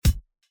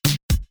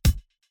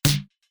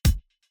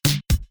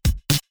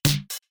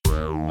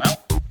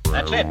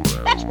That's it.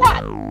 That's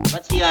what?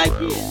 What's the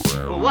idea?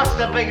 Well, what's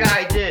the big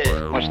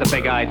idea? What's the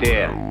big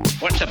idea?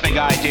 What's the big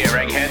idea,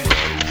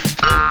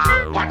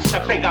 egghead? What's the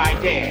big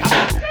idea?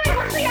 What's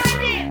the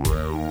idea?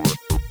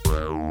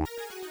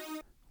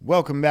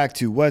 Welcome back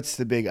to What's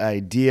the Big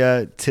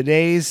Idea?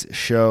 Today's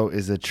show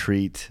is a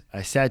treat.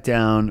 I sat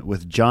down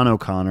with John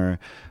O'Connor,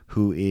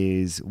 who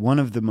is one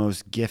of the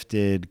most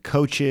gifted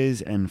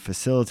coaches and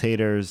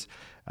facilitators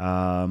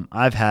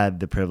I've had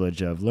the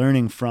privilege of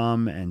learning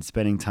from and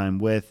spending time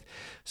with.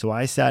 So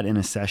I sat in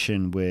a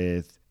session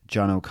with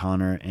John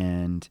O'Connor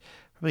and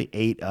probably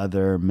 8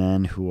 other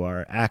men who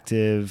are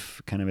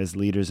active kind of as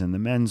leaders in the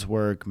men's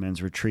work,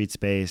 men's retreat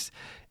space.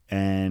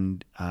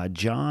 And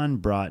John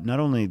brought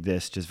not only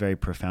this just very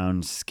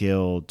profound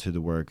skill to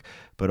the work,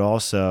 but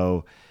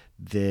also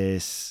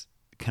this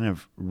kind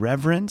of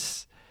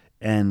reverence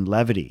and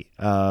levity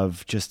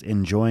of just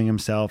enjoying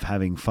himself,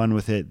 having fun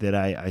with it that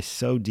I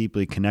so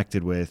deeply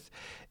connected with.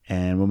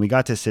 And when we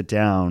got to sit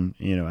down,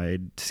 you know, I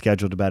had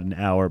scheduled about an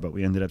hour, but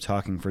we ended up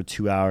talking for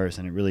 2 hours,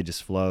 and it really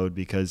just flowed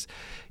because,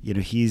 you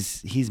know,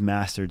 he's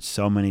mastered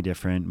so many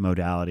different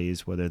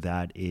modalities, whether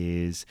that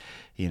is,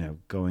 you know,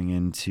 going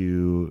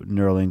into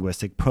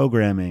neurolinguistic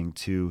programming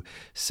to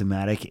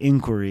somatic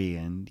inquiry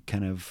and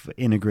kind of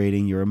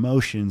integrating your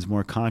emotions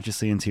more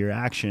consciously into your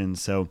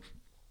actions. So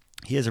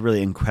he has a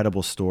really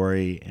incredible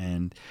story,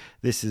 and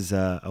this is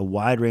a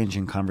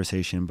wide-ranging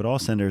conversation, but all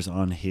centers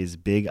on his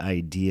big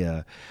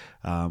idea,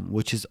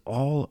 which is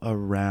all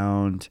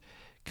around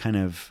kind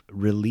of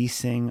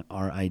releasing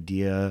our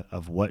idea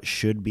of what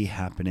should be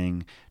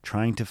happening,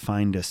 trying to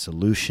find a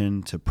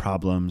solution to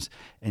problems,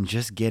 and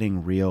just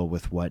getting real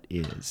with what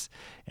is.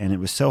 And it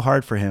was so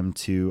hard for him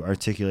to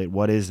articulate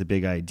what is the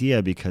big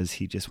idea because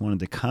he just wanted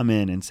to come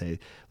in and say,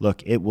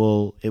 look, it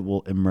will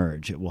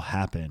emerge, it will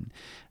happen.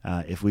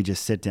 If we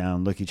just sit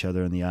down, look each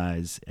other in the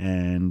eyes,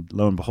 and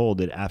lo and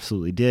behold, it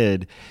absolutely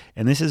did.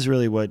 And this is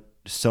really what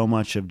so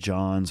much of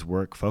John's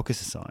work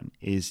focuses on,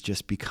 is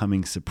just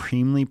becoming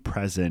supremely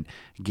present,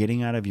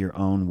 getting out of your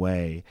own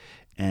way,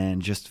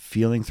 and just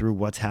feeling through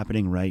what's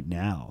happening right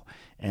now.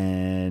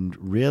 And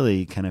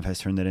really kind of has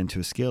turned that into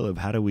a skill of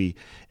how do we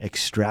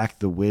extract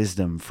the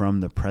wisdom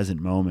from the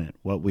present moment,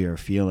 what we are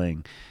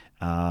feeling,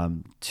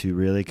 to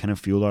really kind of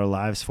fuel our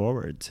lives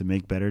forward, to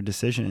make better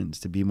decisions,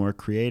 to be more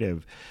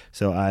creative.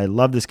 So I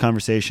love this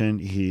conversation.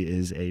 He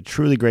is a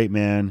truly great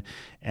man.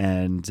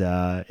 And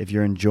if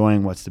you're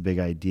enjoying What's the Big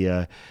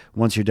Idea,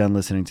 once you're done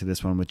listening to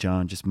this one with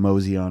John, just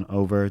mosey on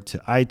over to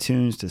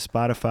iTunes, to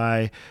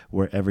Spotify,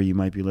 wherever you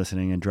might be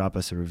listening, and drop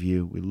us a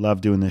review. We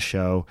love doing this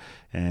show,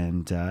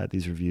 and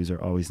these reviews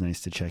are always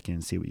nice to check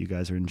in, see what you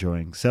guys are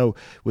enjoying. So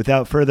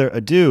without further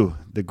ado,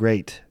 the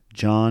great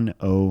John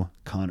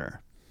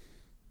O'Connor.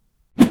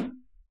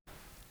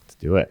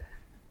 Do it.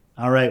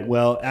 All right.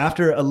 Well,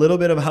 after a little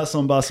bit of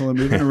hustle and bustle and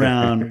moving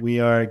around, we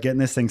are getting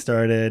this thing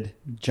started.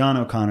 John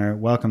O'Connor,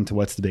 welcome to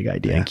What's the Big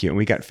Idea? Thank you. And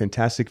we got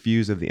fantastic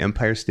views of the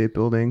Empire State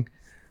Building.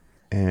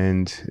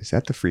 And is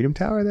that the Freedom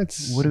Tower?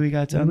 What do we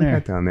got down there?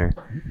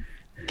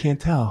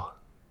 Can't tell.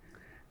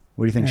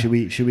 What do you think?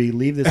 Yeah. Should we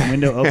leave this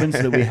window open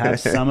so that we have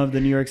some of the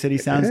New York City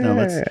sounds? No,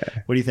 what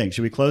do you think?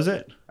 Should we close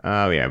it?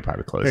 Oh, yeah,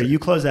 probably close it. You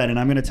close that, and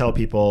I'm going to tell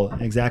people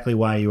exactly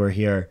why you are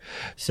here.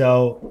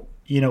 So,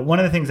 you know, one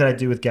of the things that I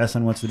do with guests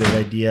on What's the Big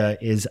Idea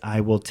is I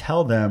will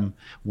tell them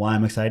why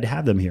I'm excited to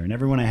have them here. And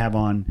everyone I have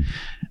on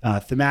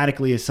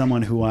thematically is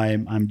someone who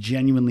I'm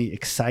genuinely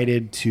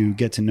excited to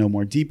get to know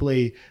more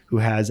deeply, who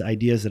has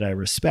ideas that I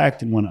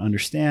respect and want to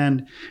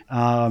understand.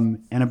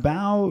 And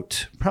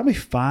about probably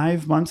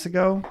 5 months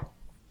ago,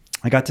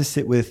 I got to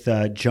sit with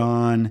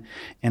John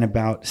and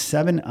about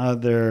 7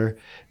 other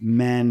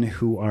men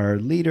who are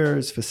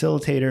leaders,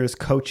 facilitators,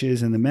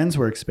 coaches in the men's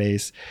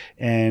workspace.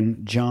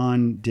 And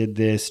John did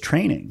this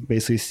training,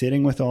 basically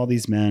sitting with all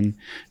these men,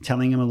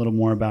 telling them a little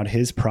more about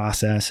his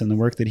process and the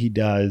work that he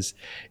does.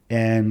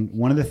 And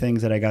one of the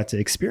things that I got to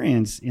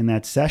experience in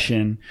that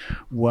session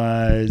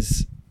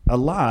was a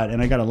lot,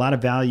 and I got a lot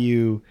of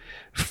value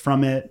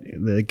from it,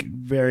 like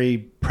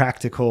very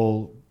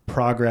practical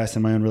progress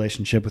in my own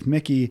relationship with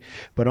Mickey,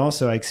 but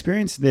also I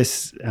experienced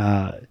this,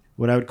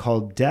 what I would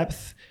call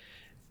depth,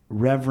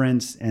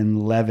 reverence,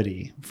 and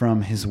levity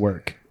from his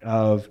work.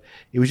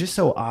 It was just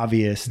so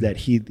obvious that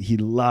he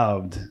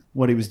loved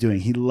what he was doing.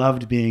 He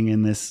loved being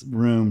in this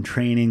room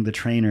training the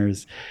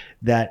trainers,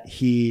 that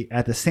he,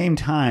 at the same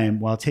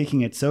time, while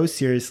taking it so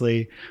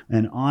seriously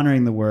and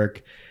honoring the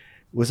work,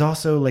 was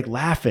also like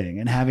laughing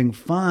and having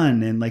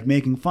fun and like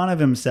making fun of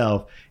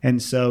himself.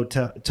 And so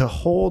to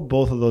hold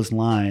both of those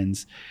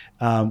lines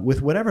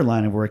with whatever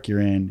line of work you're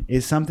in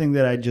is something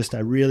that I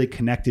really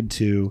connected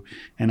to.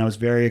 And I was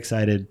very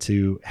excited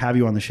to have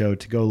you on the show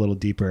to go a little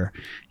deeper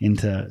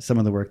into some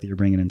of the work that you're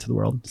bringing into the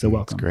world. So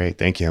welcome. That's great.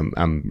 Thank you.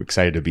 I'm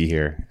excited to be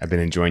here. I've been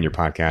enjoying your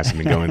podcast. I've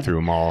been going through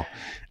them all.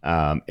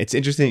 It's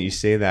interesting that you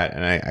say that,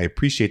 and I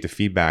appreciate the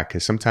feedback,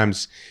 because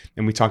sometimes,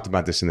 and we talked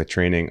about this in the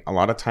training, a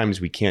lot of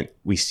times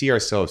we see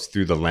ourselves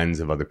through the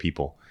lens of other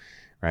people,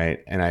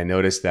 right? And I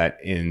noticed that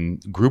in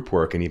group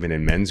work and even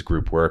in men's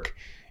group work,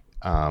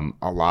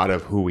 a lot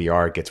of who we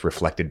are gets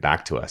reflected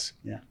back to us.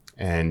 Yeah.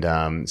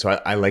 And so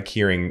I like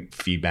hearing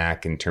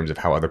feedback in terms of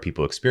how other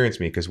people experience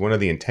me, because one of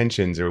the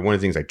intentions or one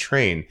of the things I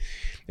train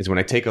is when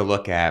I take a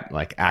look at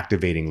like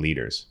activating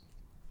leaders,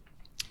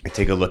 I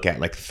take a look at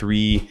like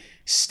 3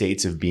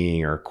 states of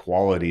being or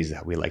qualities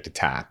that we like to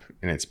tap.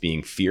 And it's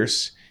being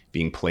fierce,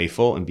 being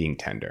playful, and being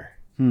tender.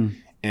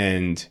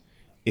 And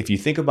if you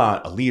think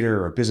about a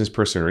leader or a business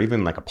person or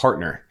even like a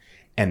partner,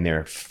 and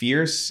they're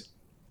fierce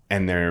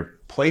and they're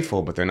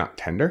playful, but they're not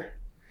tender,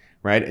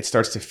 right? It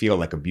starts to feel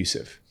like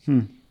abusive.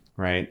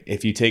 Right?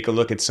 If you take a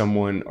look at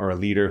someone or a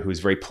leader who's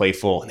very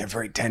playful and they're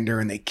very tender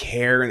and they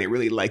care and they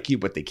really like you,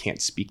 but they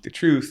can't speak the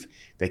truth,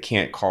 they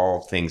can't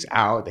call things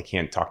out, they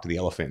can't talk to the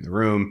elephant in the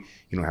room,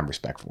 you don't have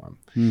respect for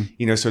them.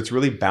 You know, so it's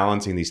really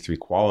balancing these 3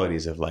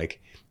 qualities of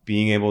like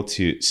being able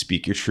to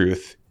speak your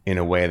truth in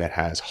a way that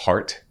has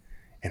heart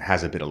and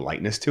has a bit of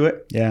lightness to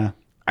it. Yeah.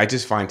 I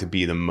just find to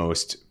be the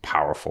most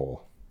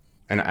powerful.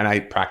 And I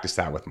practice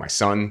that with my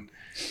son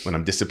when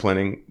I'm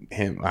disciplining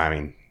him. I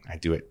mean, I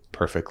do it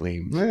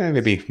perfectly,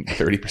 maybe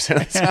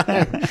 30% of the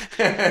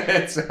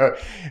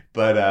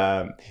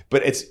time.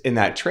 But it's in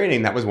that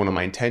training, that was one of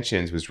my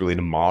intentions, was really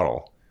to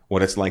model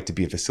what it's like to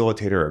be a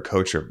facilitator or a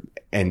coach,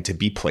 and to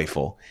be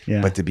playful,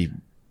 but to be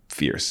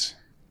fierce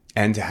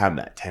and to have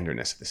that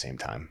tenderness at the same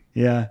time.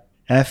 Yeah.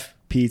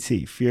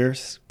 FPT,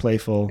 fierce,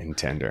 playful, And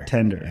tender.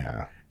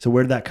 Yeah. So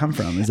where did that come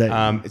from? Is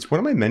that it's one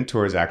of my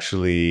mentors,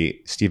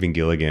 actually, Stephen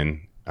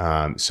Gilligan.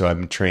 So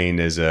I'm trained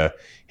as a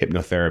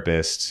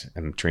hypnotherapist.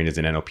 I'm trained as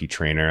an NLP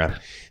trainer.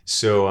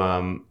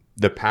 So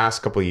the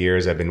past couple of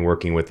years, I've been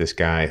working with this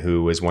guy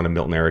who was one of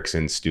Milton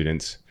Erickson's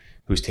students,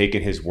 who's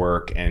taken his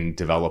work and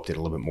developed it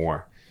a little bit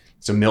more.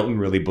 So Milton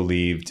really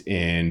believed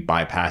in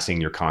bypassing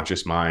your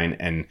conscious mind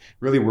and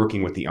really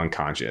working with the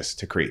unconscious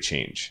to create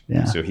change.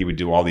 Yeah. So he would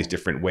do all these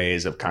different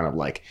ways of kind of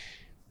like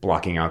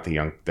blocking out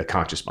the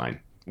conscious mind.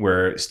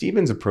 Where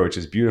Stephen's approach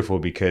is beautiful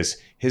because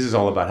his is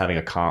all about having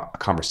a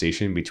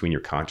conversation between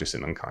your conscious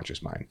and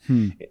unconscious mind.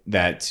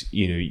 That,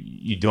 you know,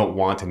 you don't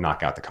want to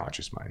knock out the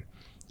conscious mind.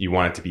 You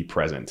want it to be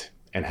present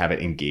and have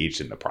it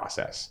engaged in the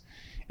process.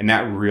 And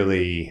that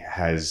really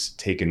has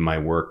taken my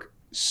work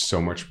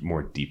so much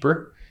more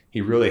deeper.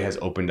 He really has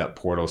opened up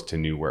portals to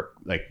new work,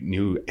 like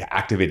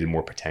activated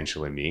more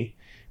potential in me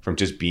from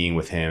just being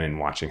with him and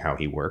watching how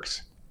he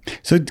works.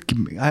 So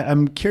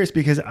I'm curious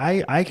because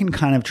I can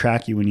kind of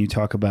track you when you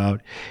talk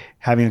about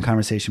having a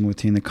conversation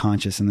between the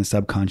conscious and the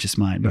subconscious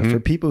mind. But for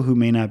people who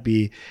may not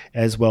be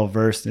as well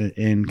versed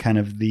in kind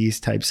of these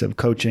types of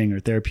coaching or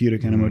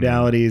therapeutic kind of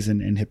modalities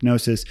and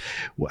hypnosis,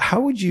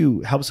 how would you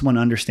help someone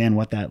understand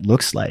what that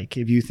looks like?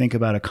 If you think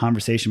about a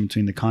conversation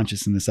between the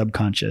conscious and the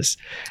subconscious,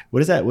 what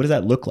does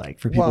that look like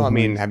for people? Well, I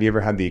mean, have you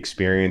ever had the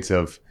experience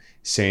of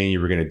saying you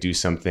were going to do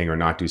something or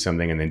not do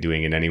something and then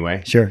doing it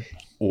anyway? Sure.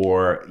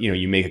 Or, you know,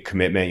 you make a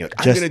commitment, you're like,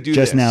 I'm going to do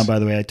this. Just now, by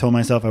the way, I told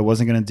myself I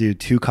wasn't going to do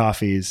 2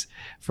 coffees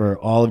for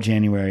all of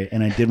January.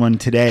 And I did one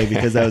today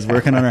because I was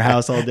working on our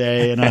house all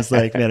day. And I was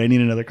like, man, I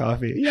need another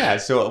coffee. Yeah.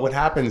 So what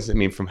happens, I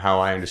mean, from how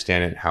I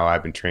understand it, how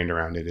I've been trained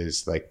around it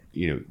is like,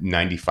 you know,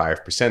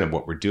 95% of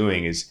what we're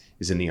doing is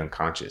in the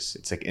unconscious.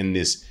 It's like in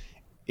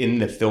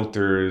the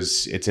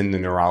filters, it's in the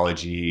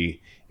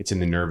neurology, it's in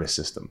the nervous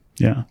system.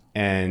 Yeah.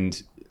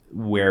 And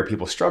where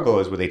people struggle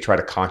is where they try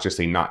to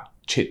consciously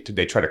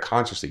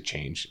consciously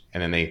change,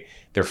 and then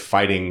they're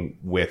fighting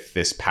with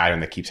this pattern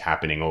that keeps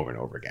happening over and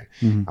over again.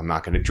 I'm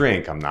not going to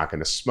drink, I'm not going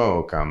to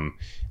smoke, I'm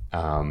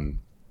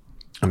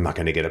not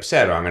going to get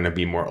upset, or I'm going to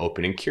be more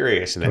open and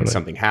curious, and then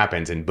something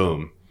happens and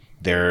boom,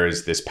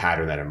 there's this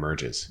pattern that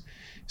emerges.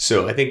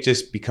 So I think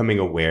just becoming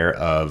aware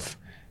of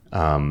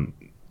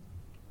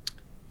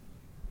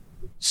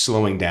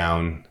slowing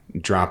down,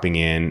 dropping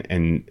in,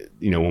 and,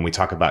 you know, when we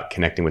talk about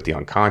connecting with the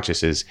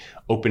unconscious, is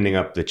opening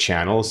up the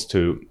channels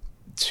to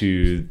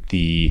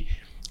the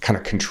kind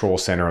of control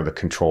center or the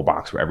control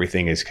box where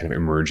everything is kind of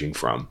emerging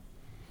from.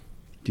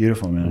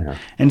 Beautiful, man. Yeah.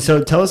 And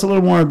so tell us a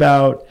little more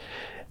about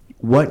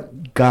what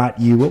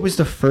was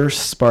the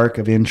first spark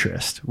of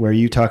interest where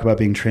you talk about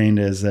being trained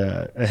as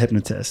a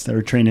hypnotist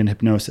or trained in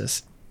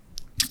hypnosis.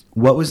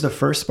 What was the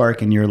first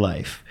spark in your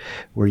life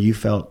where you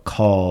felt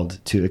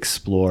called to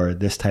explore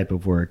this type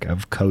of work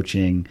of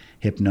coaching,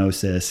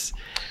 hypnosis,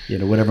 you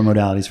know, whatever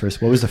modalities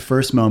first? What was the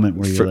first moment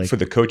where you're for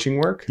the coaching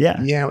work?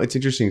 Yeah. Yeah, it's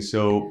interesting.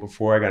 So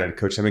before I got into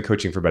coaching, I've been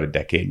coaching for about a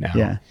decade now.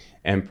 Yeah.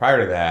 And prior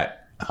to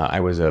that,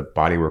 I was a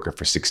body worker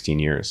for 16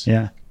 years.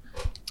 Yeah.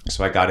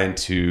 So I got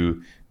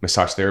into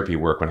massage therapy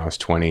work when I was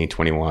 20,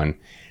 21.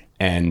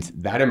 And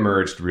that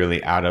emerged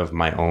really out of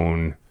my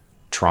own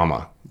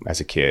trauma as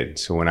a kid.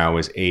 So when I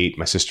was 8,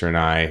 my sister and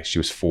I, she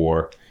was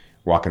 4,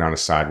 walking on a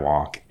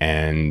sidewalk,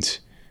 and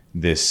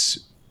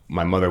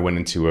my mother went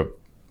into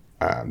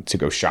to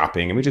go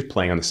shopping, and we were just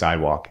playing on the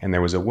sidewalk. And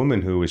there was a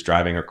woman who was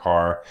driving her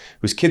car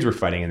whose kids were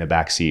fighting in the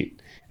back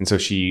seat. And so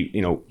she,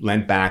 you know,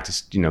 leant back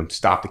to, you know,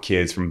 stop the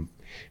kids from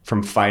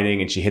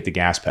fighting, and she hit the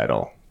gas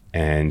pedal,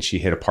 and she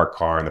hit a parked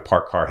car, and the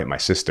parked car hit my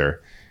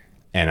sister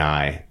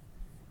and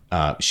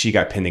she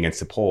got pinned against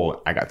the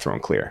pole. I got thrown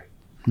clear.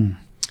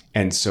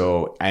 And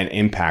so an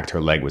impact,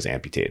 her leg was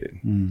amputated.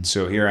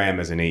 So here I am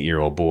as an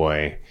 8-year-old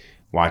boy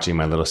watching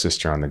my little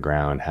sister on the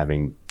ground,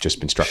 having just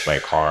been struck by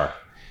a car.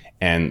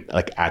 And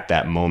like at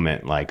that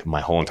moment, like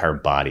my whole entire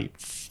body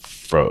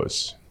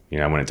froze. You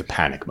know, I went into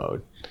panic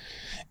mode.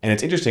 And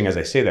it's interesting as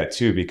I say that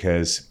too,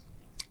 because,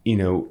 you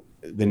know,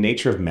 the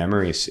nature of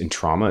memories in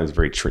trauma is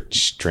very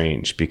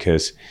strange,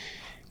 because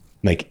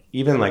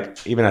even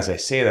as I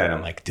say that,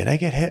 I'm like, did I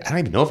get hit? I don't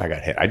even know if I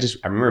got hit. I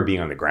remember being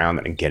on the ground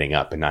and getting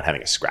up and not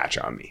having a scratch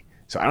on me.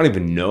 So I don't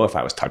even know if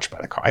I was touched by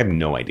the car. I have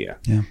no idea.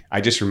 Yeah. I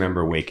just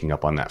remember waking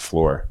up on that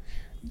floor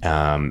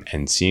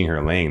and seeing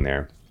her laying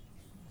there.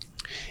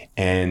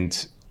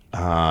 And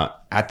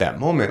at that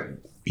moment,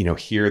 you know,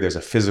 here there's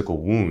a physical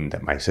wound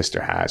that my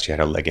sister has. She had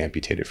her leg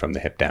amputated from the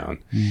hip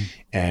down.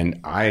 And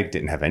I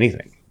didn't have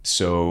anything.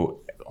 So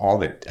all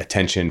the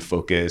attention,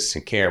 focus,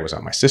 and care was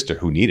on my sister,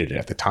 who needed it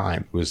at the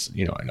time. It was,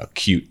 you know, an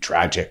acute,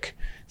 tragic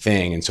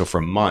thing. And so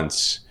for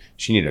months,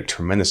 she needed a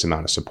tremendous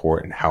amount of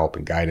support and help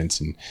and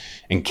guidance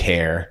and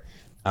care.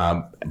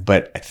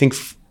 But I think,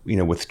 you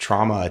know, with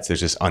trauma,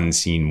 there's this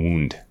unseen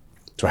wound.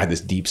 So I had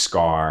this deep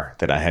scar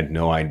that I had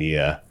no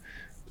idea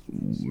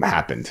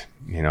happened.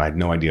 You know, I had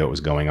no idea what was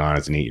going on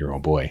as an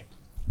 8-year-old boy.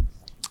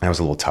 I was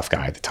a little tough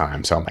guy at the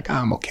time. So I'm like,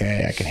 I'm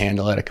okay. I can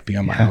handle it. I could be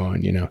on my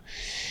own, you know.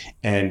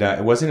 And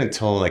it wasn't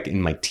until like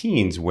in my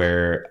teens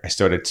where I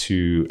started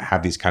to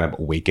have these kind of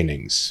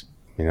awakenings.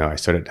 You know, I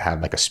started to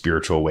have like a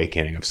spiritual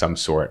awakening of some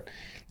sort,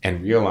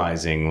 and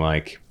realizing,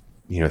 like,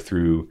 you know,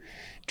 through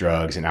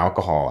drugs and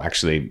alcohol,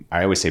 actually,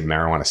 I always say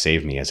marijuana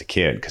saved me as a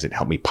kid, because it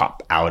helped me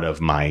pop out of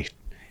my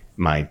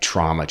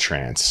trauma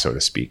trance, so to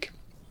speak.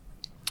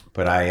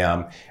 But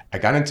I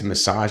got into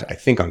massage, I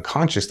think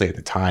unconsciously at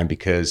the time,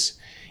 because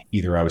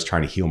either I was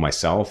trying to heal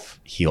myself,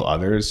 heal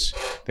others.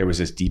 There was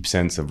this deep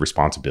sense of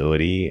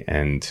responsibility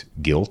and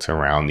guilt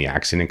around the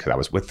accident, because I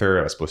was with her.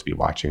 I was supposed to be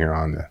watching her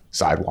on the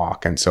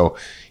sidewalk. And so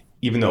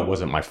even though it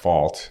wasn't my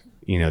fault,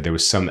 you know, there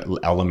was some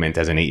element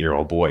as an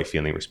 8-year-old boy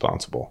feeling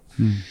responsible.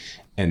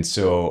 And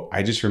so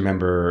I just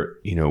remember,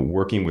 you know,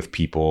 working with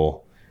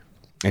people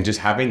and just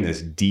having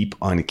this deep,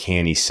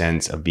 uncanny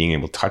sense of being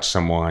able to touch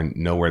someone,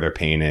 know where their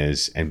pain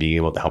is, and being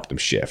able to help them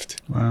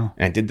shift. Wow.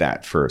 And I did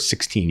that for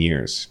 16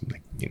 years,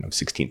 like, you know,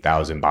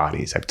 16,000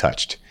 bodies I've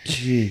touched.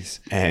 Jeez.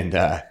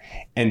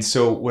 And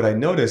so what I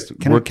noticed...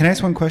 Can I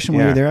ask one question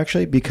while you're there,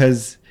 actually?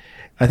 Because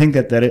I think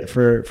that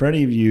for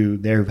any of you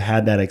there who've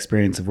had that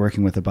experience of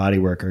working with a body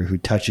worker who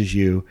touches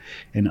you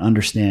and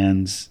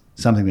understands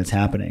something that's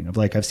happening, of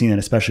like, I've seen it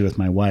especially with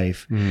my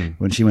wife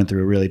when she went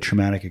through a really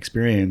traumatic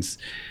experience,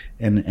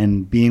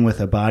 and being with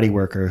a body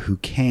worker who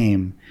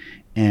came,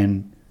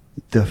 and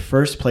the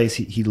first place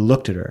he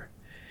looked at her.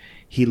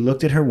 He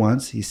looked at her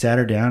once, he sat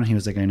her down, and he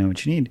was like, I know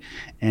what you need.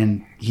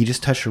 And he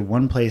just touched her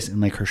one place in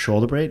like her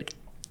shoulder blade,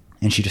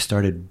 and she just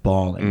started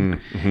bawling.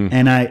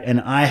 And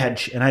I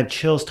had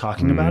chills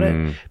talking about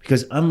it,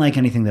 because unlike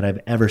anything that I've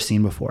ever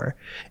seen before,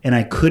 and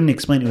I couldn't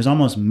explain, it was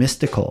almost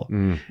mystical,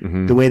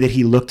 the way that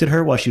he looked at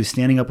her while she was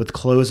standing up with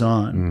clothes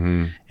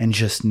on and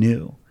just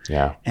knew.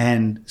 Yeah.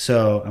 And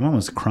so I'm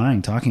almost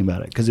crying talking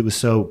about it, because it was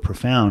so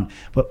profound.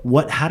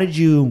 But how did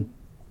you,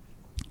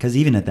 because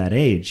even at that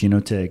age, you know,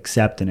 to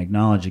accept and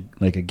acknowledge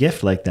like a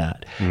gift like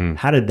that,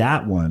 how did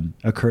that one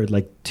occur,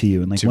 like, to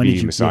you? And like, to when be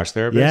did you massage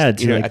therapist? Yeah,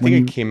 you know, like, I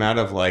think it came out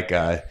of like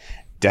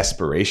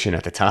desperation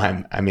at the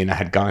time. I mean, I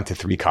had gone to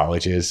 3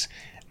 colleges,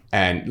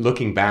 and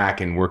looking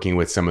back and working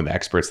with some of the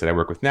experts that I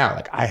work with now,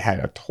 like, I had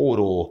a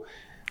total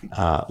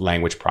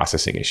language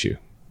processing issue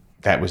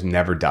that was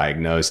never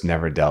diagnosed,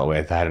 never dealt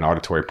with. I had an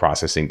auditory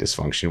processing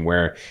dysfunction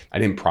where I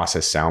didn't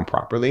process sound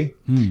properly.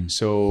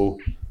 So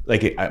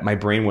like my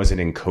brain wasn't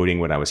encoding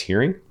what I was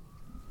hearing.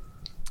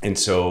 And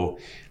so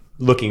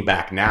looking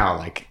back now,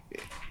 like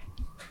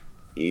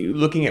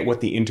looking at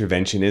what the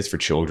intervention is for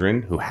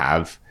children who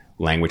have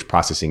language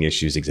processing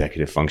issues,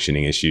 executive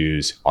functioning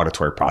issues,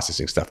 auditory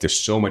processing stuff, there's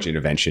so much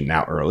intervention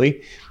now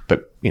early.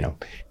 But, you know,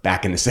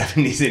 back in the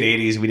 70s and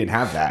 80s, we didn't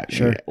have that.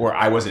 Sure. Or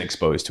I wasn't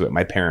exposed to it.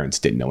 My parents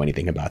didn't know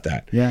anything about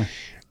that. Yeah.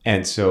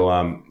 And so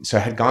I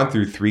had gone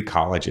through 3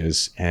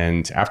 colleges,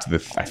 and after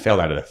I failed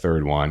out of the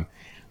 3rd one,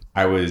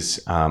 I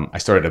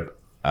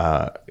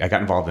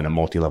got involved in a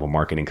multi-level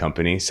marketing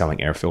company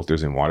selling air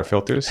filters and water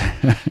filters.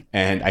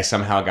 And I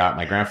somehow got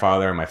my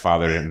grandfather and my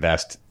father to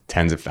invest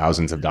tens of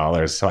thousands of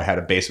dollars. So I had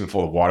a basement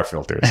full of water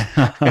filters.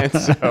 And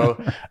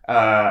so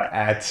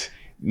at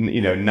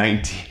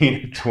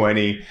 19,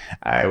 20,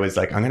 I was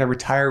like, I'm going to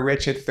retire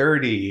rich at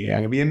 30. I'm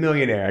going to be a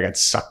millionaire. I got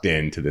sucked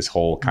into this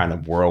whole kind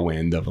of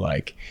whirlwind of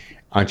like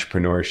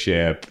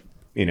entrepreneurship,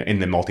 you know, in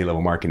the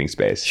multi-level marketing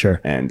space. Sure.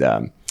 And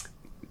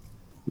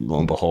lo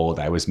and behold,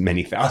 I was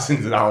many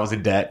thousands of dollars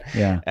in debt.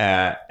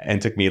 Yeah. And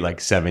it took me like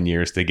 7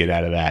 years to get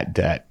out of that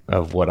debt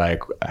of what I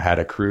had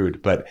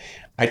accrued. But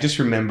I just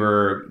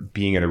remember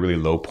being at a really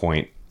low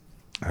point,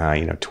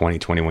 20,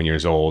 21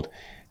 years old,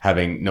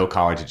 having no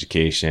college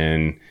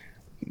education,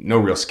 no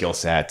real skill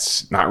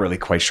sets, not really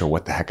quite sure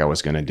what the heck I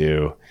was going to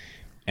do.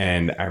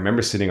 And I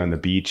remember sitting on the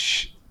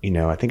beach,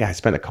 I think I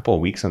spent a couple of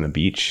weeks on the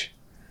beach,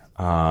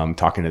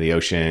 talking to the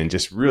ocean,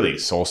 just really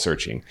soul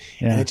searching.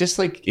 Yeah. And it just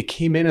it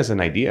came in as an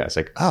idea. It's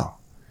like, oh,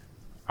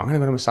 I'm going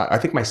to go to massage. I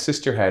think my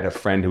sister had a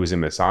friend who was in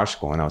massage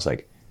school, and I was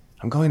like,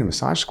 I'm going to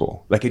massage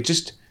school. Like I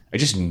just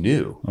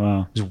knew.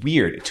 Wow. It was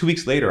weird. 2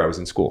 weeks later, I was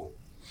in school.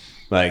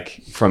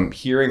 Like from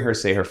hearing her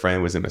say her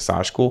friend was in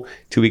massage school,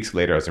 2 weeks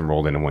later, I was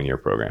enrolled in a 1-year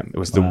program. It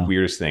was the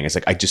weirdest thing. It's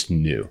like, I just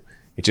knew.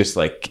 It just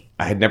like,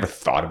 I had never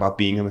thought about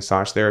being a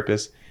massage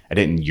therapist. I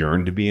didn't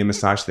yearn to be a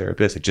massage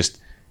therapist.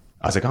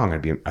 I was like, oh, I'm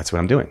going to be, that's what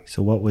I'm doing.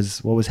 So what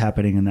was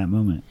happening in that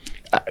moment?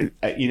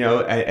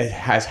 It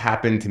has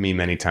happened to me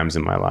many times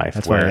in my life.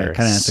 That's why I where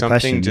kinda asked the something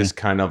question, just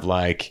kind of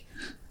like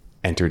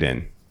entered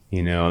in,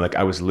 like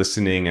I was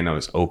listening and I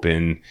was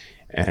open,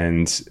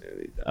 and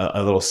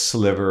a little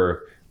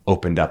sliver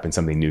opened up and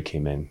something new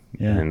came in,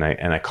 and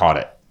I caught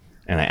it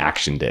and I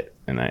actioned it,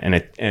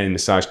 and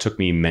massage took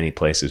me many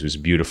places. It was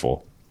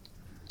beautiful.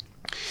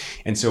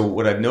 And so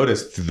what I've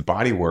noticed through the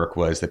body work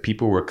was that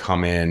people would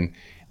come in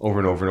over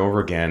and over and over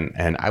again,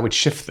 and I would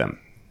shift them.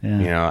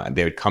 Yeah.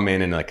 They would come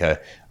in like a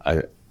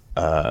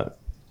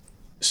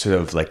sort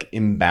of like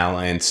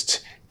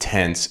imbalanced,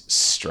 tense,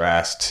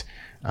 stressed,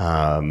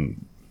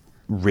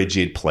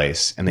 rigid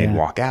place, and they'd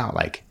walk out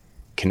like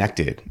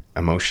connected,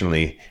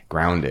 emotionally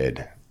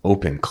grounded,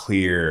 open,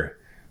 clear,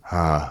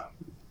 and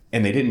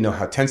they didn't know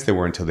how tense they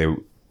were until they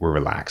were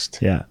relaxed.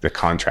 Yeah. The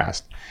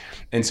contrast.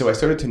 And so I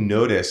started to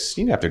notice,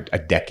 after a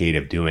decade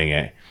of doing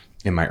it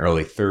in my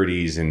early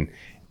 30s and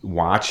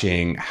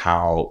watching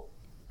how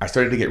I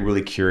started to get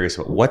really curious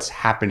about what's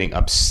happening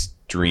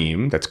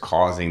upstream that's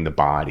causing the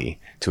body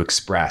to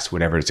express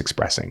whatever it's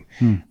expressing.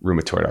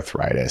 Rheumatoid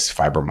arthritis,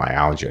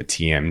 fibromyalgia,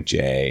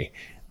 TMJ,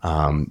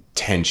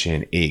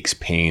 tension, aches,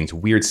 pains,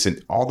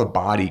 all the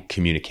body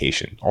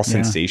communication, all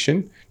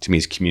sensation to me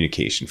is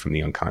communication from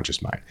the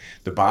unconscious mind.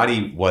 The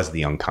body was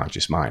the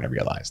unconscious mind, I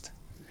realized.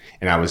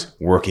 And I was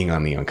working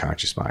on the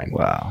unconscious mind.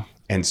 Wow.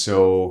 And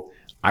so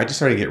I just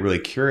started to get really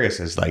curious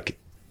as like,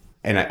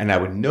 and I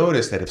would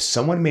notice that if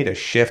someone made a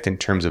shift in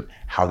terms of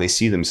how they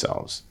see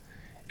themselves,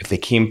 if they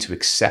came to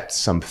accept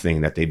something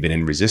that they've been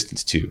in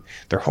resistance to,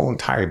 their whole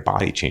entire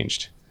body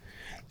changed.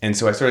 And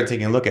so I started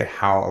taking a look at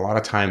how a lot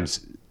of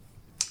times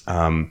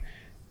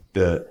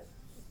the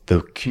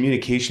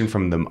communication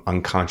from the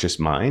unconscious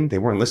mind, they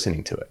weren't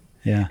listening to it.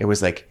 Yeah. It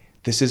was like,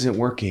 this isn't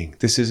working.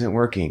 This isn't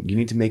working. You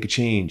need to make a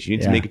change. You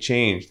need to make a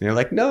change. And they're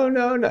like, no.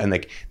 And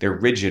like, they're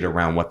rigid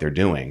around what they're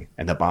doing.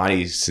 And the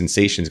body's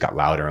sensations got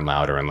louder and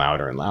louder and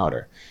louder and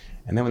louder.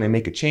 And then when they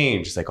make a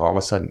change, it's like all of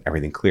a sudden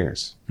everything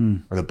clears.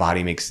 Or the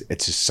body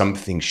it's just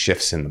something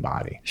shifts in the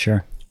body.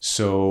 Sure.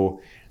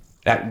 So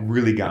that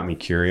really got me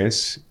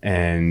curious.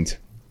 And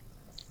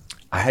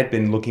I had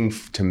been looking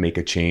to make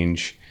a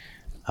change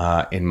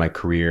in my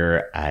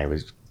career. I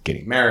was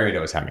getting married.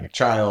 I was having a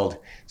child.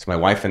 So my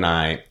wife and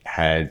I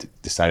had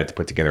decided to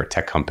put together a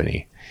tech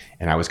company,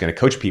 and I was going to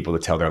coach people to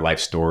tell their life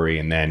story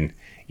and then,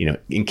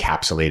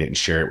 encapsulate it and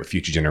share it with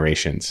future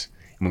generations.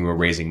 And when we were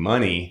raising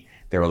money,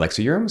 they were like,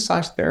 so you're a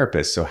massage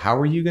therapist. So how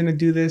are you going to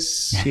do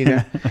this?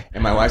 And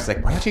my wife's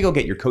like, why don't you go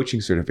get your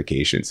coaching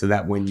certification so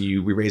that when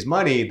we raise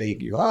money,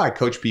 I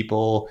coach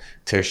people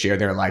to share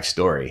their life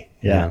story.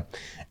 Yeah.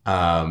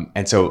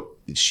 And so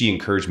she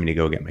encouraged me to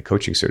go get my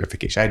coaching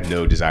certification. I had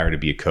no desire to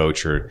be a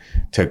coach I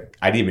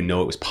didn't even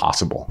know it was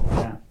possible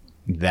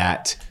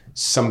that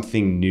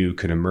something new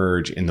could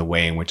emerge in the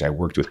way in which I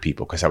worked with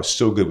people, because I was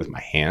so good with my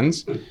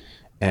hands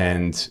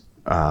and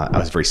I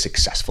was very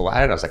successful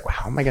at it. I was like, wow,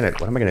 what am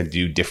I going to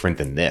do different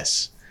than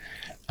this?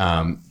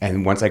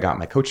 And once I got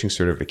my coaching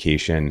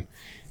certification,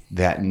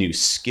 that new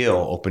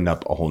skill opened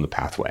up a whole new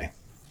pathway.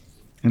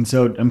 And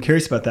so I'm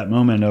curious about that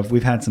moment of,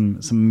 we've had some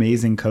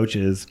amazing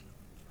coaches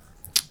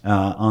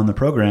on the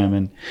program.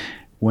 And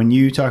when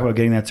you talk about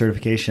getting that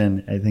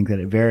certification, I think that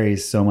it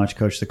varies so much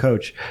coach to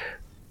coach.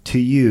 To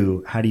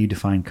you, how do you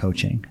define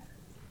coaching?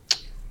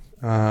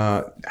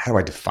 How do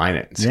I define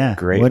it?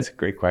 It's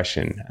great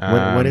question.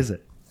 What is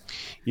it?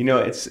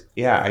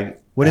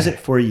 What is it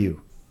for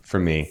you? For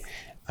me?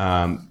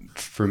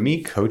 For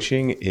me,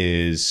 coaching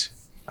is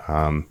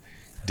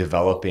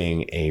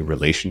developing a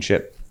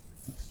relationship.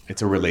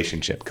 It's a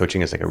relationship.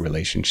 Coaching is like a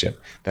relationship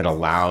that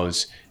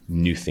allows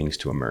new things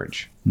to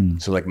emerge.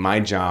 So like my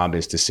job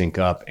is to sync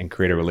up and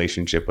create a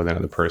relationship with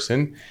another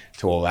person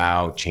to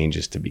allow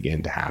changes to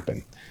begin to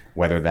happen,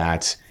 whether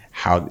that's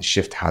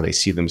shift how they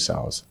see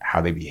themselves, how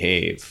they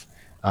behave,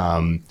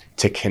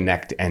 to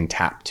connect and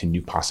tap to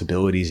new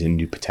possibilities and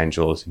new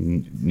potentials,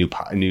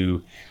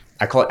 new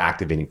I call it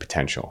activating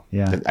potential.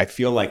 Yeah. I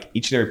feel like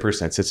each and every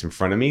person that sits in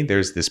front of me,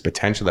 there's this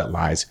potential that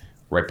lies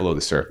right below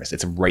the surface.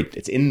 It's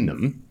in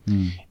them.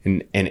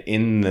 And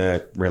in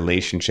the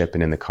relationship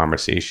and in the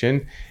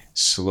conversation,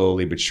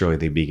 slowly but surely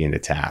they begin to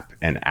tap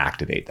and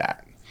activate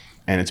that.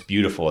 And it's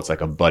beautiful. It's like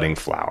a budding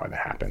flower that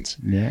happens.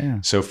 Yeah.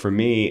 So for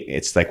me,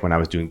 it's like when I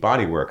was doing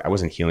body work, I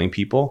wasn't healing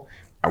people.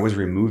 I was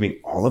removing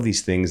all of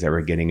these things that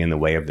were getting in the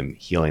way of them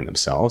healing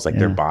themselves. Like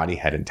their body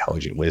had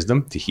intelligent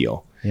wisdom to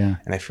heal. Yeah.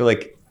 And I feel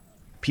like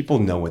people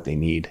know what they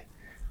need,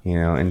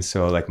 and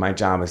so like my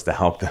job is to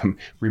help them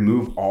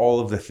remove all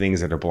of the things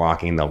that are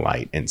blocking the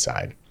light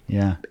inside.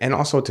 Yeah. And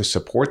also to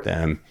support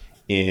them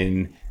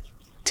in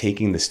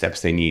taking the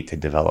steps they need to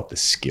develop the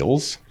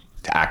skills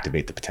to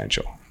activate the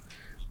potential,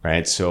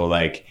 right? So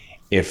like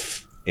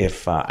if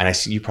and I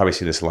see, you probably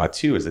see this a lot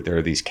too, is that there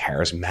are these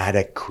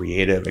charismatic,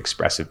 creative,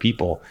 expressive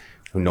people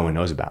who no one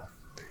knows about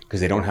because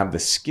they don't have the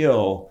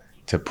skill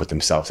to put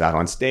themselves out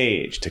on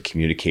stage, to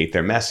communicate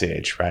their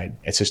message, right?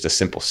 It's just a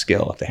simple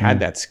skill. If they had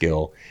that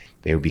skill,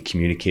 they would be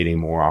communicating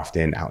more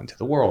often out into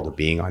the world, or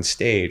being on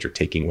stage, or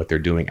taking what they're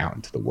doing out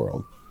into the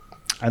world.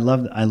 I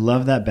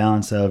love that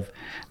balance of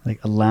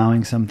like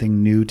allowing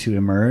something new to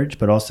emerge,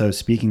 but also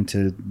speaking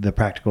to the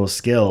practical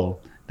skill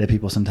that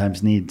people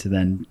sometimes need to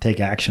then take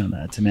action on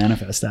that, to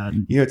manifest that.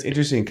 You know, it's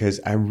interesting because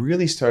I'm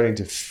really starting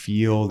to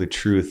feel the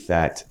truth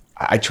that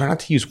I try not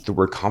to use the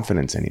word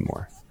confidence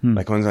anymore.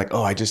 Like one's like,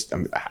 oh, how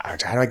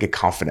do I get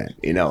confident?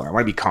 You know, I want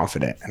to be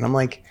confident. And I'm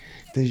like,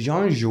 does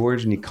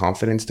Jean-Georges need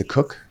confidence to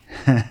cook?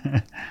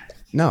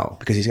 No,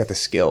 because he's got the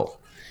skill.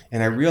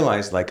 And I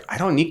realized like, I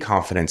don't need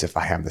confidence if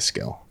I have the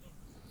skill.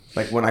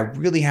 Like when I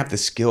really have the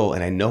skill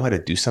and I know how to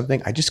do something,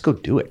 I just go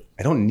do it.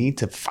 I don't need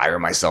to fire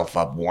myself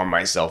up, warm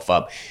myself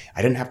up.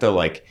 I didn't have to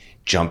like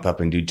jump up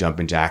and do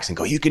jumping jacks and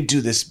go, you can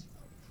do this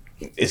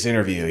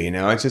interview, you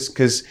know. It's just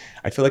because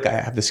I feel like I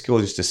have the skill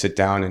just to sit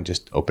down and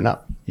just open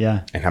up,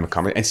 and have a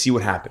conversation and see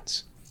what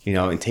happens, you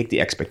know, and take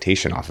the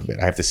expectation off of it.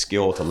 I have the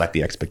skill to let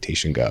the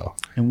expectation go.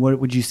 And what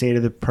would you say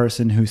to the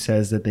person who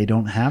says that they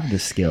don't have the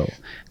skill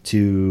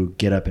to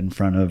get up in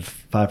front of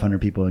 500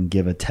 people and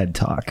give a TED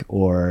talk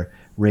or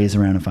raise a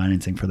round of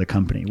financing for the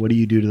company? What do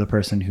you do to the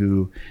person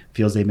who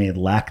feels they may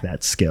lack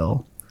that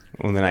skill?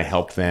 Well, then I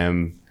help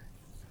them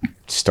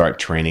start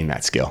training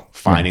that skill,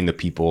 finding the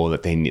people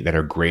that they need, that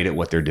are great at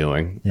what they're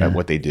doing, at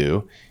what they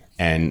do,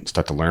 and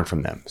start to learn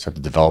from them, start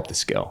to develop the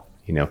skill.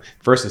 You know,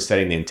 first is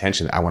setting the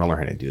intention that I want to learn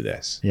how to do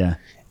this. Yeah.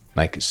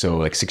 Like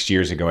 6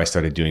 years ago, I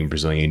started doing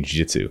Brazilian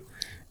Jiu-Jitsu.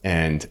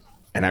 And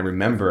I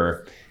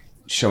remember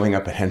showing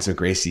up at Renzo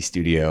Gracie's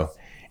studio,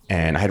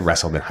 and I had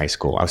wrestled in high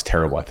school. I was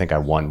terrible. I think I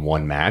won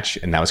one match,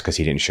 and that was because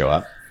he didn't show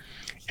up.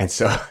 And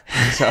so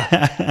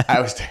I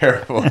was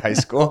terrible in high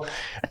school.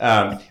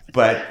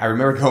 But I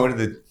remember going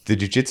to the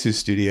jiu-jitsu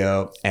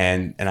studio,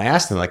 and I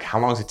asked them, like, how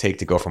long does it take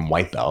to go from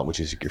white belt, which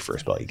is your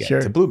first belt you get,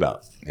 to blue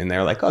belt? And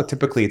they're like, oh,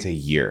 typically it's a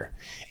year.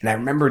 And I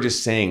remember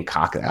just saying,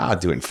 I'll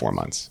do it in 4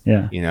 months.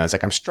 Yeah. You know, it's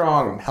like, I'm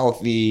strong, I'm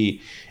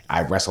healthy.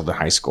 I wrestled in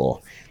high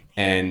school.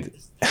 And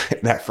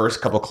that first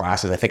couple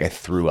classes, I think I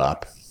threw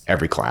up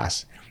every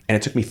class. And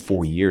it took me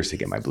 4 years to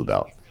get my blue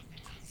belt.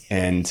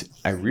 And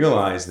I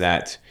realized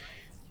that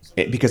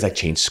because I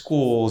changed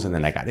schools and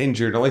then I got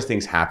injured, all these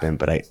things happened.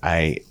 But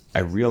I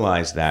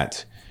realized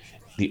that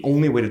the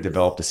only way to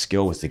develop the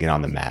skill was to get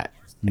on the mat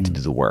and to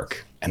do the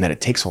work. And that it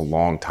takes a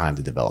long time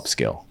to develop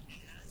skill.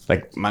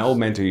 Like my old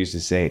mentor used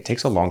to say, it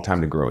takes a long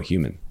time to grow a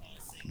human,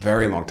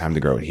 very long time to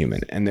grow a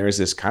human. And there's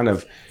this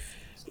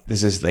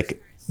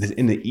like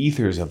in the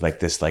ethers of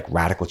like this like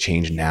radical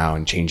change now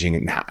and changing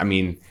it now. I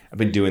mean, I've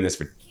been doing this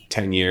for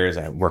 10 years.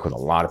 I work with a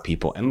lot of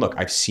people, and look,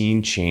 I've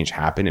seen change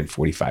happen in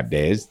 45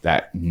 days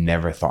that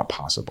never thought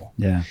possible.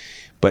 Yeah.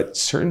 But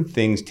certain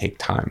things take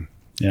time.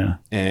 Yeah.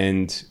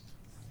 And,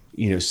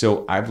 you know,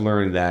 so I've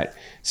learned that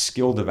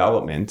skill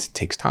development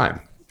takes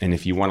time. And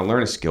if you want to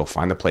learn a skill,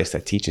 find a place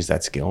that teaches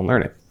that skill and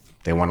learn it.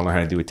 If they want to learn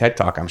how to do a TED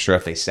Talk, I'm sure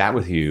if they sat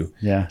with you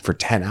for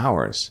 10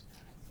 hours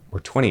or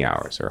 20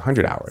 hours or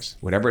 100 hours,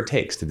 whatever it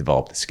takes to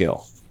develop the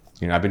skill.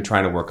 You know, I've been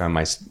trying to work on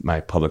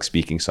my public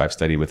speaking. So I've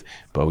studied with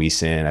Bo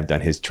Eason. I've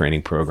done his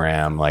training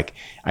program. Like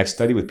I've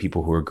studied with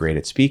people who are great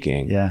at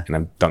speaking, and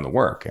I've done the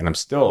work. And I'm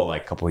still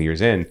like a couple of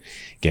years in,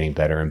 getting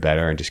better and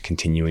better and just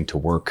continuing to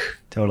work.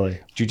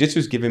 Totally.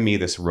 Jiu-Jitsu's given me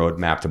this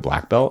roadmap to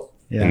black belt,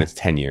 and it's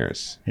 10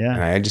 years. Yeah.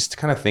 And I just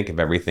kind of think of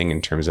everything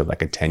in terms of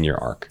like a 10-year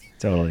arc.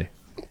 Totally.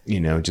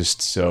 You know,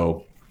 just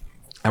so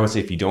I would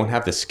say if you don't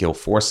have the skill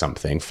for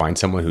something, find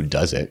someone who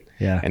does it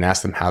and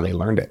ask them how they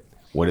learned it.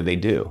 What did they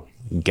do?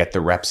 Get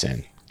the reps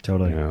in.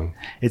 Totally. You know?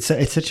 It's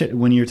such a,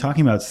 when you're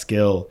talking about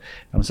skill,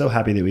 I'm so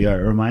happy that we are.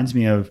 It reminds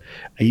me of,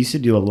 I used to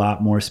do a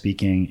lot more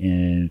speaking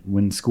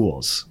in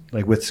schools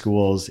when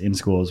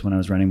I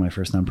was running my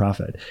first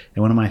nonprofit.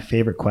 And one of my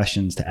favorite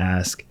questions to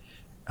ask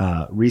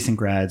recent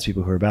grads,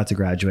 people who are about to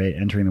graduate,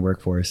 entering the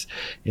workforce,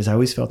 is I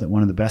always felt that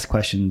one of the best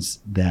questions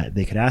that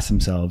they could ask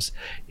themselves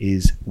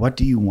is, what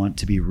do you want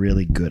to be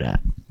really good at?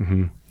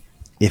 Mm-hmm.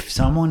 If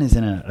someone is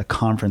in a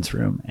conference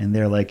room and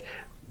they're like,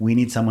 we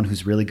need someone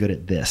who's really good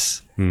at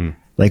this.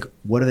 Like,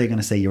 what are they going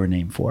to say your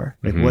name for?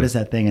 Like, what is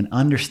that thing? And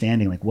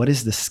understanding, like, what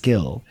is the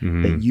skill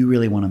that you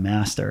really want to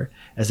master,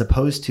 as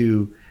opposed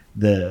to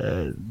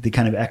the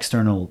kind of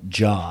external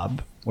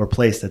job or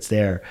place that's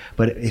there.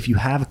 But if you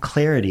have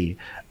clarity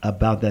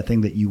about that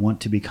thing that you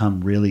want to become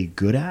really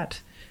good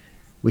at,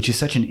 which is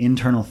such an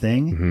internal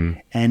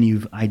thing, and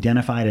you've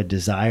identified a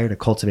desire to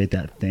cultivate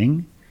that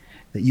thing,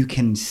 that you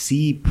can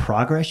see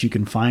progress, you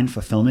can find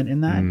fulfillment in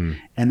that.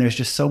 And there's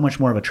just so much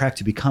more of a track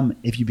to become.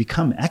 If you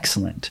become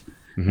excellent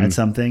at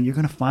something, you're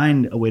going to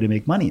find a way to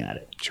make money at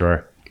it.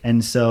 Sure.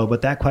 And so,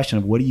 but that question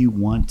of what do you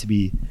want to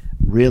be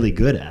really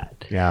good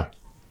at? Yeah.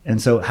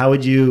 And so how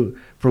would you,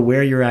 for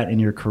where you're at in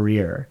your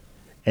career,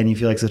 and you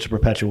feel like such a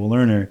perpetual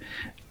learner,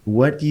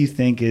 what do you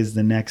think is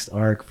the next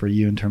arc for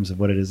you in terms of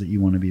what it is that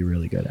you want to be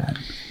really good at?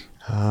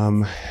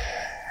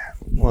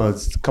 Well,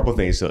 it's a couple of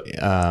things. So,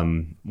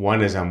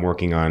 one is I'm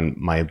working on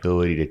my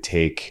ability to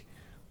take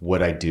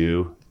what I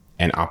do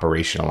and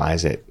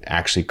operationalize it,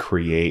 actually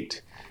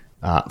create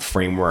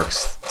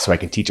frameworks so I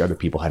can teach other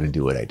people how to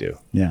do what I do.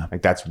 Yeah.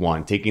 Like that's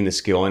one, taking the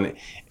skill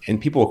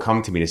and people will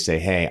come to me to say,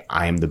 hey,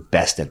 I am the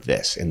best at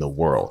this in the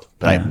world,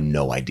 but I have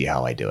no idea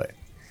how I do it.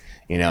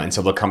 And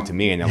so they'll come to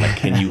me and they're like,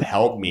 can you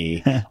help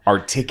me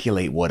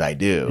articulate what I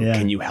do? Yeah.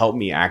 Can you help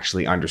me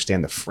actually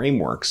understand the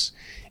frameworks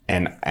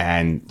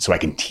and so I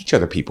can teach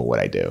other people what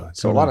I do?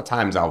 So a lot of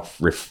times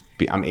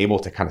I'm able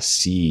to kind of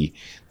see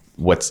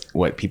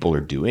what people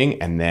are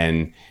doing and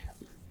then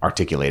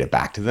articulate it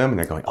back to them, and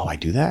they're going, oh, I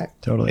do that?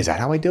 Totally. Is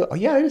that how I do it? Oh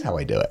yeah, it is how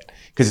I do it.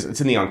 Because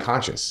it's in the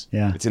unconscious.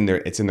 Yeah. It's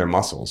in their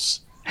muscles.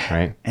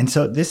 Right. And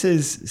so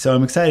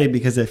I'm excited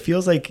because it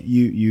feels like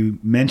you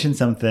mentioned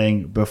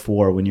something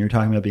before when you were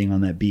talking about being on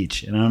that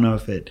beach. And I don't know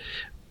if it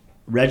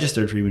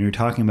registered for you when you were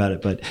talking about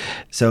it, but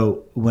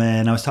so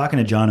when I was talking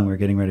to John and we were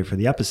getting ready for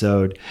the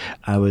episode,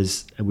 I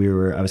was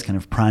kind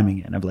of priming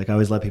it. And I'm like, I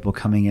always let people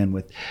coming in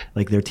with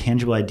like their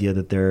tangible idea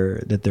that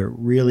they're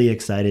really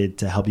excited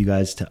to help you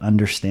guys to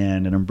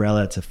understand an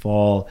umbrella to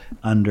fall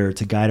under,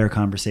 to guide our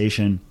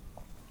conversation.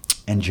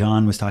 And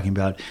John was talking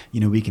about,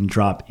 we can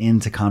drop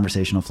into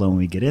conversational flow when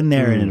we get in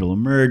there and it'll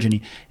emerge. And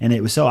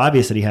it was so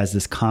obvious that he has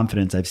this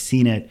confidence. I've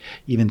seen it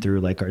even through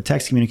like our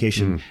text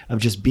communication of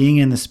just being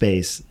in the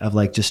space of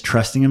like just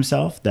trusting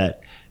himself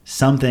that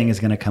something is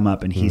going to come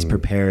up and he's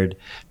prepared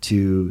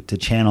to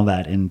channel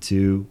that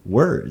into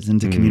words,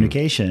 into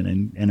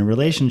communication and a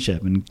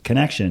relationship and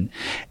connection.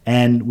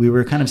 And we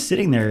were kind of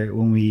sitting there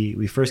when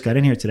we first got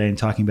in here today and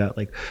talking about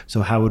like,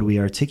 so how would we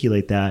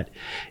articulate that?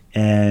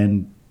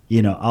 And,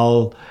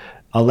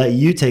 I'll let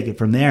you take it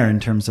from there in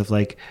terms of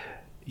like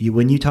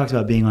when you talked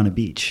about being on a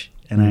beach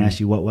and I asked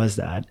you, what was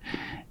that?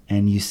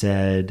 And you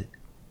said,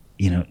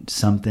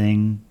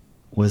 something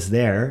was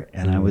there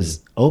and I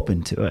was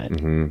open to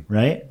it,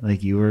 right?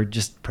 Like you were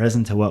just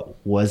present to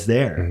what was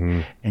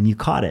there and you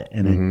caught it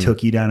and it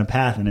took you down a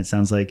path. And it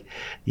sounds like,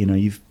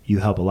 you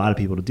help a lot of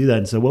people to do that.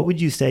 And so what would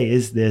you say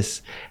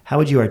how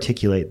would you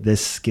articulate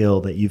this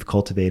skill that you've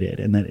cultivated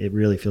and that it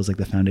really feels like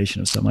the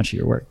foundation of so much of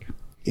your work?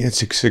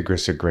 It's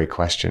a great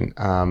question.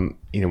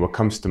 What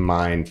comes to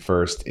mind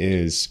first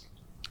is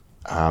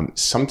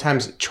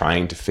sometimes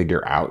trying to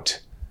figure out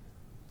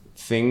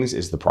things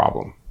is the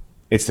problem.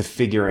 It's the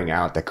figuring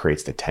out that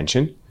creates the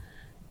tension.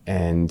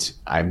 And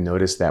I've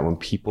noticed that when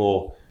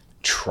people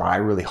try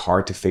really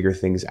hard to figure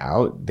things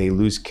out, they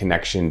lose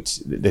connection.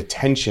 The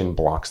tension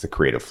blocks the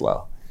creative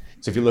flow.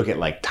 So if you look at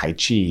like Tai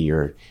Chi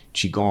or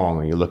Qigong,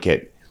 or you look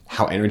at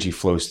how energy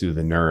flows through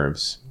the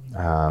nerves,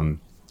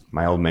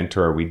 my old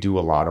mentor, we do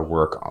a lot of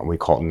work on, we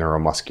call it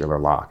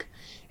neuromuscular lock.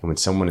 And when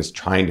someone is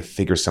trying to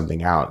figure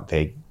something out,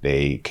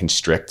 they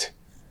constrict,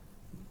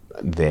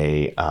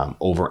 they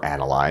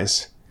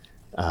overanalyze,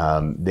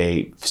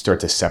 they start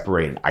to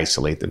separate and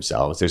isolate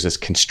themselves. There's this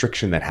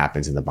constriction that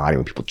happens in the body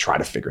when people try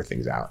to figure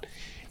things out.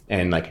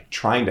 And like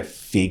trying to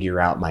figure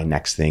out my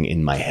next thing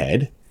in my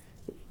head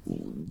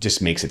just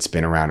makes it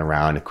spin around and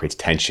around. It creates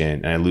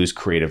tension and I lose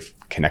creative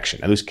connection.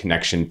 I lose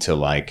connection to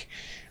like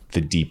the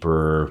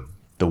deeper,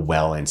 the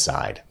well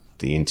inside,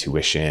 the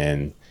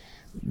intuition,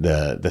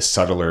 the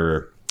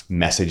subtler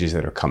messages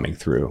that are coming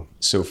through.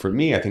 So for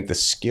me, I think the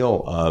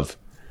skill of,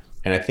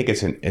 and I think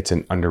it's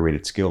an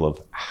underrated skill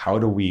of how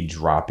do we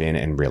drop in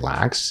and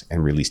relax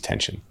and release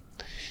tension?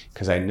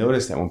 Because I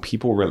noticed that when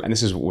people, and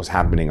this is what was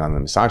happening on the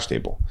massage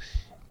table,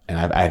 and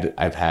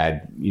I've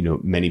had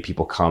many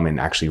people come and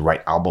actually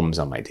write albums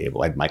on my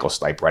table. I had Michael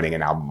Stipe writing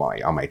an album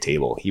on my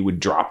table. He would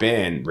drop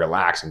in,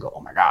 relax, and go, oh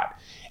my God.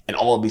 And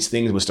all of these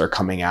things would start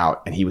coming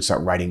out and he would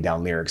start writing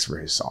down lyrics for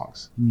his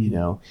songs,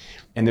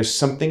 And there's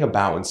something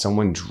about when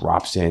someone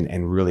drops in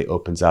and really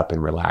opens up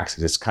and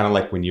relaxes. It's kind of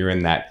like when you're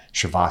in that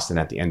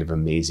Shavasana at the end of an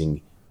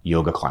amazing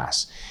yoga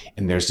class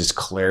and there's this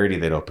clarity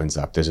that opens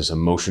up. There's this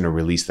emotional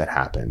release that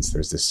happens.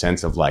 There's this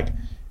sense of like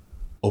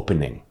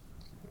opening.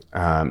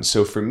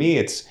 So for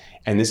me,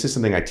 and this is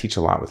something I teach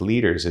a lot with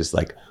leaders, is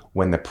like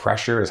when the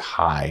pressure is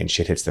high and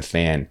shit hits the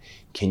fan,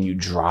 can you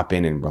drop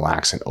in and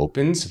relax and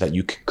open so that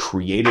you can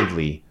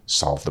creatively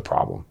solve the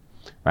problem,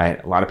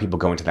 right? A lot of people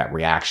go into that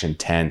reaction,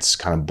 tense,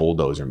 kind of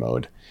bulldozer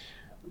mode,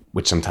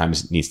 which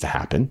sometimes needs to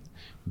happen.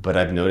 But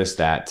I've noticed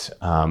that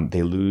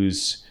they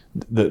lose,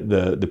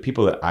 the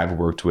people that I've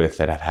worked with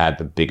that have had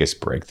the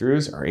biggest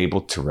breakthroughs are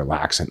able to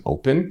relax and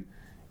open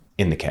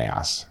in the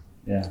chaos.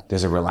 Yeah.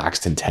 There's a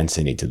relaxed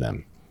intensity to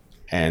them.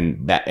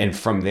 And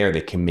from there,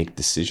 they can make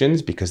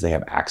decisions because they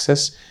have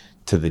access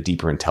to the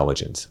deeper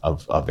intelligence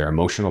of their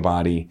emotional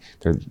body,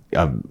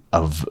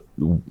 of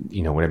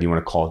whatever you want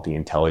to call it, the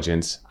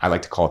intelligence. I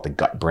like to call it the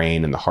gut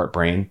brain and the heart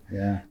brain.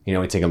 Yeah.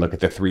 We take a look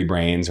at the three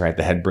brains, right?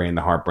 The head brain,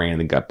 the heart brain,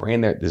 and the gut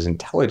brain. There's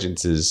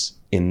intelligences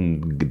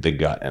in the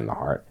gut and the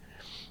heart.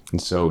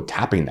 And so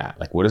tapping that,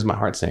 like, what is my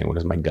heart saying? What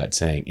is my gut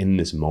saying in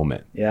this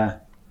moment? Yeah.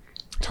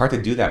 It's hard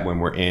to do that when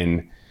we're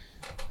in,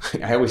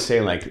 I always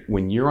say, like,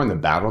 when you're on the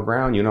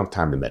battleground, you don't have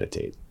time to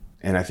meditate.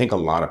 And I think a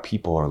lot of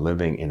people are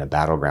living in a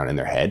battleground in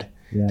their head.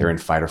 Yeah. They're in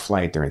fight or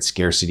flight. They're in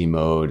scarcity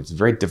mode. It's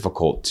very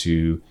difficult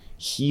to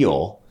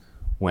heal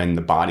when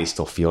the body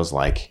still feels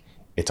like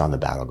it's on the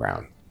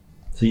battleground.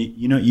 So,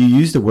 you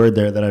used a word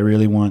there that I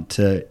really want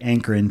to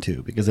anchor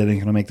into, because I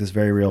think it'll make this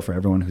very real for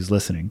everyone who's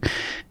listening.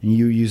 And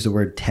you used the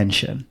word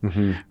tension,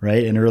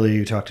 right? And earlier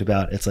you talked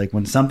about, it's like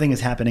when something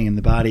is happening in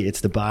the body,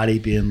 it's the body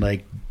being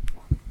like,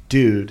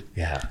 dude,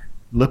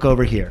 look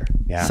over here.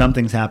 Yeah.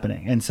 Something's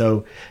happening. And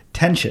so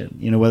tension,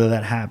 whether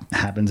that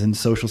happens in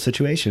social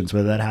situations,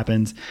 whether that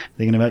happens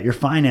thinking about your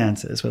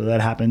finances, whether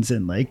that happens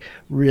in like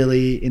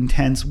really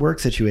intense work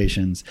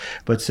situations.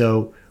 But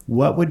so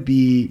what would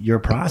be your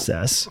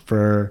process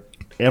for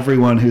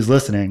everyone who's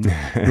listening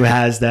who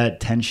has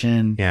that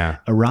tension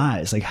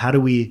arise? Like, how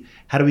do we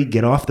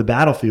get off the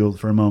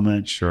battlefield for a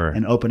moment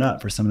and open up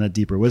for some of that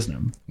deeper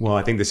wisdom? Well,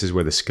 I think this is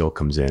where the skill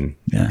comes in.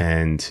 Yeah.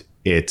 And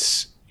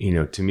it's,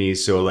 to me,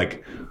 so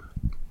like,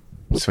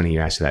 it's funny you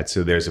asked that.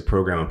 So there's a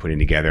program I'm putting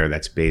together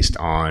that's based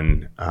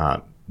on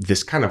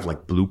this kind of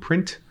like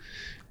blueprint.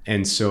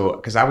 And so,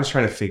 because I was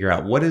trying to figure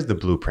out, what is the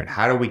blueprint?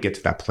 How do we get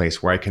to that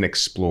place where I can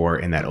explore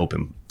in that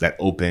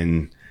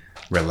open,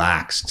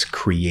 relaxed,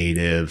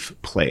 creative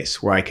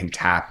place where I can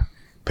tap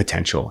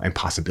potential and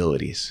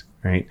possibilities,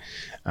 right?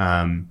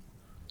 And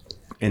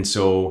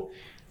so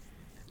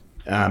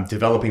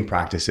developing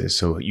practices.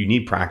 So you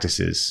need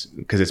practices,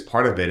 because it's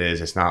part of it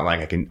is, it's not like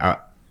I can...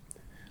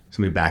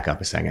 So let me back up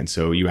a second.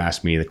 So you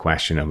asked me the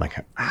question of like,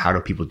 how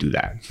do people do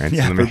that? Right?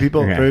 Yeah, for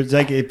people, it's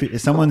like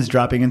if someone's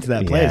dropping into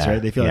that place,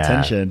 right? They feel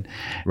tension.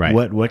 Right.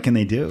 What can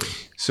they do?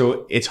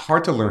 So it's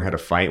hard to learn how to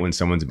fight when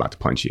someone's about to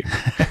punch you.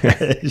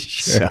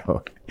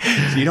 So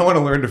you don't want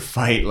to learn to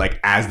fight like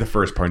as the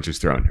first punch is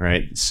thrown,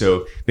 right?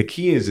 So the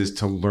key is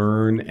to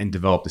learn and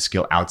develop the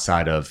skill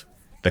outside of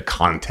the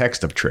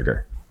context of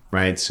trigger,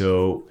 right?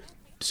 So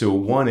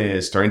one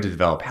is starting to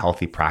develop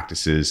healthy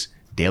practices,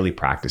 daily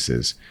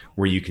practices,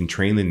 where you can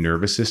train the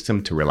nervous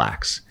system to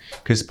relax,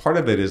 because part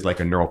of it is like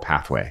a neural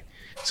pathway.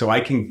 So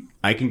I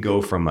can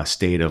go from a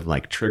state of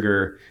like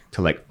trigger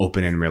to like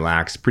open and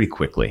relax pretty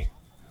quickly,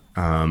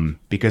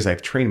 because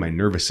I've trained my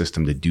nervous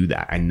system to do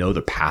that. I know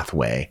the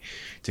pathway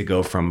to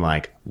go from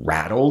like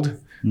rattled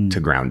to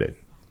grounded,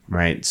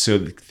 right? So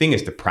the thing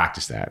is to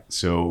practice that.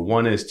 So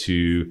one is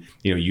to,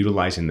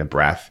 utilizing the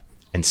breath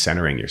and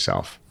centering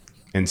yourself.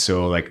 And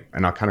so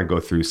and I'll kind of go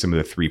through some of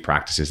the 3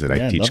 practices that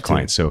I teach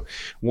clients. So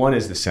one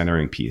is the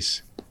centering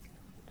piece.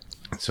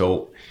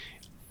 So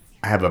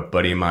I have a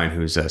buddy of mine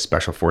who's a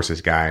special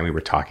forces guy, and we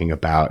were talking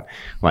about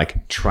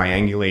like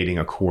triangulating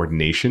a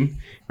coordination,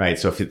 right?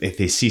 So if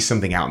they see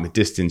something out in the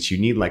distance, you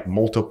need like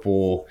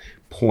multiple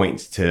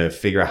points to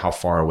figure out how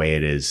far away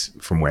it is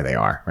from where they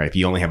are, right? If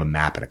you only have a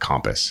map and a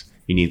compass,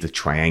 you need to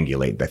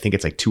triangulate. I think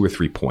it's like 2 or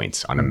 3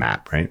 points on a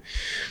map, right?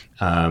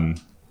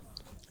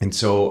 And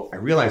so I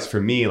realized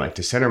for me, like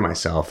to center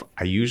myself,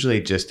 I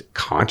usually just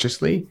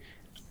consciously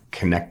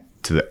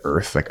connect to the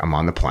earth, like I'm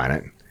on the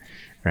planet,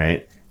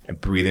 right? I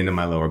breathe into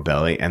my lower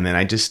belly, and then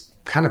I just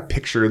kind of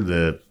picture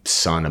the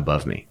sun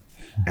above me.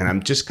 And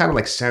I'm just kind of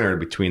like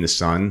centered between the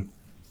sun,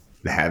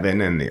 the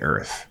heaven, and the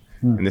earth.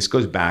 And this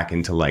goes back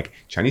into like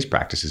Chinese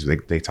practices.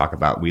 They talk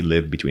about we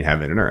live between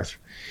heaven and earth.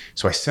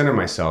 So I center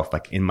myself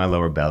like in my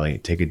lower belly,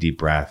 take a deep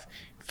breath,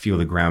 feel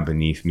the ground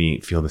beneath me,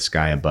 feel the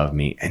sky above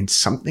me. And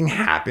something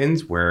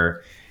happens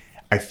where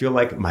I feel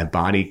like my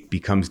body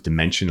becomes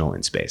dimensional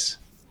in space,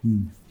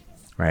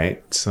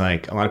 right? It's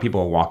like a lot of people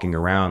are walking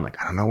around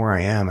like, I don't know where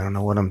I am. I don't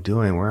know what I'm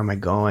doing. Where am I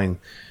going?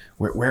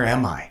 Where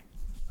am I?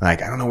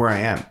 Like, I don't know where I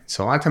am.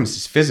 So a lot of times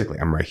it's physically,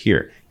 I'm right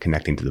here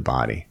connecting to the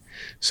body.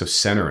 So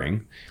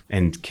centering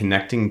and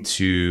connecting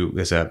to,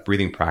 there's a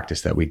breathing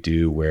practice that we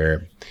do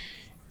where,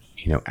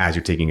 as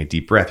you're taking a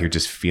deep breath, you're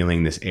just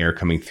feeling this air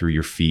coming through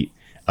your feet,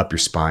 up your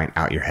spine,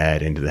 out your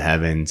head, into the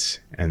heavens,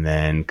 and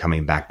then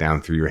coming back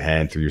down through your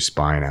head, through your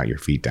spine, out your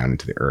feet, down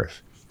into the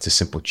earth. It's a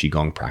simple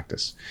Qigong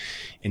practice.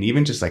 And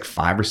even just like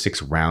 5 or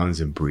 6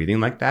 rounds of breathing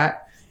like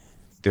that,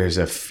 there's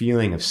a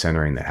feeling of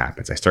centering that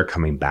happens. I start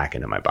coming back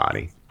into my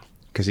body.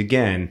 Because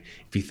again,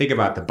 if you think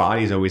about, the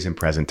body is always in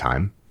present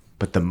time,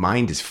 but the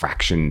mind is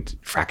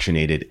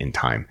fractionated in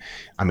time.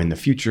 I'm in the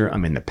future,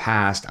 I'm in the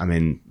past, I'm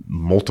in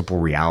multiple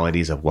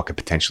realities of what could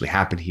potentially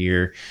happen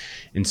here.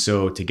 And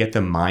so to get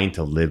the mind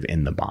to live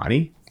in the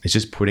body, it's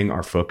just putting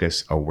our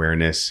focus,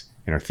 awareness,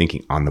 and our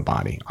thinking on the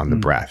body, on the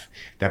breath.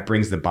 That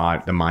brings the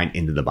mind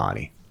into the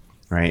body,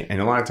 right? And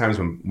a lot of times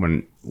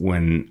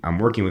when I'm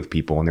working with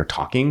people and they're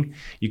talking,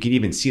 you can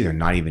even see they're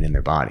not even in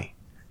their body.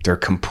 They're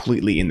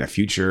completely in the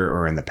future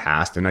or in the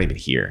past. They're not even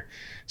here.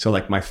 So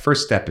like my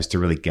first step is to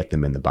really get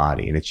them in the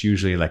body. And it's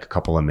usually like a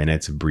couple of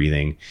minutes of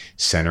breathing,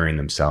 centering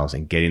themselves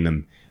and getting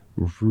them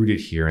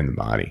rooted here in the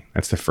body.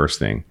 That's the first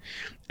thing.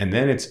 And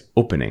then it's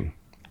opening.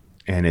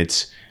 And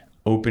it's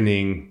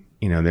opening,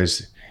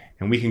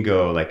 and we can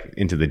go like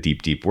into the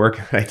deep work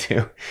that I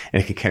do.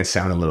 And it can kind of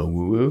sound a little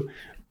woo-woo.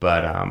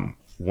 But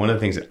one of the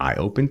things that I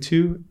open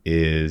to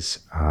is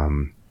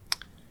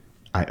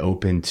I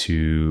open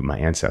to my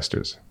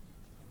ancestors.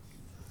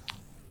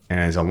 And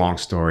there's a long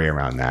story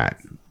around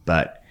that.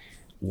 But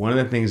one of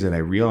the things that I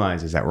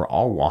realized is that we're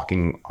all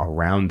walking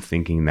around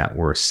thinking that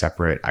we're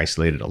separate,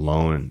 isolated,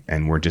 alone,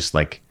 and we're just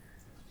like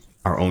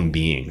our own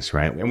beings,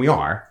 right? And we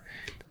are,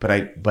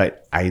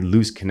 but I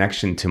lose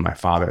connection to my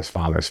father's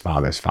father,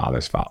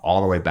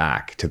 all the way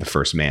back to the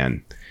first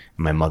man,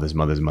 my mother's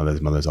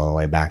all the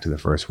way back to the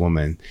first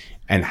woman,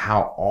 and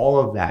how all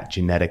of that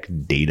genetic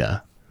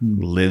data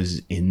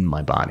lives in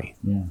my body.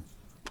 Yeah.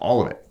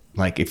 All of it.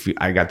 Like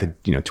I got the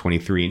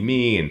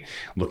 23andMe and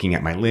looking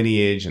at my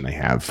lineage, and I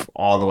have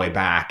all the way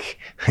back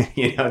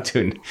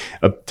to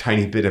a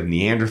tiny bit of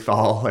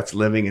Neanderthal that's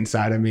living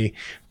inside of me.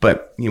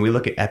 But we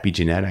look at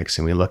epigenetics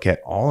and we look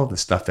at all of the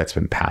stuff that's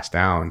been passed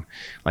down.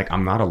 Like,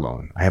 I'm not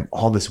alone. I have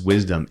all this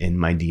wisdom in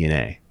my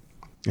DNA.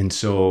 And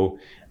so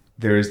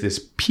there's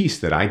this piece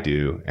that I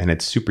do, and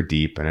it's super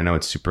deep, and I know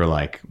it's super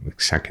it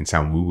can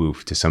sound woo-woo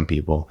to some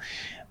people.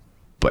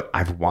 But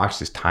I've watched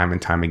this time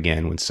and time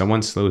again. When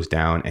someone slows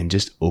down and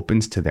just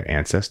opens to their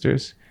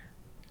ancestors,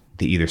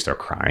 they either start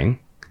crying,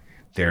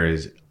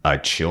 there's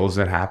chills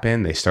that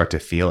happen, they start to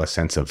feel a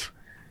sense of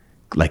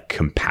like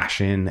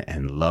compassion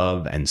and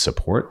love and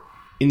support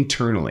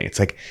internally. It's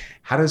like,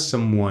 how does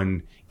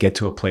someone get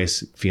to a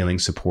place feeling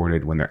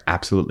supported when they're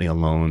absolutely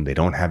alone? They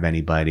don't have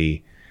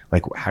anybody.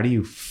 Like, how do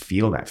you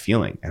feel that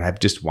feeling? And I've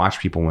just watched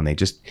people when they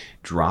just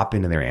drop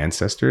into their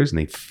ancestors and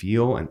they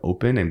feel and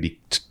open and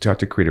start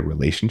to create a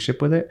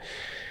relationship with it,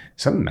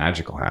 something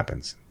magical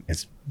happens.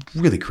 It's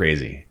really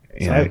crazy.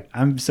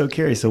 I'm so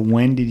curious. So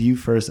when did you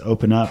first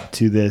open up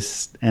to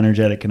this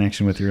energetic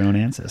connection with your own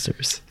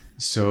ancestors?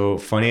 So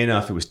funny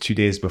enough, it was 2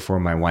 days before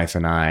my wife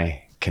and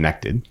I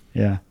connected.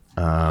 Yeah.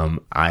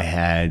 I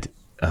had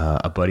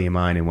a buddy of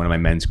mine in one of my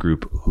men's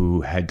group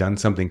who had done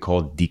something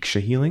called Diksha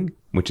healing,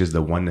 which is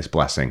the oneness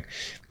blessing.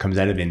 It comes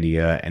out of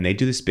India, and they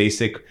do this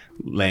basic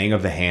laying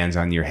of the hands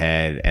on your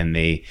head, and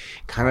they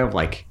kind of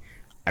like,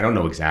 I don't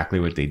know exactly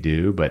what they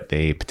do, but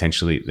they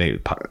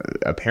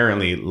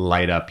apparently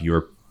light up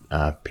your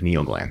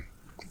pineal gland.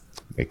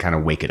 They kind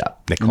of wake it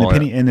up. They call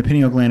and the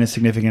pineal gland is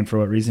significant for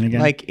what reason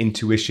again? Like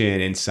intuition,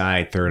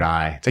 inside, third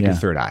eye. It's like your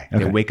third eye.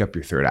 Okay. They wake up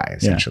your third eye,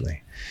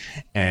 essentially.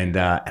 Yeah. And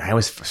I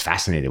was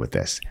fascinated with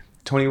this.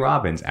 Tony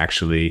Robbins,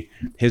 actually,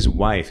 his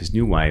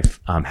new wife,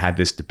 had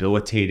this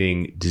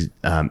debilitating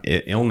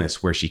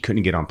illness where she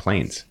couldn't get on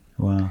planes.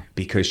 Wow.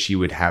 Because she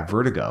would have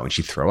vertigo and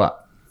she'd throw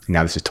up.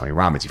 Now, this is Tony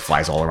Robbins. He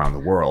flies all around the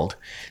world.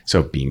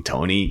 So being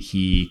Tony,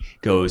 he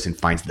goes and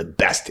finds the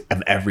best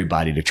of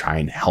everybody to try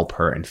and help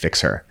her and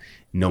fix her.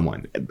 No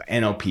one,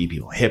 NLP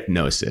people,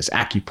 hypnosis,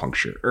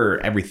 acupuncture,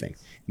 everything.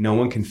 No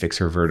one can fix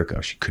her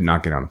vertigo. She could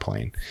not get on a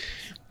plane.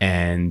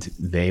 And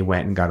they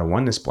went and got a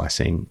oneness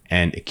blessing,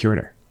 and it cured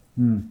her.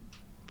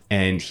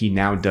 And he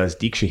now does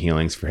Diksha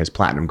healings for his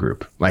platinum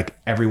group. Like,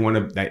 everyone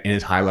in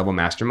his high level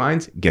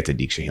masterminds gets a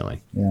Diksha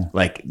healing. Yeah.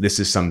 Like, this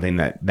is something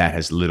that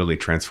has literally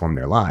transformed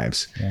their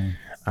lives.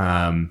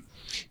 Yeah.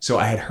 So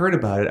I had heard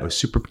about it. I was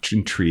super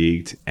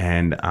intrigued.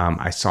 And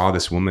I saw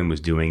this woman was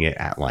doing it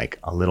at like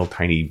a little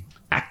tiny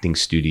acting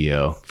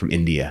studio from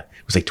India.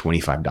 It was like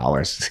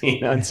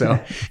 $25, And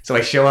so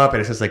I show up, and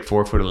it's just like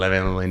 4'11"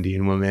 little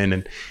Indian woman,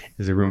 and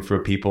there's a room full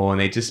of people,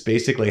 and they just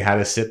basically had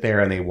to sit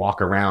there and they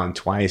walk around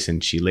twice,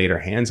 and she laid her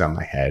hands on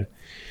my head.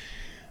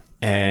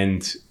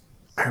 And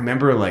I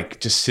remember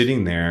like just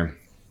sitting there.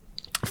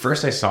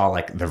 First I saw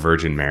like the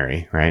Virgin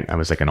Mary, right? I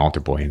was like an altar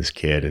boy and this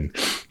kid, and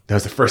that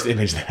was the first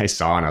image that I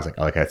saw, and I was like,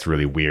 oh, like, that's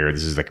really weird.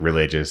 This is like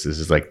religious. This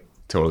is like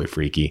totally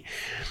freaky.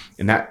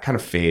 And that kind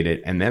of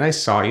faded. And then I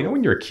saw,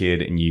 when you're a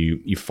kid and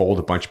you fold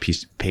a bunch of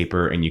pieces of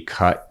paper and you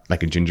cut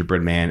like a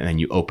gingerbread man, and then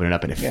you open it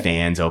up and it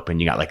fans open,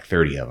 you got like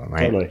 30 of them,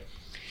 right? Totally.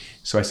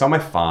 So I saw my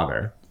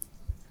father,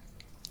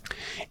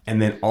 and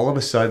then all of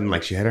a sudden,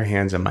 like, she had her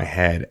hands on my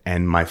head,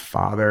 and my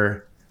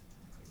father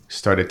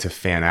started to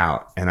fan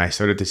out, and I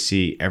started to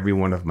see every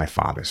one of my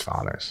father's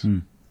fathers,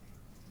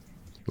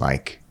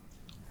 like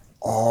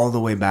all the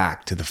way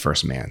back to the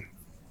first man.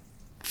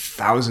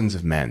 Thousands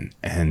of men,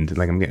 and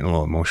like, I'm getting a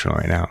little emotional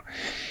right now.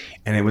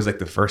 And it was like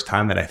the first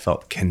time that I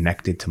felt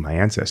connected to my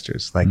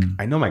ancestors. Like,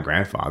 I know my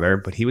grandfather,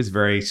 but he was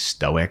very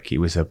stoic. He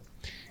was a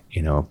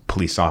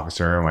police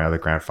officer. My other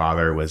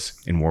grandfather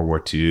was in World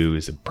War II. He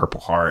was a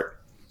Purple Heart,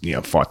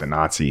 fought the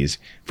Nazis,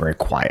 very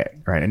quiet,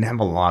 right? I didn't have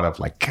a lot of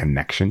like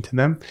connection to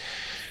them.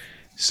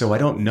 So I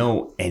don't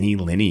know any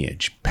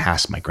lineage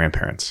past my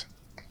grandparents.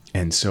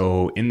 And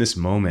so in this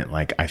moment,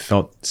 like, I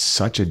felt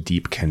such a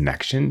deep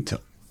connection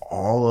to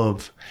all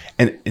of,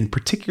 and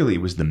particularly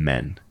it was the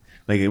men.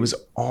 Like, it was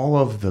all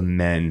of the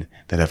men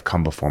that have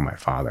come before my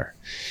father.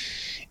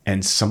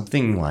 And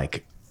something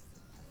like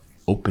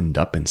opened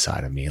up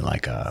inside of me,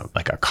 like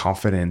a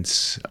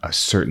confidence, a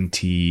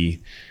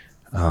certainty,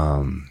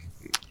 a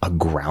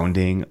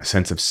grounding, a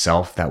sense of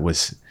self that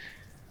was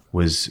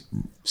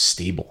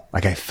stable.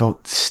 Like, I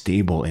felt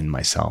stable in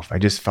myself. I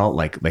just felt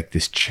like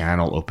this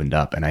channel opened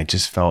up, and I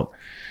just felt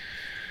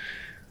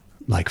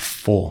like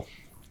full.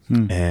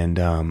 And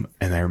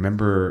I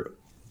remember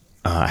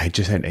I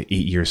just had 8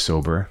 years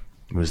sober.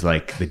 It was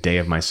like the day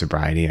of my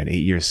sobriety. I had 8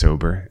 years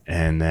sober.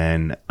 And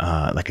then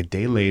like a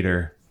day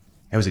later,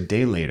 it was a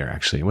day later,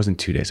 actually. It wasn't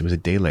 2 days. It was a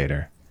day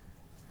later.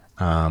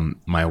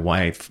 my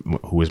wife,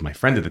 who was my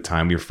friend at the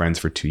time, we were friends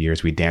for 2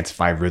 years. We danced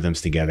 5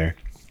 rhythms together.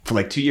 For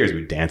like 2 years,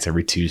 we'd dance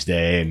every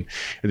Tuesday, and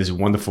this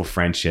wonderful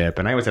friendship.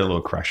 And I always had a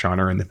little crush on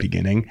her in the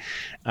beginning,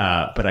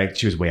 but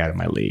she was way out of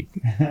my league.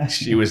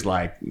 She was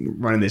like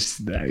running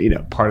this,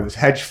 part of this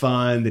hedge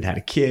fund that had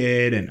a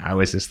kid, and I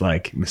was just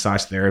like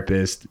massage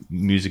therapist,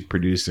 music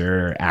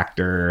producer,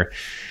 actor,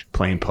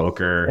 playing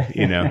poker,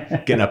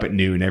 getting up at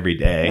noon every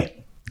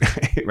day,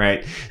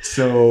 right?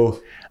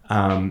 So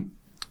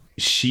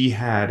she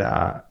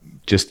had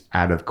just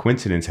out of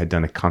coincidence had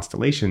done a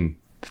constellation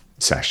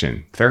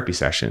therapy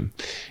session,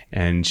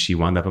 and she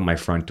wound up at my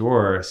front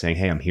door saying,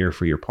 "Hey, I'm here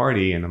for your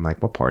party." And I'm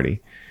like, "What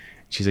party?"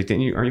 She's like,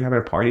 aren't you having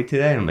a party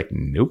today? And I'm like,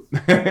 "Nope."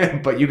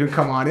 "But you can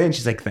come on in."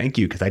 She's like, "Thank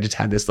you," because I just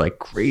had this like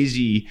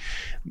crazy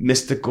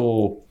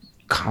mystical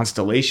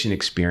constellation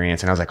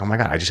experience, and I was like, "Oh my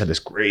God, I just had this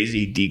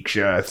crazy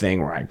Diksha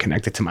thing where I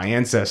connected to my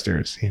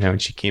ancestors,"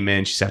 and she came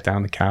in, she sat down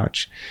on the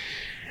couch,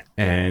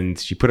 and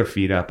she put her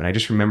feet up, and I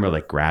just remember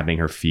like grabbing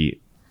her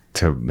feet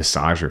to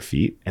massage her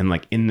feet, and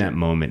like in that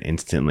moment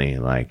instantly,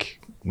 like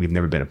we've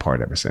never been apart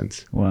ever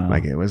since. Wow.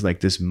 Like it was like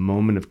this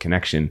moment of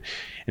connection,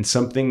 and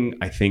something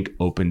I think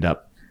opened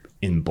up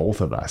in both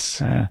of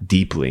us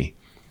deeply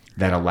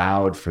that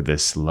allowed for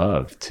this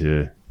love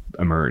to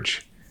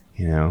emerge.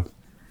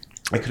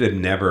 I could have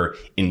never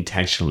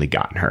intentionally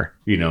gotten her,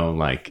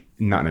 like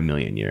not in a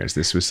million years.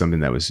 This was something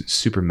that was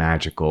super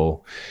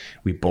magical.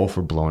 We both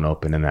were blown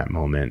open in that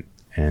moment,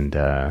 and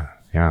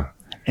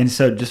And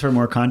so just for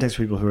more context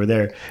for people who are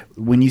there,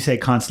 when you say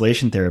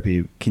constellation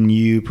therapy, can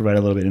you provide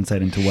a little bit of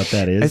insight into what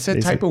that is? It's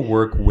a type of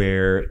work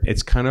where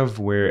it's kind of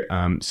where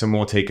someone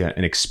will take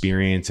an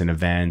experience, an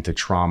event, a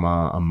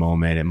trauma, a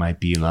moment. It might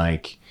be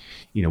like,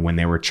 when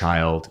they were a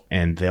child,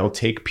 and they'll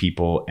take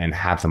people and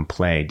have them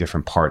play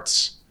different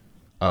parts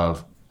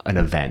of an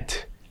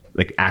event,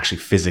 like actually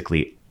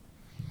physically.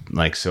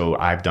 Like, so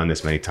I've done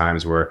this many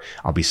times where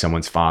I'll be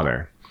someone's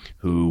father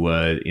who,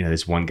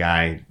 this one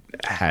guy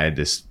had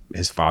his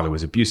father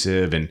was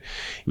abusive and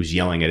he was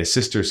yelling at his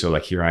sister. So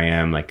like, here I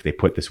am, like they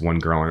put this one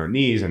girl on her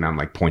knees and I'm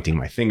like pointing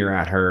my finger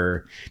at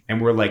her,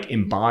 and we're like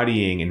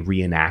embodying and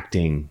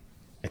reenacting.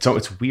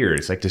 It's weird.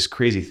 It's like this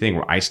crazy thing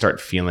where I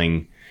start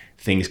feeling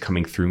things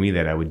coming through me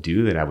that I would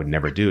do that I would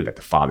never do that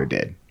the father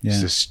did. Yeah.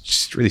 It's this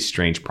just really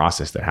strange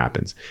process that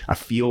happens. A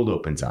field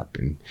opens up,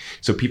 and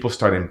so people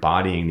start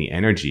embodying the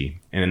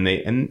energy, and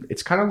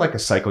it's kind of like a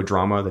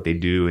psychodrama that they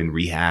do in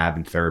rehab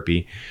and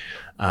therapy.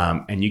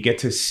 And you get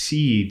to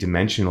see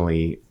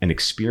dimensionally an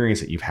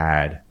experience that you've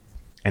had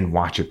and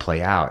watch it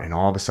play out. And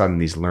all of a sudden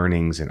these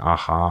learnings and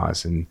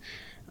ahas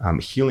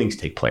and healings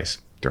take place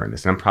during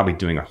this. And I'm probably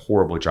doing a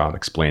horrible job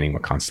explaining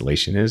what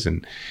constellation is.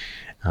 And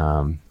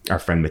our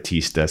friend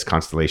Matisse does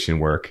constellation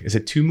work. Is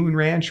it Two Moon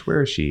Ranch?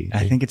 Where is she?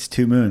 I think it's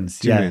Two Moons.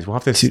 Two Moons. We'll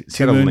have to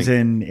Two Moons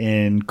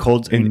in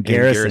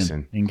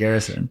Garrison. In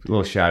Garrison. A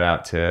little shout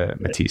out to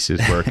Matisse's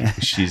work.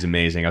 She's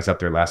amazing. I was up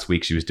there last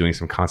week. She was doing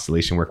some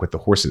constellation work with the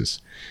horses,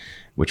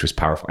 which was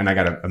powerful. And I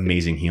got an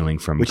amazing healing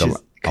from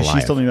Goliath.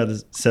 She's told me about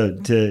this. So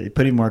to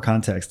put in more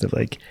context of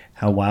like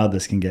how wild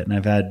this can get, and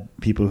I've had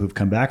people who've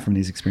come back from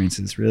these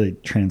experiences really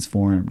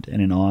transformed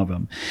and in awe of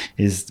them,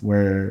 is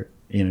where,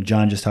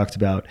 John just talked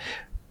about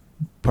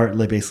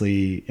partly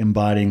basically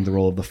embodying the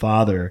role of the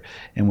father.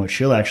 And what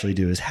she'll actually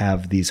do is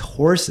have these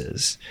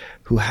horses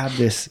who have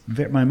this.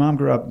 My mom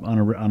grew up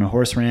on a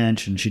horse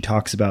ranch, and she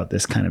talks about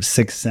this kind of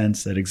sixth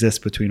sense that exists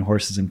between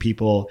horses and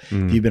people,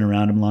 if you've been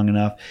around them long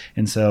enough.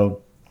 And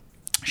so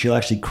she'll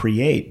actually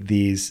create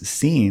these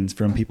scenes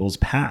from people's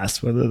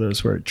past, whether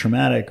those were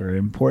traumatic or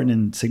important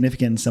and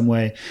significant in some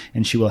way,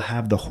 and she will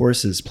have the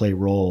horses play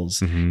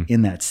roles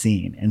in that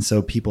scene. And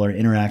so people are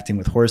interacting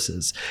with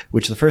horses,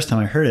 which the first time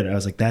I heard it, I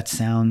was like, that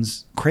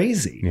sounds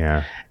crazy.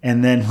 Yeah.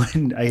 And then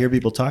when I hear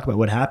people talk about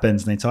what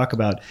happens, and they talk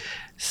about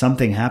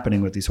something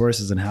happening with these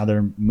horses and how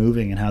they're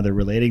moving and how they're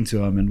relating to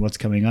them and what's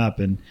coming up.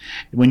 And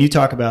when you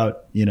talk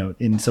about,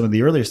 in some of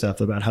the earlier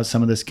stuff about how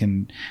some of this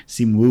can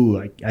seem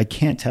woo, I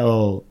can't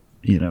tell,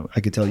 I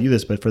could tell you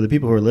this, but for the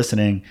people who are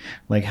listening,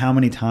 like how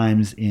many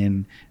times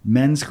in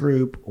men's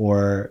group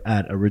or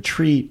at a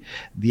retreat,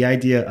 the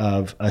idea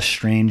of a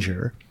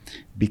stranger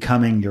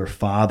becoming your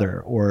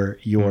father or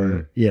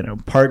your,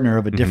 partner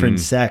of a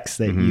different sex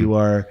that you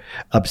are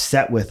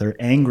upset with or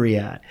angry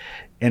at,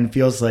 and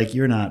feels like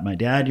you're not my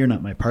dad, you're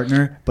not my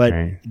partner, but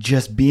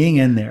just being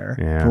in there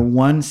for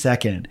 1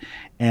 second,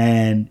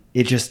 and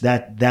it just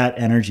that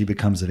energy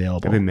becomes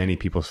available. I've been many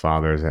people's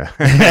fathers,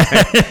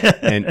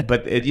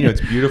 but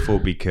it's beautiful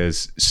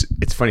because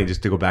it's funny.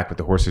 Just to go back with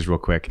the horses real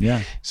quick.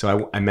 Yeah.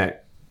 So I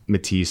met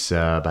Matisse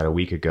about a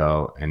week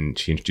ago, and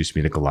she introduced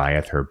me to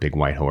Goliath, her big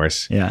white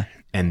horse. Yeah.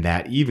 And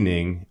that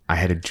evening, I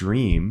had a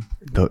dream.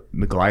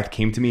 Goliath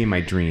came to me in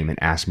my dream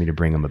and asked me to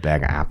bring him a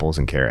bag of apples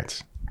and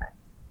carrots.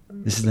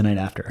 This is the night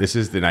after. This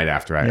is the night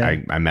after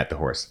I met the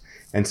horse.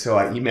 And so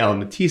I emailed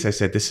Matisse. I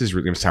said, this is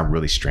going to sound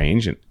really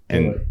strange.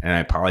 And I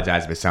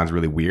apologize if it sounds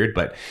really weird,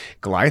 but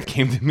Goliath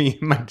came to me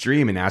in my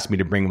dream and asked me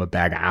to bring him a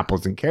bag of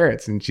apples and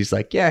carrots. And she's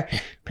like, yeah,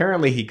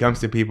 apparently he comes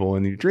to people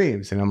in your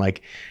dreams. And I'm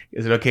like,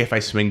 is it okay if I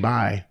swing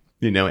by?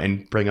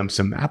 and bring him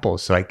some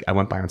apples. So I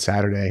went by on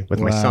Saturday with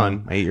my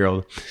son, my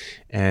 8-year-old,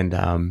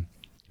 and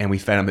we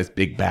fed him this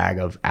big bag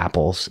of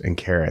apples and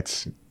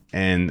carrots.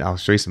 And I'll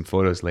show you some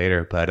photos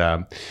later.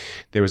 But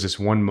there was this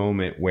one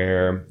moment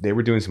where they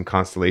were doing some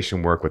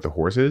constellation work with the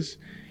horses,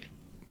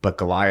 but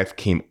Goliath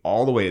came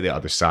all the way to the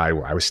other side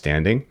where I was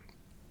standing,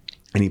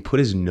 and he put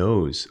his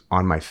nose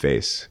on my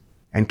face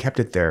and kept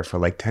it there for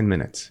like 10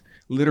 minutes,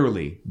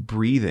 literally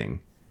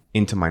breathing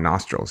into my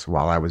nostrils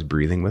while I was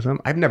breathing with him.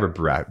 I've never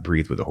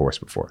breathed with a horse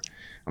before.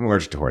 I'm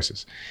allergic to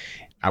horses.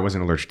 I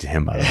wasn't allergic to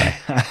him, by the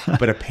way.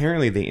 But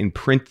apparently they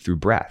imprint through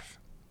breath,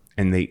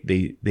 and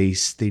they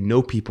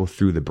know people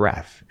through the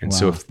breath. And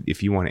so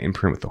if you want to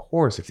imprint with the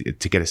horse,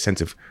 to get a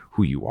sense of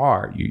who you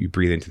are, you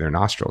breathe into their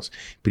nostrils.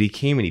 But he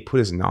came and he put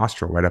his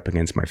nostril right up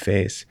against my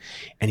face,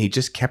 and he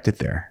just kept it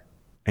there.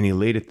 And he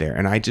laid it there,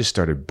 and I just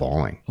started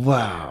bawling.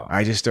 Wow.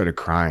 I just started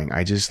crying.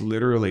 I just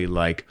literally,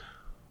 like,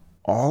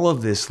 all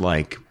of this,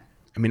 like,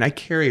 I mean, I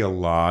carry a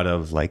lot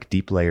of like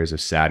deep layers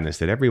of sadness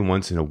that every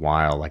once in a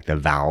while, like the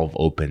valve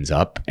opens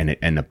up and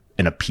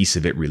a piece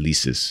of it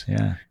releases.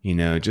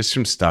 Yeah. Just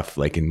from stuff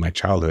like in my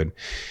childhood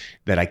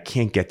that I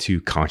can't get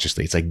to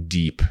consciously. It's like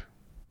deep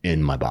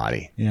in my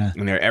body. Yeah.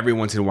 And every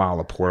once in a while,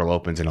 a portal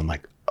opens and I'm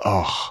like,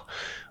 oh,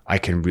 I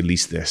can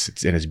release this.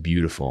 It's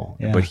beautiful.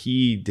 Yeah. But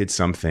he did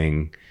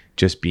something,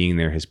 just being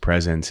there, his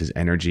presence, his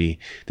energy,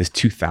 this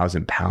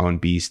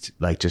 2,000-pound beast,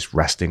 like just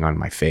resting on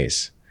my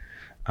face.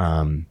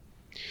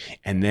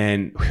 And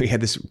then we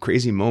had this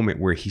crazy moment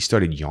where he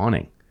started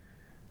yawning.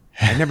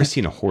 I've never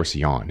seen a horse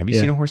yawn. Have you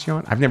seen a horse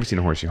yawn? I've never seen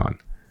a horse yawn.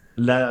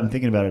 I'm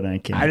thinking about it and I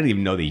can't. I didn't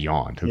even know they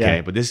yawned. Okay.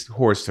 Yeah. But this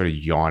horse started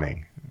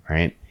yawning.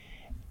 Right.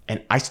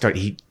 And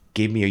he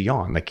gave me a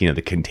yawn, like,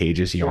 the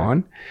contagious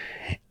yawn.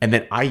 And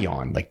then I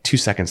yawned like 2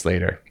 seconds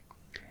later.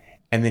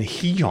 And then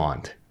he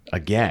yawned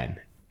again.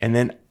 And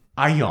then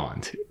I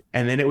yawned.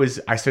 And then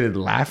I started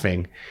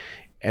laughing.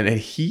 And then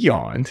he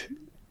yawned.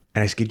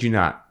 And I kid you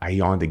not, I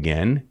yawned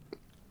again.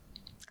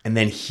 And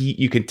then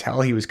you could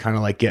tell he was kind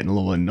of like getting a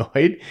little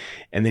annoyed.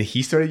 And then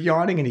he started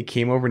yawning, and he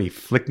came over and he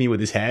flicked me with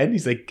his head.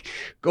 He's like,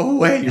 go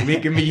away, you're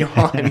making me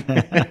yawn.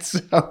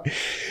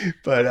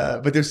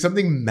 But there's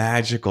something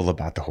magical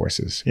about the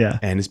horses. Yeah.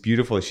 And it's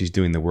beautiful that she's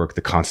doing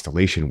the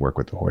constellation work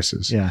with the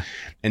horses. Yeah.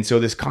 And so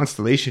this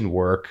constellation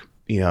work,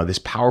 this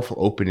powerful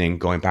opening,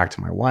 going back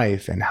to my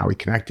wife and how we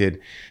connected,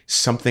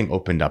 something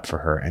opened up for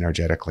her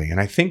energetically.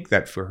 And I think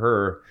that for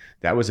her,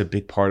 that was a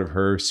big part of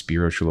her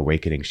spiritual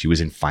awakening. She was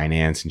in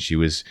finance, and she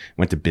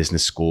went to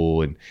business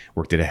school and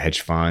worked at a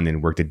hedge fund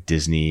and worked at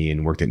Disney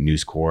and worked at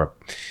News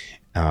Corp.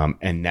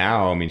 And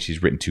now, I mean,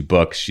 she's written 2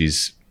 books.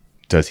 She's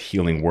does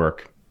healing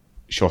work.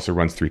 She also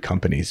runs 3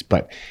 companies,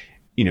 but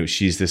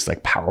she's this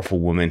like powerful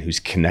woman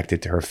who's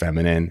connected to her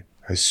feminine,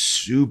 has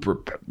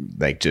super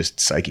like just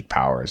psychic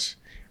powers,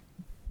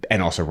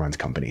 and also runs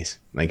companies.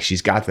 Like,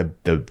 she's got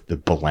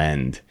the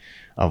blend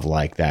of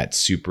like that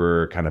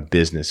super kind of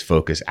business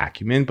focused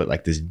acumen, but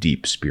like this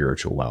deep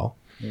spiritual well.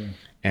 Yeah.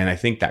 And I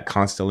think that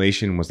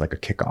constellation was like a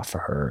kickoff for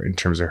her in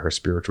terms of her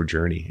spiritual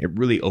journey. It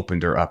really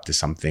opened her up to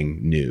something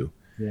new.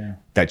 Yeah.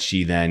 That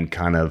she then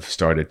kind of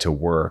started to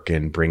work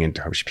and bring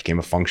into her. She became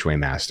a feng shui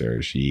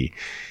master. She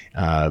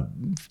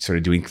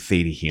started doing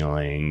theta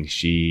healing.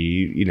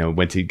 She,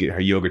 went to get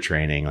her yoga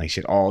training. Like, she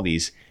had all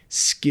these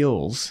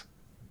skills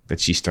that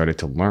she started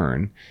to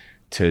learn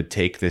to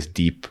take this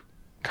deep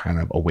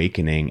kind of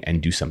awakening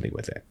and do something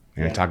with it.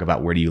 And I talk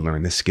about, where do you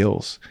learn the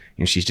skills?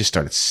 She's just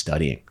started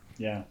studying.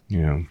 Yeah.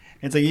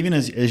 It's like, even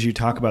as you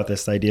talk about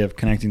this idea of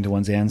connecting to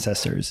one's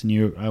ancestors,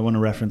 and I want to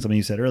reference something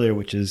you said earlier,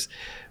 which is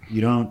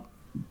you don't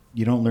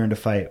learn to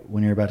fight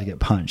when you're about to get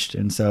punched.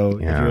 And so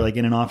if you're like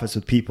in an office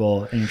with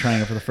people and you're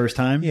trying it for the first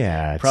time,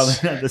 probably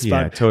not the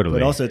spot. Yeah, totally.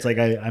 But also, it's like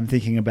I'm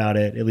thinking about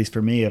it, at least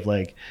for me, of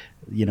like,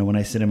 when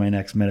I sit in my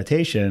next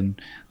meditation,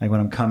 like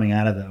when I'm coming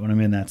out of that, when I'm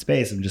in that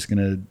space, I'm just going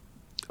to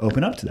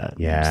open up to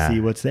that. See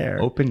what's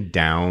there. Open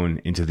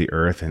down into the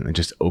earth and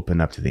just open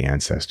up to the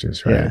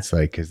ancestors, right? It's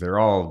like, because they're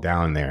all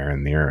down there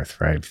in the earth,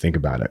 right? Think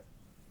about it.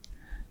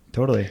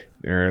 Totally.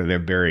 They're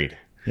buried.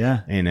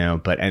 Yeah.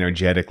 But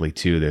energetically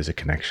too, there's a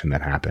connection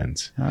that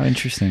happens. Oh,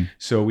 interesting.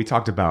 So we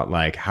talked about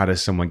like, how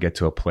does someone get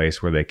to a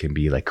place where they can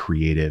be like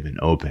creative and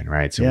open,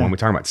 right? So when we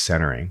talk about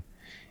centering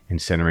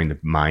the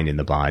mind and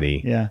the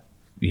body,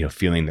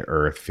 feeling the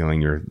earth,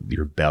 feeling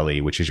your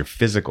belly, which is your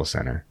physical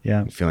center.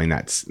 Yeah. Feeling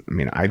that. I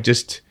mean,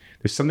 there's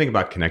something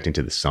about connecting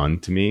to the sun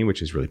to me,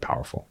 which is really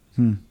powerful,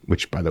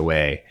 which, by the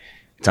way,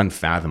 it's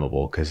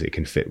unfathomable because it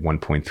can fit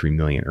 1.3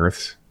 million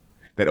Earths.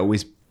 That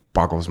always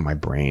boggles my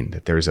brain,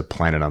 that there's a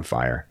planet on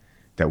fire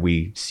that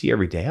we see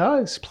every day. Oh,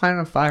 it's a planet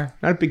on fire.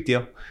 Not a big deal.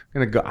 I'm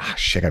going to go,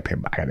 shit,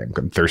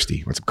 I'm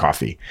thirsty. Want some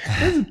coffee.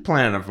 There's a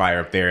planet on fire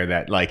up there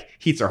that like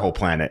heats our whole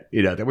planet,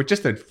 that we're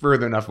just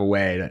further enough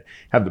away to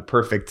have the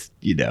perfect,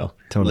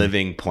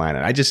 living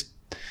planet.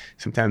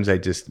 Sometimes I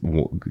just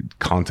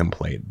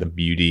contemplate the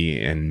beauty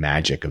and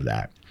magic of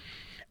that.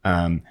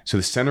 So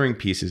the centering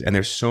pieces, and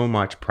there's so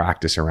much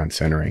practice around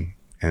centering.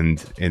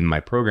 And in my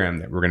program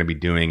that we're going to be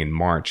doing in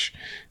March,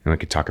 and we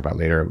could talk about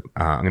later,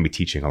 I'm going to be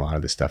teaching a lot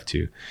of this stuff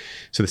too.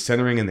 So the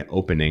centering and the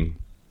opening,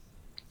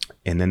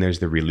 and then there's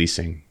the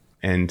releasing.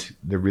 And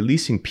the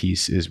releasing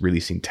piece is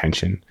releasing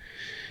tension.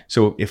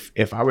 So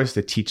if I was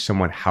to teach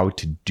someone how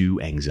to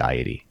do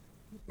anxiety,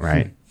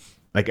 right?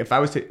 Like if I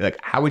was to, like,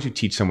 how would you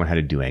teach someone how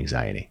to do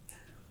anxiety?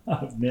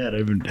 Oh man,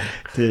 I mean,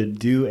 to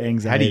do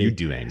anxiety. How do you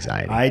do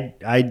anxiety?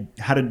 I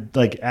how to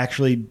like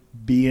actually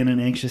be in an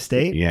anxious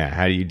state. Yeah.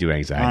 How do you do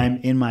anxiety? I'm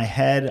in my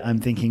head. I'm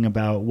thinking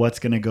about what's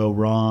going to go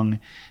wrong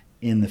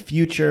in the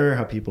future,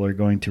 how people are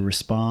going to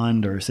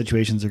respond, or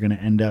situations are going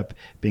to end up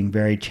being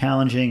very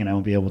challenging and I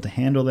won't be able to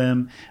handle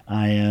them.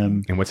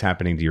 And what's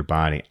happening to your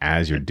body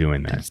as you're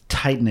doing that?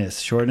 Tightness,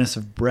 shortness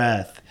of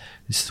breath,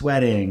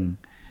 sweating.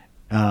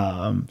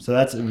 So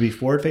it would be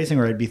forward facing,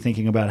 or I'd be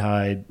thinking about how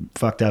I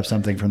fucked up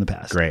something from the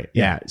past. Great.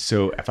 Yeah.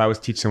 So if I was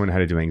to teach someone how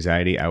to do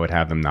anxiety, I would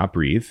have them not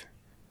breathe,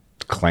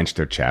 clench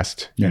their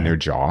chest and their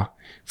jaw,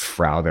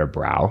 frown their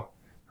brow,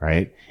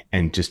 right?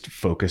 And just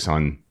focus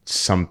on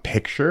some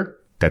picture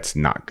that's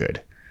not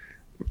good,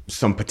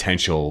 some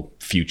potential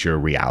future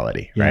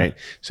reality, right?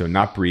 So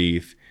not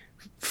breathe,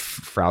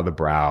 frown the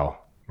brow,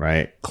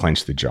 right?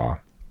 Clench the jaw.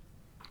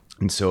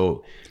 And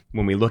so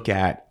when we look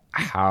at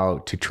how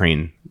to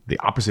train the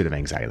opposite of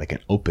anxiety, like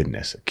an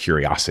openness, a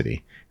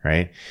curiosity,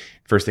 right?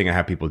 First thing I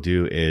have people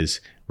do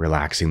is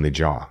relaxing the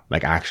jaw,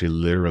 like actually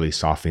literally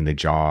softening the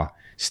jaw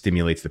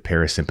stimulates the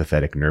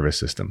parasympathetic nervous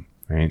system,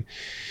 right?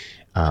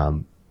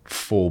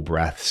 Full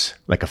breaths,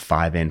 like a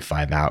 5 in,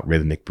 5 out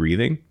rhythmic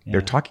breathing. Yeah.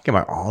 They're talking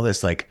about all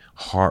this like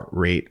heart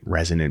rate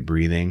resonant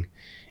breathing.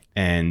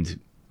 And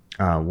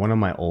one of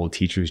my old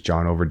teachers,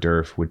 John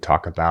Overdurf, would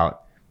talk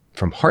about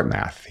from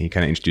HeartMath. He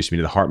kind of introduced me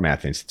to the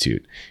HeartMath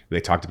Institute.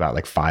 They talked about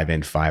like 5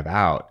 in, 5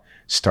 out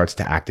starts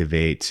to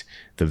activate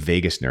the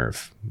vagus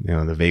nerve, the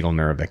vagal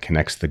nerve that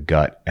connects the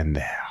gut and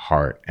the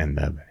heart and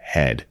the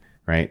head,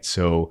 right?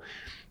 So,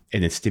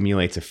 and it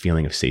stimulates a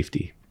feeling of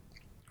safety.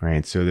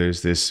 Right. So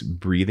there's this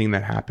breathing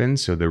that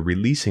happens. So the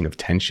releasing of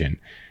tension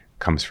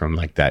comes from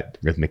like that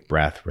rhythmic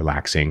breath,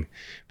 relaxing,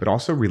 but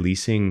also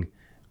releasing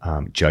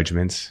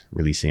judgments,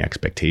 releasing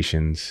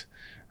expectations,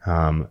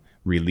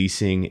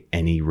 releasing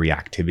any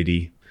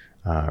reactivity,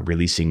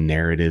 releasing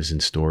narratives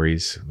and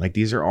stories. Like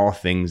these are all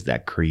things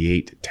that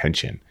create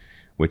tension,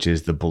 which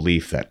is the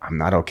belief that I'm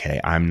not okay.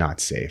 I'm not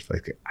safe.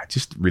 Like I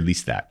just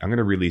release that. I'm going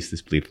to release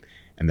this belief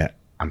and that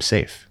I'm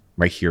safe.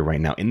 Right here, right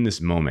now, in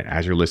this moment,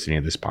 as you're listening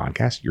to this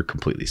podcast, you're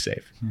completely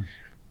safe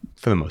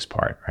for the most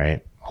part,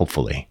 right?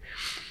 Hopefully,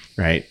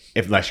 right?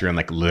 Unless you're in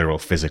like literal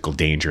physical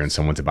danger and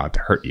someone's about to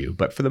hurt you.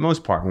 But for the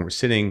most part, when we're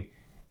sitting,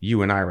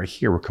 you and I right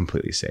here, we're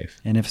completely safe.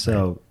 And if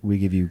so, we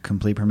give you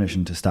complete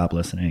permission to stop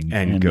listening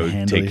and go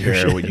take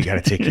care of what you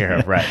got to take care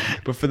of, right?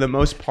 But for the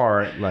most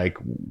part, like,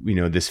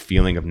 this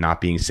feeling of not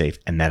being safe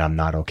and that I'm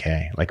not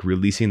okay, like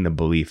releasing the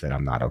belief that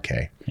I'm not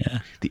okay. Yeah.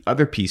 The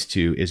other piece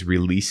too is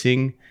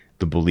releasing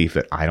the belief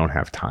that I don't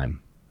have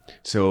time.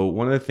 So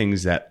one of the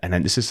things that, and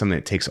this is something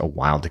that takes a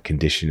while to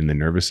condition in the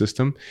nervous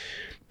system,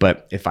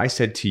 but if I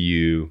said to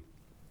you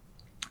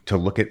to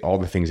look at all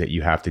the things that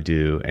you have to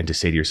do and to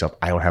say to yourself,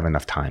 I don't have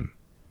enough time.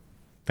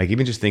 Like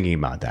even just thinking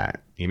about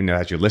that, even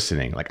as you're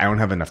listening, like I don't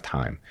have enough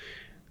time.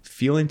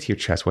 Feel into your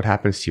chest. What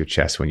happens to your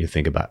chest when you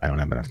think about I don't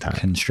have enough time?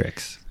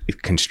 Constricts.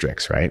 It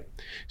constricts, right?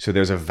 So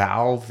there's a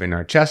valve in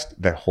our chest,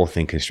 that whole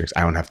thing constricts.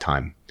 I don't have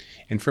time.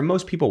 And for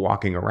most people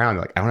walking around,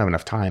 like, I don't have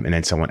enough time. And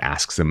then someone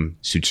asks them,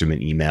 shoots them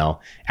an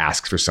email,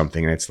 asks for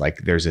something. And it's like,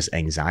 there's this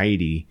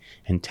anxiety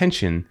and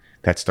tension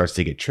that starts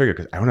to get triggered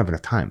because I don't have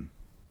enough time,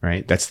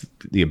 right? That's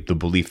the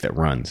belief that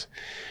runs.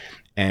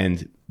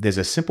 And there's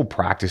a simple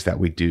practice that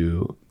we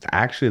do,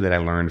 actually, that I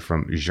learned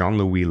from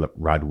Jean-Louis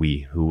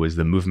Radouy, who was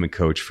the movement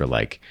coach for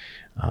like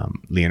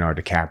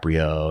Leonardo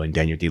DiCaprio and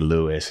Daniel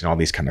Day-Lewis and all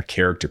these kind of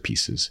character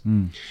pieces.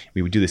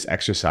 We would do this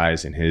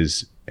exercise in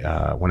his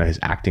one of his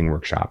acting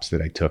workshops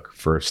that I took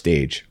for a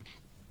stage,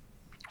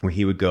 where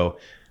he would go,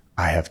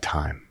 I have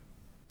time.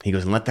 He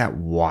goes, and let that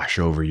wash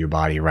over your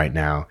body right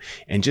now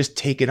and just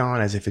take it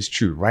on as if it's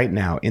true right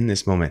now in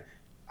this moment.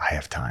 I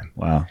have time.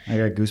 Wow. I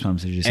got goosebumps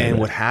as you said And that.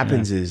 what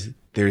happens is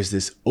there's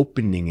this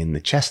opening in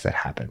the chest that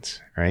happens,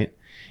 right?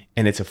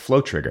 And it's a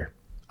flow trigger.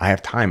 I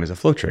have time as a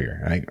flow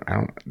trigger.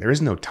 There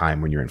is no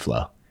time when you're in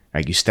flow.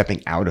 Right? You're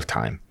stepping out of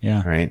time.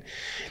 Yeah. Right.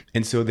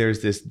 And so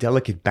there's this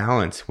delicate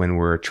balance when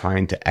we're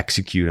trying to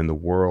execute in the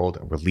world,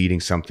 or we're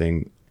leading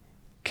something.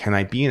 Can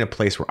I be in a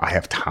place where I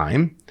have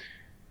time?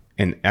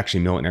 And actually,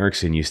 Milton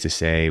Erickson used to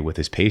say with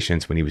his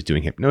patients when he was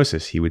doing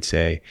hypnosis, he would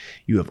say,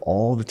 you have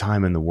all the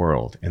time in the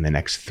world in the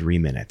next 3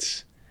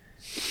 minutes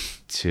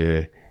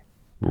to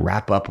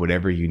wrap up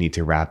whatever you need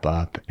to wrap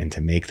up and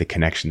to make the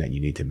connection that you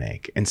need to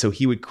make. And so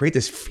he would create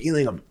this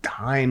feeling of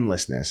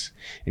timelessness,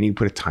 and he'd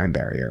put a time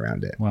barrier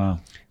around it. Wow.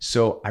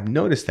 So I've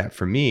noticed that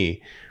for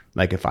me,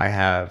 like if I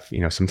have,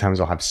 sometimes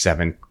I'll have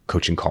 7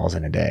 coaching calls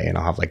in a day, and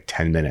I'll have like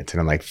 10 minutes and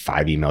I'm like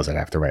 5 emails that I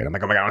have to write. I'm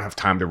like, oh my God, I don't have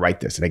time to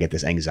write this. And I get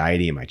this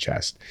anxiety in my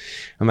chest.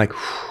 I'm like,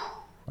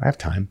 I have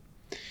time.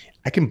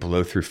 I can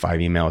blow through 5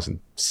 emails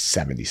in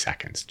 70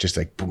 seconds. Just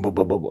like boom, boom,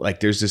 boom, boom. Like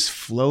there's this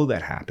flow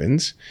that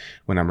happens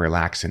when I'm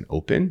relaxed and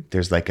open.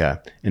 There's like an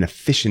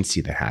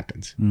efficiency that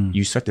happens.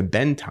 You start to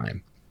bend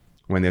time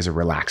when there's a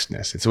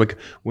relaxedness. It's like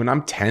when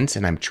I'm tense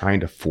and I'm trying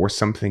to force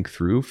something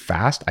through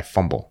fast, I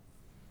fumble,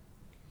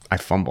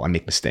 I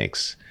make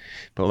mistakes.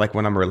 But like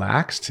when I'm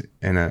relaxed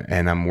and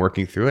I'm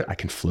working through it, I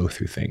can flow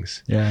through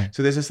things. Yeah.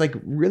 So there's this like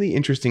really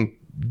interesting,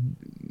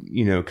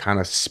 kind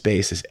of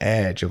space, this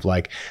edge of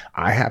like,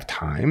 I have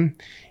time,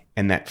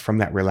 and that from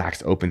that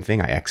relaxed open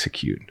thing, I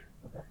execute,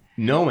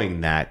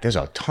 knowing that there's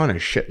a ton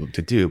of shit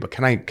to do, but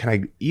can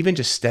I even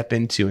just step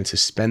into and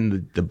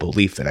suspend the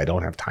belief that I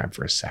don't have time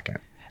for a second?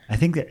 I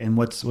think that, and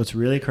what's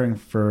really occurring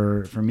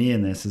for me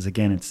in this is,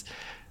 again, it's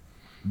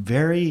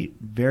very,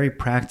 very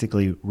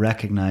practically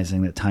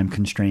recognizing that time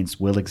constraints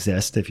will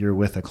exist if you're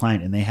with a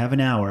client and they have an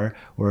hour,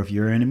 or if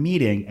you're in a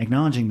meeting,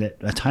 acknowledging that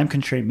a time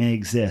constraint may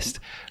exist,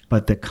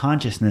 but the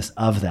consciousness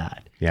of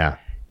that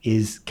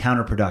is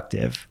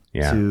counterproductive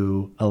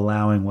to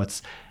allowing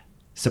what's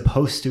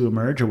supposed to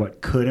emerge or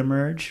what could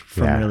emerge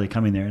from really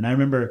coming there. And I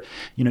remember,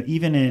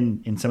 even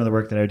in some of the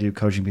work that I do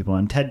coaching people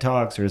on TED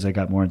Talks, or as I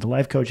got more into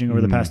life coaching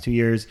over the past 2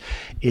 years,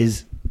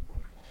 is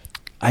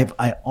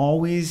I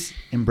always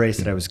embraced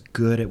that I was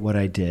good at what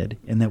I did,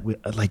 and that we,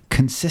 like,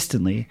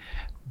 consistently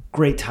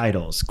great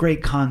titles,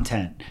 great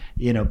content,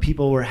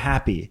 people were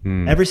happy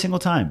every single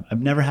time.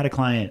 I've never had a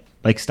client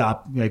like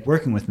stop like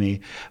working with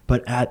me,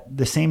 but at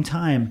the same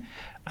time,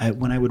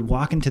 when I would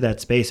walk into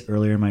that space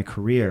earlier in my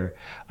career,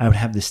 I would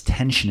have this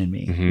tension in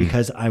me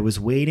because I was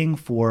waiting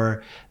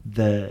for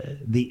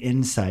the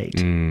insight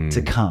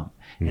to come.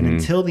 And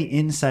until the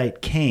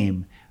insight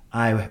came,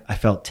 I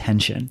felt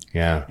tension.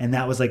 Yeah. And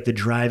that was like the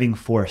driving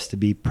force to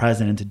be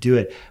present and to do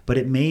it. But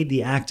it made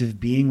the act of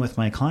being with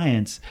my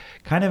clients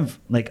kind of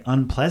like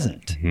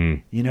unpleasant.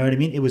 You know what I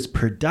mean? It was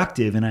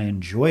productive and I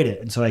enjoyed it.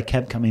 And so I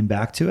kept coming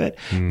back to it.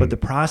 But the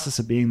process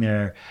of being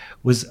there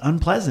was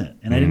unpleasant,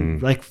 and I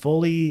didn't like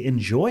fully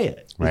enjoy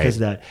it because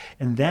of that.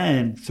 And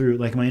then through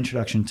like my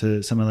introduction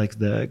to some of like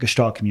the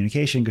Gestalt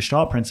communication,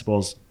 Gestalt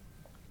principles,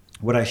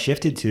 what I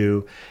shifted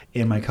to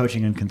in my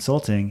coaching and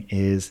consulting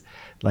is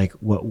like,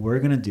 what we're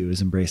going to do is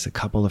embrace a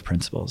couple of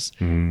principles.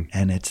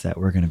 And it's that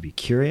we're going to be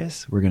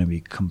curious. We're going to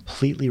be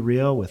completely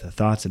real with the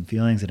thoughts and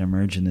feelings that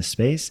emerge in this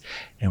space.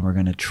 And we're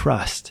going to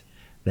trust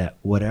that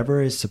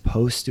whatever is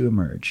supposed to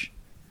emerge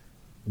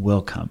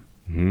will come.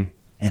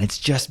 And it's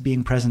just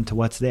being present to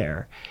what's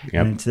there.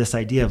 And it's this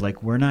idea of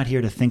like, we're not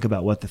here to think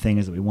about what the thing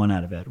is that we want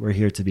out of it. We're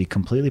here to be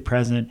completely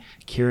present,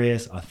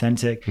 curious,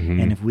 authentic.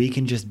 And if we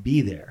can just be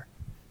there,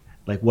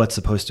 like what's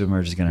supposed to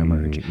emerge is going to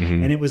emerge.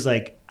 And it was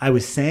like, I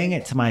was saying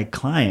it to my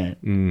client,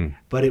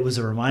 but it was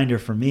a reminder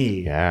for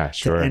me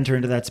to enter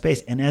into that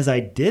space. And as I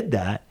did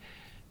that,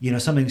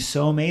 something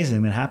so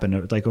amazing that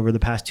happened like over the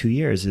past 2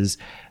 years is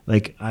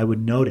like, I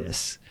would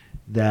notice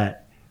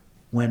that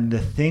when the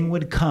thing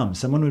would come,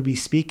 someone would be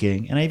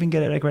speaking, and I even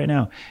get it like right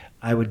now,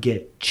 I would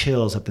get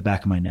chills up the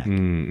back of my neck.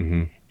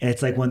 And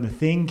it's like when the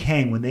thing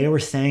came, when they were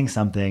saying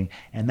something,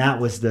 and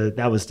that was the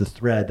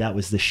thread, that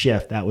was the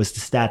shift, that was the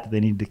stat that they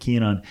needed to key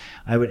in on.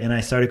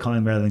 I started calling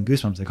them, rather than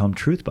goosebumps, I call them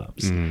truth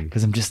bumps,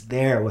 because I'm just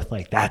there with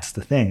like, that's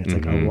the thing. It's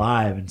like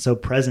alive and so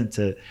present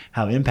to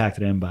how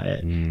impacted I am by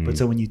it. But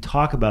so when you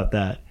talk about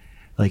that,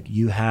 like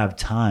you have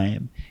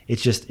time,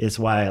 it's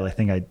why I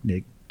think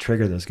I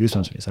trigger those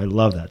goosebumps for me. So I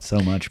love that so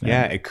much, man.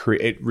 Yeah,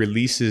 it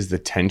releases the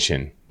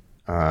tension.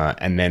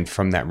 And then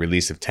from that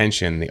release of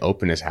tension, the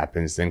openness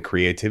happens, then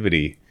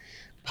creativity,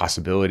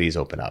 possibilities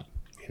open up.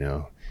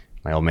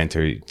 My old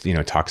mentor,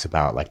 talks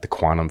about like the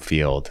quantum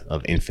field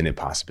of infinite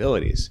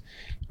possibilities,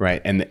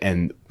 right?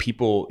 And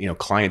people,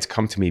 clients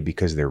come to me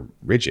because they're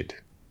rigid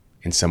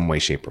in some way,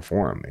 shape, or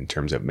form in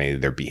terms of maybe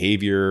their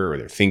behavior or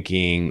their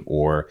thinking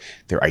or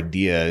their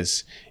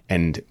ideas.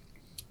 And,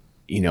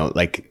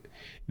 like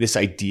this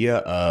idea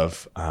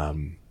of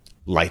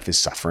life is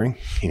suffering,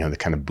 the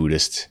kind of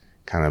Buddhist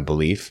kind of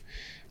belief,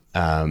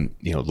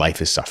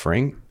 life is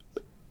suffering.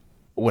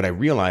 What I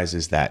realize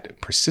is that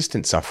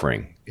persistent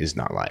suffering is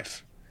not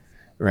life,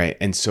 right?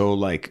 And so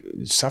like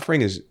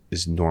suffering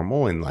is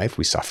normal in life.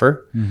 We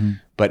suffer,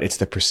 but it's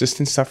the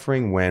persistent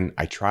suffering when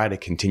I try to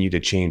continue to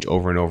change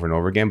over and over and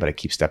over again, but I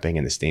keep stepping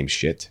in the same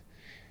shit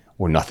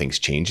or nothing's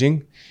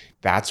changing.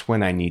 That's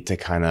when I need to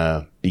kind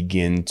of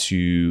begin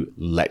to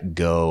let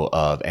go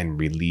of and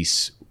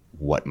release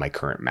what my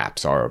current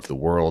maps are of the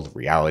world,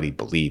 reality,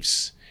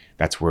 beliefs.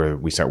 That's where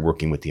we start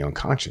working with the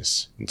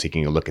unconscious and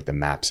taking a look at the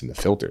maps and the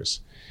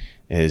filters,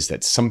 is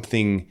that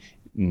something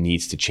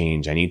needs to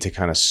change. I need to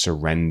kind of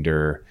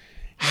surrender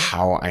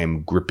how I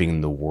am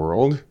gripping the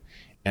world,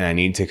 and I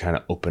need to kind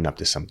of open up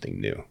to something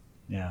new.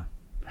 Yeah.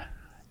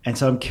 And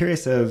so I'm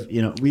curious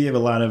we have a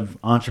lot of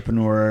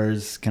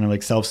entrepreneurs, kind of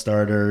like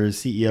self-starters,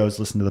 CEOs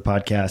listen to the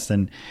podcast.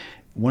 And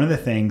one of the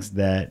things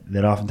that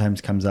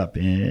oftentimes comes up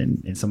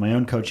in some of my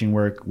own coaching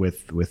work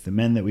with the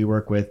men that we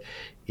work with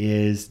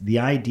is the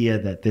idea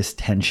that this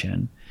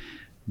tension,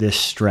 this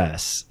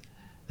stress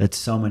that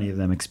so many of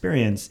them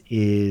experience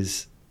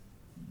is,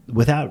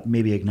 without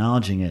maybe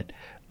acknowledging it,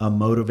 a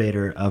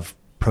motivator of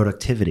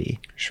productivity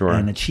Sure.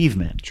 and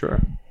achievement.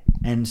 Sure.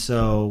 And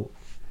so,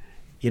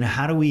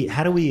 how do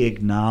we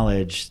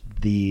acknowledge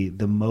the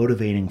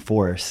motivating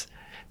force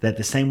that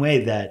the same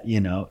way that,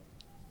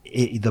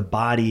 the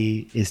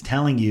body is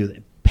telling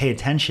you, pay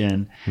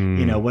attention,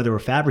 whether we're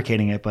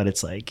fabricating it, but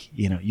it's like,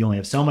 you only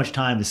have so much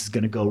time, this is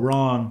going to go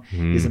wrong,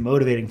 is a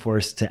motivating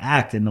force to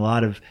act. And a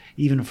lot of,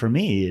 even for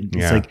me,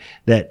 it's like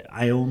that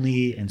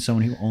and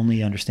someone who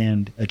only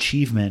understand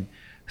achievement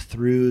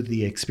through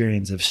the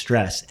experience of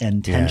stress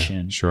and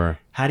tension. Yeah, sure.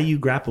 How do you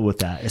grapple with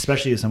that,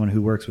 especially as someone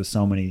who works with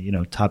so many,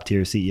 top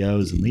tier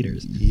CEOs and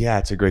leaders? Yeah,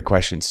 it's a great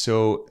question.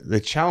 So the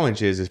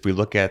challenge is, if we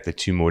look at the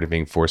two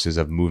motivating forces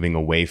of moving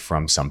away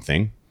from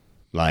something,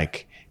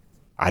 like,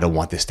 I don't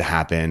want this to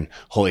happen.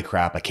 Holy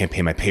crap, I can't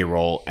pay my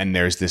payroll. And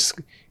there's this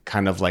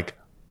kind of like,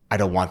 I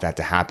don't want that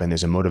to happen.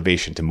 There's a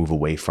motivation to move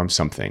away from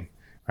something,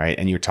 right?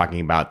 And you're talking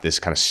about this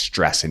kind of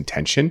stress and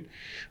tension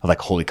of like,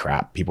 holy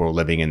crap, people are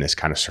living in this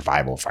kind of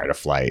survival, fight or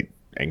flight,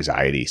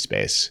 anxiety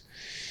space.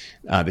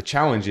 The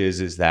challenge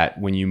is that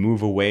when you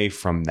move away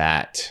from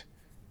that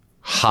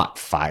hot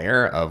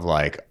fire of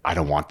like, I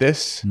don't want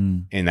this,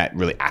 and that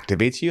really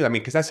activates you. I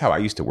mean, because that's how I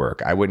used to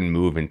work. I wouldn't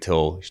move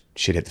until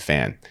shit hit the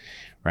fan.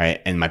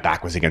 Right. And my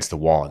back was against the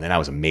wall, and then I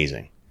was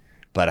amazing,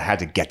 but I had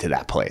to get to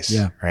that place.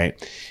 Yeah. Right.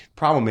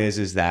 Problem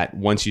is that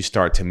once you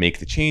start to make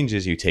the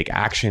changes, you take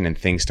action and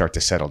things start to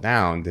settle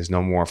down, there's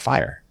no more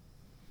fire.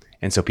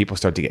 And so people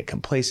start to get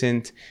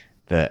complacent.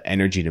 The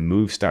energy to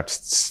move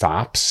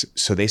stops.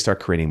 So they start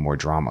creating more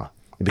drama.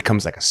 It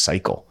becomes like a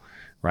cycle,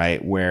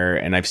 right?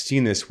 And I've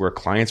seen this where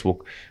clients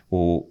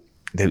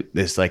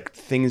there's like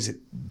things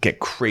get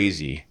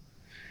crazy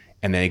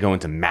and then they go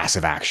into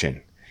massive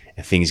action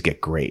and things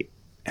get great.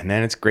 And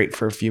then it's great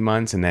for a few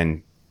months, and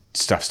then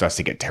stuff starts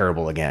to get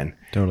terrible again.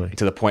 Totally.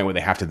 To the point where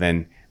they have to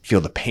then feel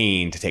the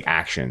pain to take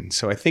action.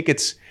 So I think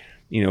it's,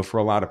 for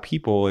a lot of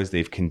people, is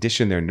they've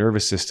conditioned their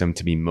nervous system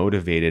to be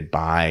motivated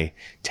by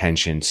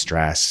tension,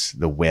 stress,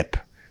 the whip,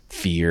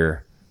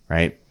 fear,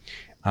 right?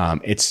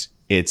 It's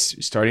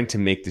starting to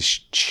make this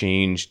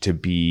change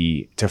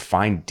to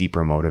find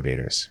deeper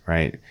motivators,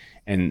 right?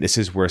 And this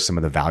is where some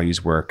of the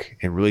values work,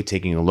 and really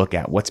taking a look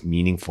at what's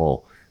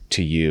meaningful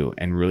to you,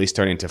 and really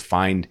starting to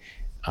find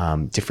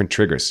different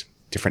triggers,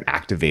 different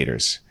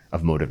activators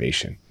of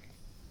motivation.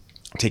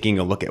 Taking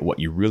a look at what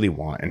you really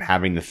want and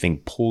having the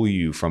thing pull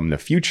you from the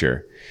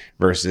future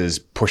versus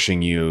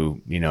pushing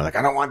you, like,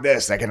 I don't want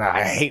this. Like,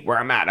 I hate where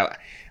I'm at. I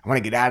want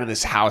to get out of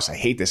this house. I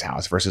hate this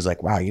house. Versus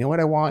like, wow, you know what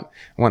I want?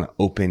 I want an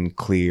open,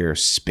 clear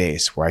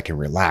space where I can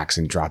relax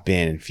and drop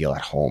in and feel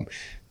at home.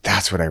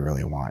 That's what I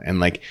really want. And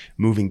like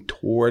moving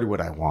toward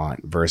what I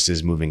want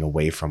versus moving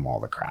away from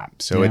all the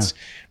crap. So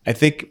I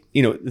think,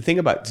 the thing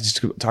about, just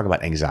to talk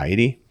about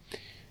anxiety,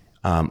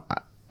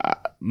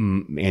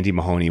 Andy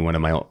Mahoney, one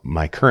of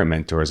my current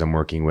mentors I'm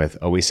working with,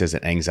 always says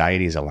that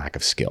anxiety is a lack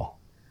of skill,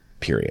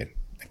 period.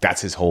 Like,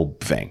 that's his whole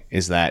thing,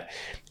 is that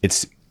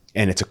it's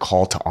a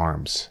call to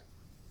arms.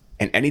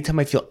 And anytime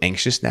I feel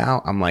anxious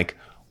now, I'm like,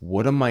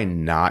 what am I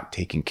not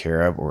taking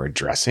care of or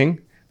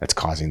addressing that's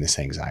causing this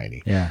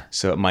anxiety? Yeah.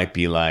 So it might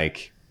be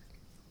like,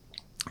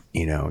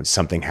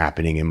 something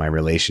happening in my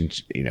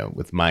relationship,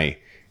 with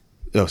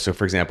so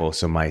for example,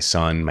 my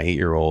son, my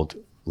 8-year-old,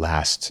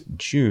 last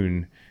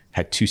June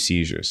had 2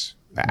 seizures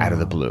out of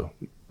the blue.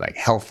 Like,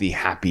 healthy,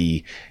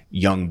 happy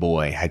young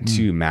boy had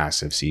 2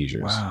 massive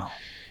seizures. Wow.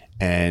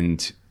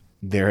 And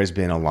there has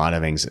been a lot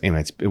of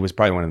anxiety. It was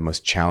probably one of the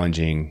most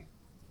challenging.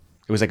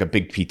 It was like a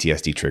big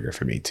PTSD trigger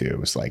for me too. It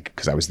was like,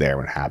 because I was there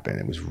when it happened.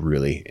 It was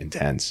really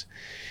intense.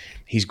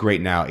 He's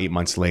great now, 8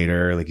 months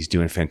later. Like, he's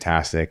doing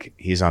fantastic.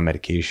 He's on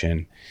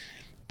medication,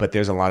 but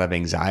there's a lot of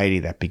anxiety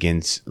that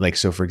begins. Like,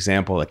 so for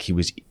example, like he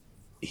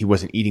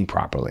wasn't eating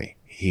properly.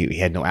 He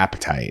had no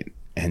appetite.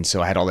 And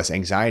so I had all this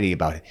anxiety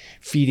about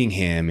feeding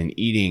him and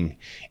eating.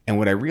 And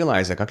what I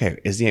realized, like, okay,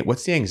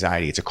 what's the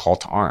anxiety? It's a call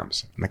to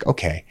arms. I'm like,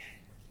 okay,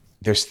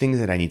 there's things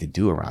that I need to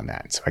do around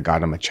that. So I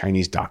got him a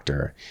Chinese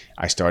doctor.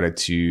 I started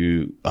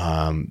to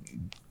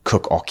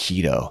cook all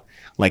keto.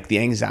 Like, the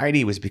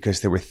anxiety was because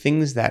there were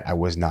things that I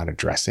was not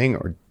addressing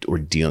or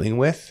dealing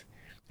with,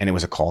 and it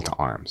was a call to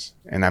arms.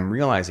 And I'm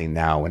realizing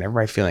now, whenever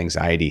I feel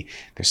anxiety,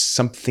 there's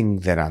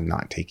something that I'm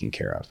not taking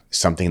care of,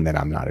 something that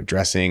I'm not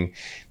addressing.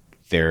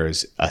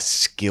 There's a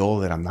skill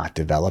that I'm not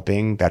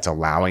developing that's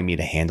allowing me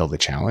to handle the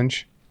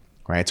challenge,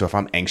 right? So if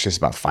I'm anxious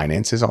about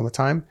finances all the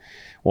time,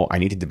 well, I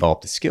need to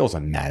develop the skills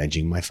on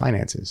managing my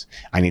finances.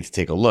 I need to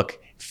take a look,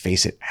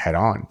 face it head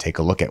on, take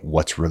a look at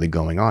what's really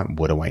going on.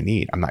 What do I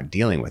need? I'm not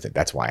dealing with it.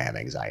 That's why I have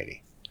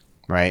anxiety,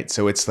 right?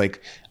 So it's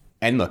like,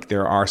 and look,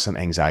 there are some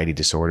anxiety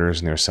disorders,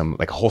 and there's some,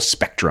 like, a whole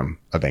spectrum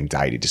of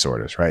anxiety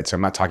disorders, right? So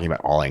I'm not talking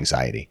about all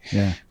anxiety,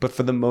 but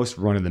for the most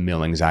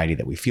run-of-the-mill anxiety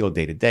that we feel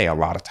day to day, a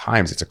lot of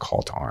times it's a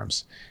call to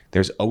arms.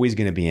 There's always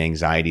going to be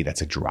anxiety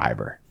that's a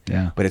driver.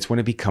 Yeah. But it's when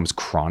it becomes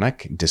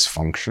chronic,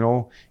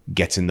 dysfunctional,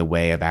 gets in the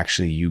way of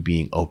actually you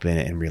being open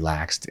and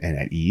relaxed and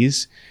at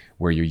ease,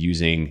 where you're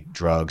using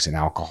drugs and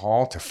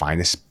alcohol to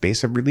find a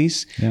space of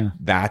release. Yeah.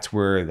 That's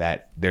where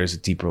there's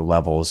deeper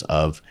levels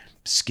of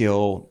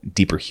skill,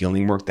 deeper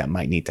healing work that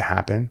might need to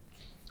happen.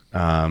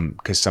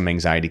 Because some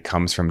anxiety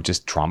comes from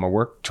just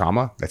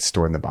trauma that's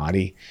stored in the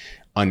body,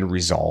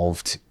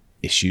 unresolved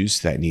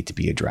issues that need to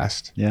be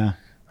addressed. Yeah.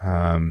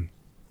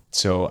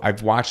 So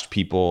I've watched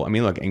people, I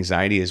mean, look,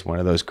 anxiety is one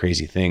of those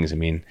crazy things. I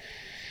mean,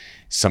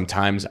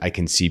 sometimes I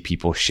can see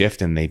people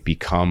shift and they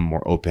become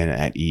more open,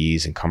 at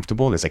ease, and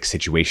comfortable. There's like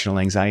situational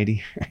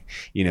anxiety,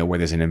 where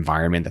there's an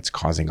environment that's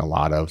causing a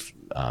lot of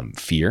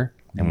fear.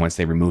 And once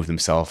they remove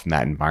themselves from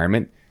that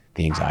environment,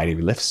 the anxiety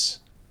lifts,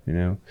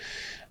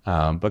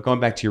 But going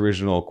back to your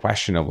original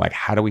question of like,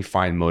 how do we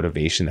find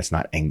motivation that's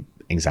not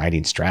anxiety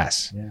and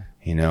stress?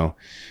 Yeah.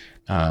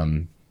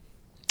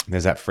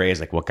 There's that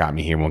phrase like, what got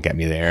me here won't get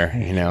me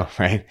there,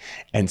 right?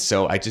 And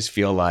so I just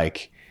feel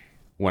like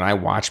when I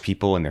watch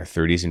people in their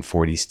 30s and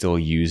 40s still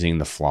using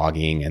the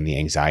flogging and the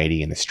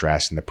anxiety and the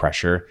stress and the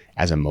pressure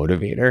as a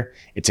motivator,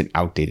 it's an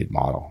outdated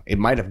model. It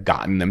might have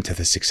gotten them to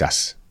the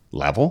success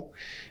level,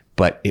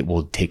 but it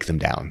will take them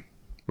down,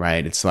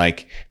 right? It's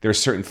like there are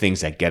certain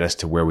things that get us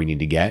to where we need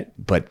to get,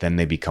 but then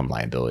they become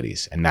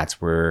liabilities. And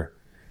that's where,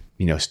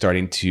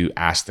 starting to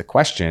ask the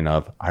question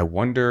of, I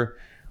wonder,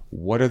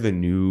 what are the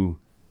new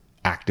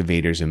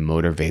activators and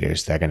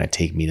motivators that are going to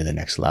take me to the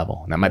next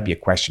level? And that might be a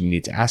question you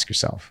need to ask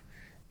yourself,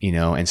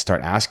 and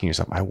start asking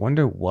yourself, I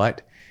wonder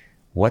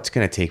what's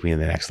going to take me to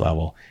the next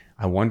level.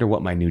 I wonder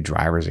what my new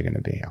drivers are going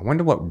to be. I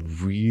wonder what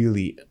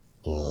really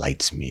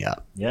lights me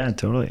up. Yeah,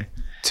 totally.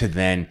 To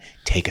then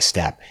take a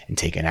step and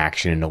take an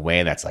action in a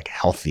way that's like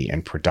healthy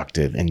and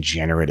productive and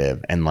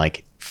generative and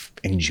like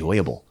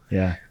enjoyable.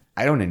 Yeah.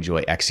 I don't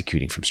enjoy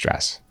executing from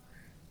stress.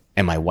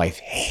 And my wife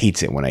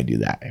hates it when I do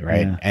that,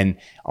 right? Yeah. And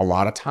a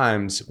lot of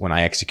times when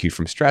I execute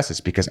from stress,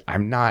 it's because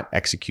I'm not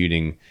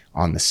executing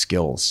on the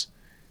skills.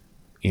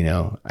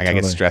 I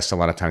get stressed a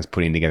lot of times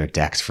putting together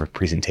decks for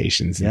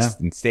presentations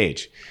and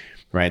stage,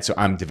 right? So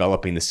I'm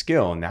developing the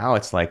skill. Now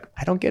it's like,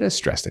 I don't get as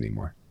stressed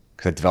anymore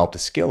because I developed a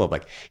skill of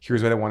like,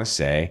 here's what I want to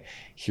say.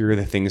 Here are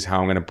the things,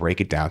 how I'm going to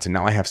break it down. So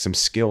now I have some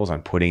skills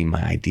on putting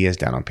my ideas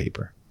down on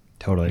paper.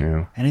 Totally.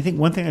 And I think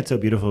one thing that's so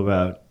beautiful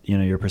about,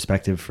 your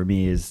perspective for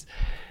me is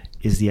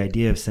the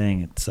idea of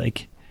saying it's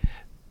like,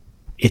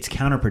 it's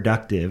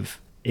counterproductive.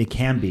 It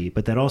can be,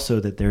 but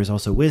that there's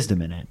also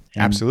wisdom in it.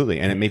 And absolutely.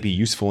 And it may be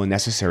useful and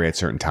necessary at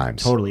certain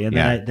times. Totally. And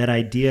that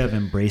idea of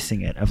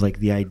embracing it, of like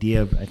the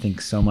idea of, I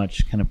think so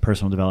much kind of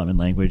personal development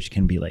language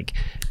can be like,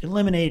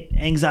 eliminate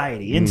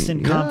anxiety,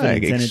 instant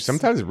confidence. And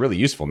sometimes it's really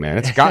useful, man.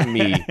 It's gotten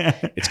me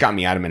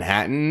out of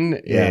Manhattan.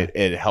 Yeah.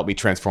 It helped me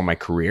transform my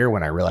career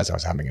when I realized I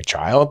was having a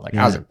child. Like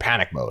I was in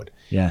panic mode.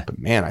 Yeah. But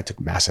man, I took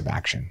massive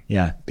action.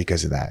 Yeah.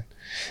 Because of that.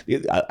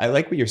 I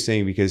like what you're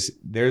saying because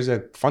there's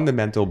a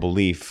fundamental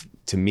belief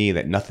to me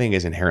that nothing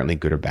is inherently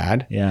good or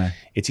bad. Yeah.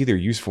 It's either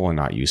useful or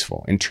not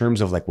useful in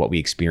terms of like what we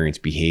experience,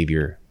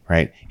 behavior,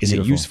 right? Is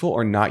it useful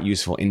or not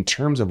useful in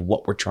terms of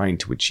what we're trying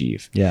to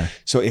achieve? Yeah.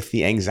 So if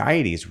the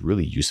anxiety is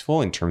really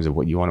useful in terms of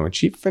what you want to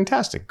achieve,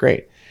 fantastic,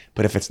 great.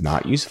 But if it's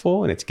not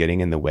useful and it's getting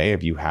in the way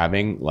of you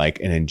having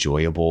like an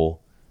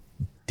enjoyable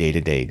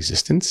day-to-day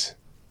existence,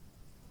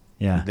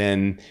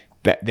 then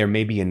there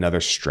may be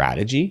another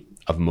strategy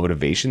of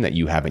motivation that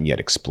you haven't yet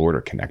explored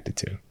or connected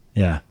to.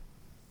 Yeah.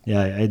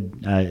 Yeah, it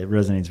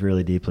resonates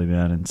really deeply,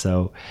 man. And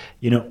so,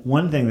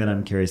 one thing that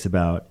I'm curious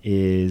about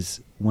is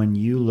when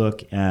you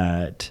look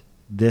at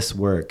this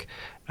work,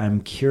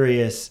 I'm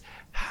curious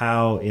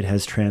how it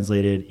has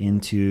translated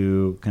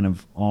into kind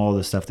of all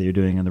the stuff that you're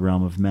doing in the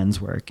realm of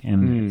men's work.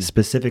 And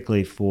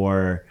specifically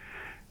for,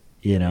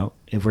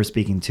 if we're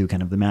speaking to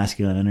kind of the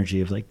masculine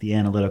energy of like the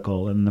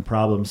analytical and the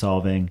problem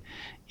solving,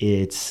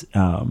 it's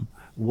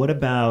what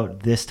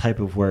about this type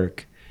of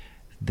work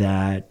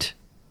that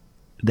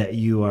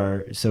you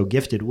are so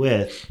gifted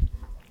with?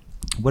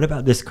 What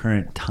about this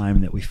current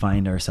time that we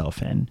find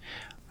ourselves in?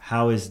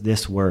 How is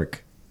this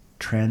work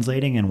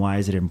translating and why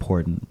is it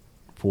important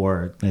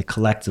for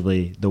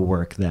collectively the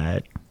work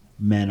that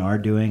men are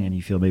doing and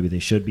you feel maybe they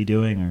should be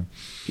doing?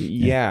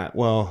 Or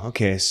well,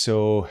 okay,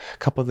 so a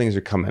couple of things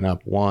are coming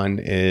up. One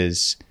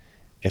is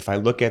if I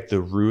look at the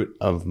root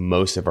of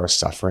most of our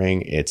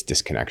suffering, it's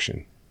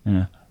disconnection.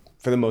 Yeah.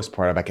 For the most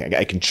part, I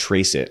can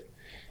trace it,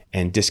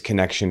 and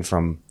disconnection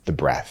from the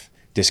breath,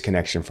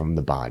 disconnection from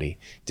the body,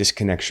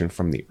 disconnection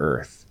from the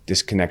earth,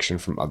 disconnection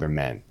from other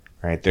men,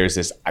 right? There's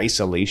this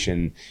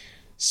isolation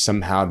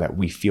somehow that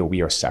we feel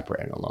we are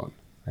separate and alone,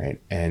 right?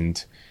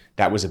 And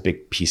that was a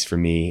big piece for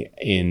me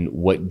in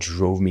what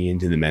drove me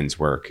into the men's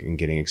work and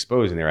getting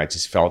exposed in there. I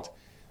just felt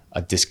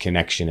a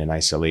disconnection and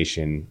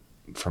isolation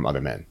from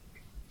other men,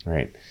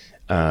 right?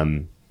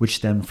 Which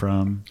stemmed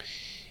from?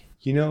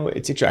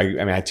 It's interesting.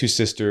 I had two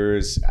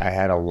sisters. I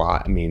had a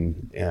lot.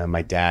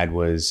 My dad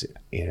was,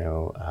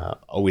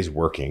 always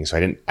working.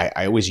 So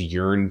I always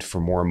yearned for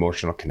more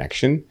emotional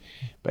connection,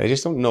 but I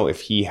just don't know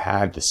if he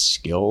had the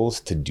skills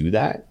to do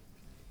that.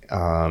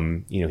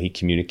 He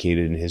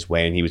communicated in his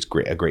way and he was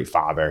a great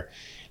father,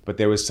 but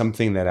there was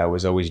something that I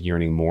was always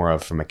yearning more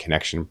of from a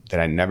connection that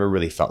I never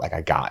really felt like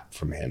I got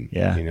from him,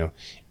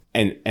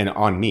 and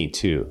on me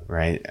too.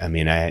 Right.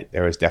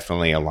 There was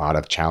definitely a lot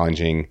of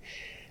challenging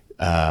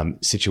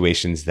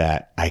situations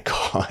that I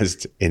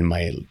caused in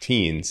my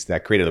teens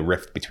that created a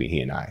rift between he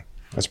and I.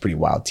 I was a pretty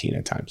wild teen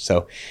at times.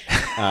 So,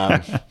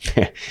 and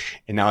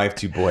now I have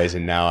 2 boys,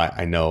 and now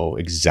I know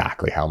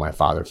exactly how my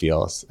father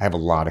feels. I have a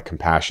lot of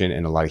compassion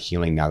and a lot of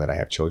healing now that I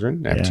have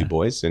children. I have 2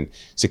 boys, and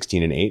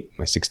 16 and 8.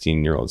 My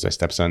 16-year-old is my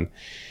stepson.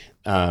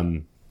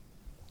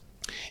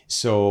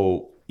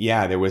 So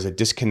yeah, there was a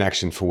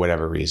disconnection for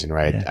whatever reason,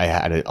 right? Yeah. I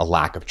had a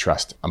lack of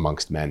trust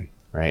amongst men,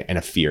 right? And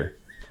a fear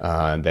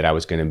that I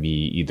was going to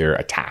be either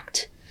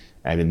attacked.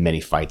 I had in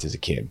many fights as a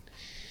kid.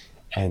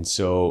 And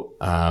so,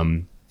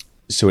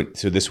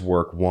 so this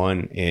work,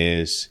 one,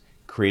 is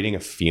creating a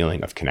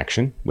feeling of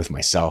connection with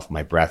myself,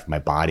 my breath, my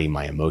body,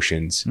 my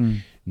emotions,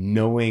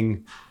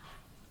 knowing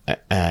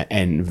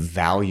and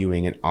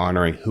valuing and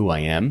honoring who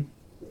I am,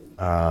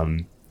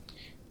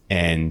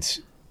 and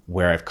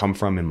where I've come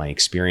from in my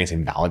experience,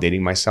 and validating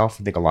myself.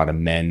 I think a lot of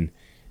men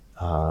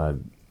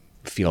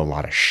feel a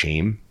lot of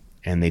shame,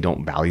 and they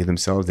don't value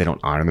themselves. They don't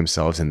honor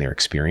themselves in their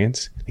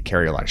experience. They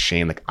carry a lot of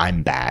shame, like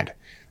I'm bad.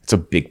 It's a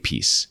big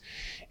piece.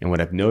 And what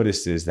I've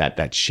noticed is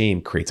that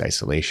shame creates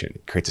isolation.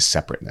 It creates a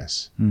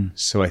separateness.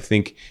 So I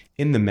think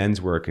in the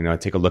men's work, I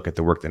take a look at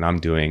the work that I'm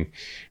doing,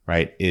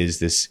 right, is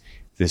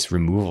this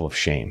removal of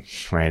shame,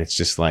 right? It's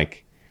just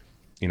like,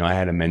 I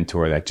had a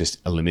mentor that just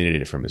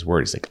eliminated it from his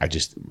words. Like, I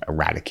just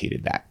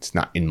eradicated that. It's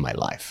not in my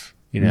life,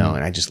 and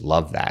I just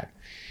love that.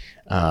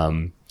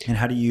 And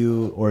how do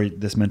you or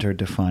this mentor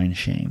define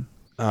shame?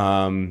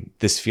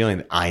 This feeling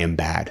that I am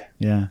bad.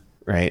 Yeah.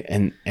 Right.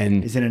 And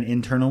is it an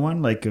internal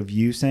one, like of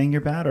you saying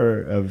you're bad,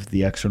 or of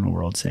the external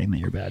world saying that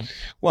you're bad?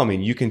 Well,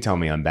 you can tell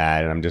me I'm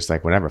bad and I'm just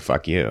like, whatever,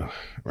 fuck you.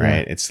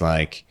 Right. Yeah. It's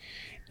like,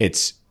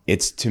 it's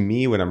to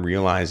me, what I'm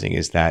realizing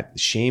is that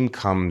shame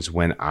comes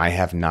when I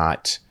have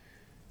not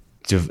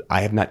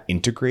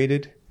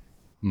integrated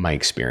my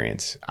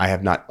experience. I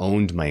have not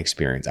owned my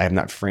experience. I have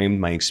not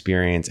framed my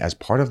experience as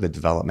part of the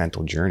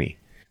developmental journey.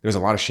 There was a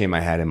lot of shame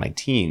I had in my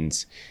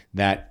teens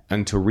that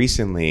until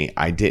recently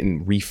I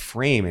didn't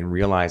reframe and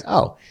realize,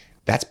 oh,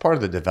 that's part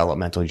of the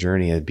developmental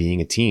journey of being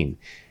a teen,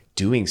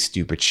 doing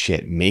stupid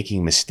shit,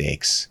 making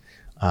mistakes,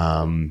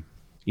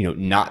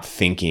 not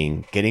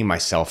thinking, getting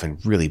myself in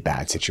really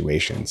bad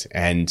situations,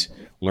 and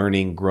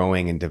learning,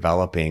 growing, and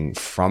developing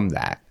from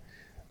that,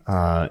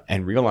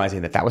 and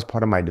realizing that was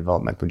part of my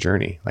developmental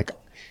journey. Like,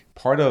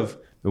 part of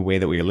the way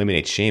that we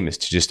eliminate shame is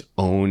to just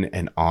own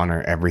and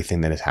honor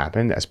everything that has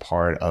happened as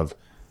part of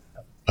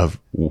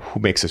who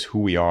makes us who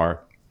we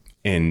are,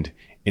 and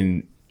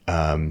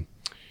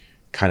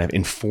kind of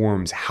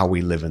informs how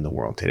we live in the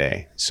world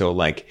today. So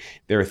like,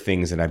 there are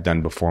things that I've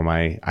done before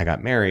I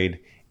got married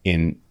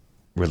in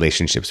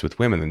relationships with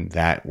women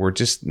that were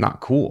just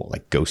not cool,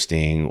 like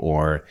ghosting,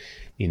 or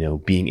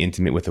being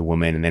intimate with a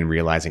woman and then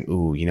realizing,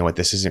 ooh, you know what,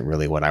 this isn't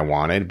really what I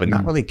wanted, but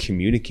not really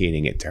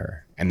communicating it to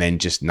her, and then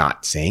just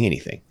not saying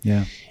anything.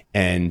 Yeah.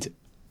 And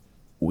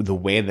the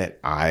way that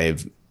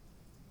I've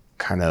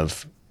kind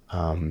of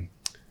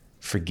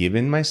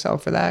forgiven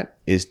myself for that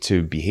is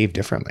to behave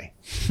differently.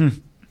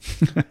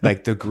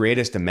 Like, the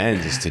greatest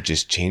amends is to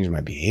just change my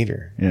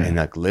behavior. Yeah. And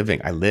like,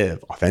 I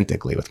live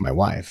authentically with my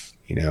wife,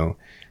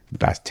 the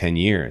past 10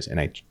 years,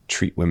 and I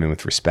treat women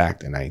with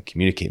respect, and I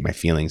communicate my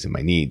feelings and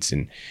my needs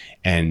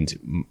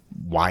and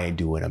why I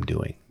do what I'm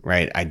doing,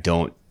 right? I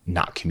don't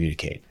not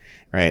communicate,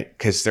 right?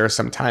 Because there are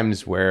some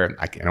times where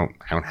I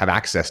don't have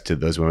access to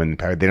those women.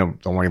 They don't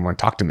even want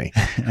to talk to me,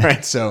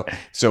 right? So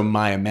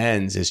my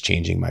amends is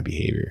changing my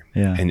behavior,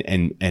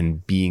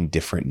 and being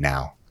different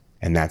now,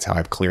 and that's how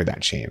I've cleared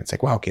that shame. It's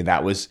like, wow, okay,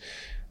 that was,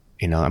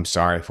 I'm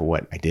sorry for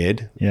what I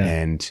did,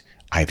 and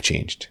I've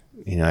changed.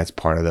 That's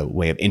part of the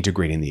way of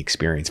integrating the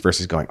experience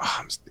versus going,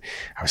 oh,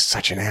 I was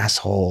such an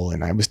asshole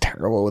and I was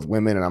terrible with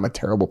women and I'm a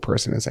terrible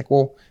person. It's like,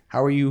 well,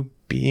 how are you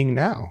being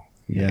now?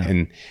 Yeah.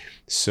 And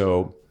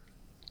so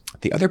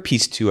the other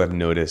piece too, I've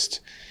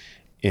noticed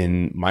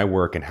in my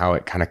work and how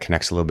it kind of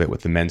connects a little bit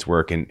with the men's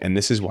work. And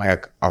this is why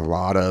a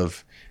lot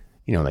of,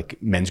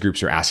 like, men's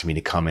groups are asking me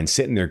to come and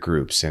sit in their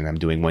groups, and I'm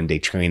doing 1-day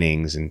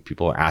trainings, and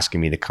people are asking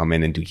me to come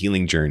in and do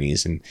healing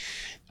journeys. And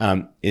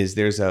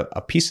there's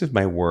a piece of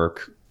my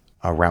work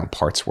around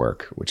parts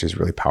work, which is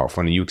really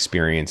powerful. And you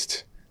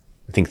experienced,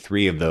 I think,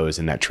 3 of those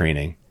in that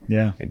training.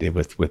 Yeah. I did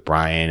with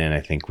Brian, and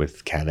I think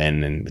with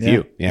Kevin, and with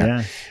you.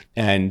 Yeah.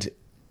 And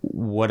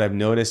what I've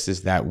noticed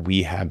is that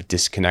we have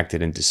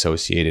disconnected and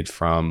dissociated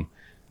from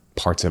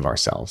parts of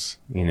ourselves,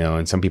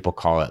 and some people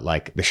call it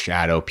like the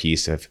shadow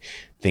piece of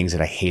things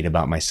that I hate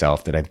about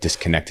myself that I've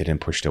disconnected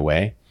and pushed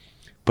away.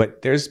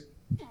 But there's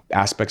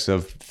aspects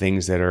of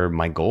things that are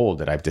my goal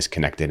that I've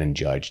disconnected and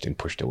judged and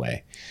pushed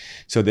away.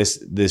 So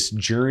this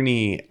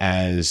journey,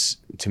 as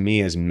to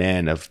me, as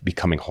men, of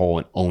becoming whole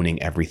and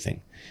owning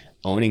everything,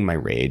 owning my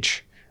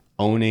rage,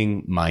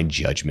 owning my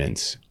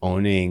judgments,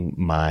 owning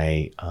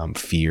my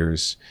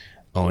fears,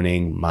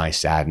 owning my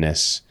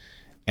sadness,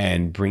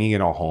 and bringing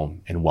it all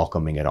home and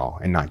welcoming it all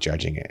and not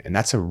judging it. And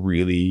that's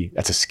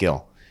a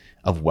skill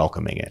of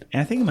welcoming it.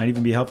 And I think it might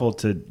even be helpful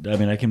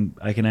I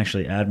can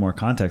actually add more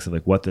context of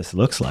like what this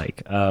looks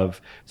like. So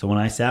when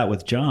I sat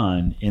with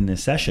John in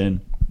this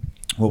session,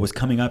 what was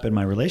coming up in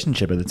my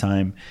relationship at the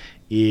time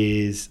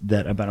is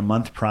that about a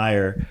month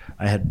prior,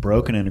 I had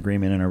broken an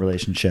agreement in our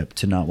relationship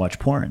to not watch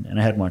porn. And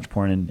I hadn't watched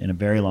porn in a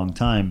very long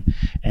time.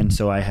 And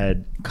so I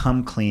had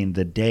come clean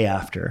the day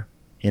after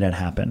it had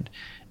happened.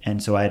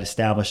 And so I had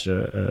established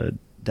a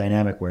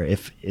dynamic where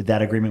if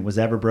that agreement was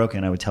ever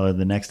broken, I would tell her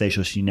the next day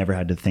so she never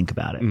had to think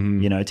about it.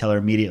 You know, I'd tell her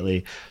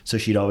immediately so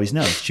she'd always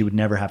know. She would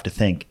never have to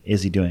think,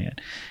 is he doing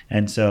it?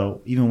 And so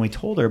even when we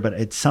told her,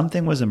 but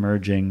something was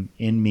emerging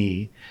in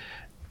me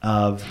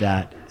of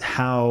that,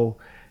 how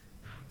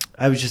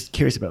I was just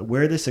curious about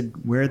where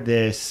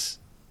this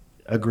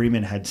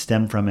agreement had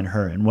stemmed from in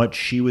her and what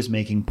she was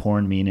making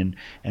porn mean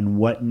and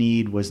what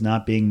need was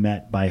not being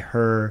met by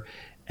her.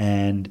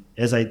 And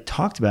as I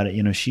talked about it,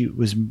 you know, she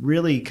was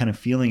really kind of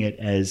feeling it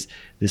as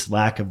this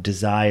lack of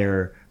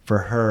desire for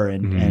her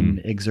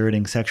and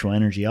exerting sexual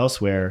energy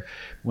elsewhere,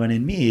 when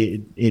in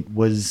me it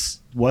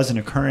wasn't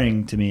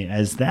occurring to me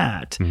as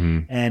that.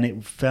 And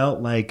it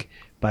felt like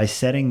by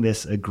setting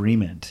this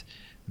agreement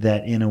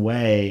that in a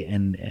way,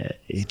 and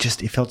it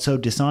felt so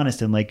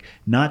dishonest and like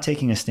not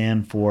taking a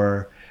stand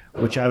for,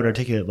 which I would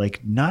articulate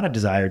like not a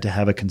desire to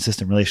have a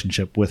consistent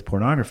relationship with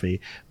pornography,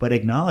 but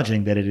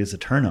acknowledging that it is a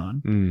turn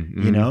on,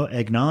 you know,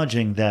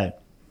 acknowledging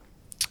that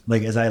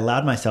like as I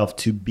allowed myself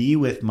to be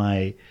with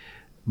my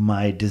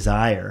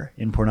desire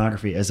in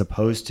pornography, as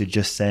opposed to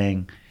just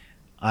saying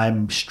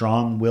I'm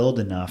strong-willed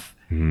enough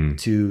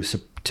to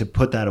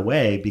put that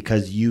away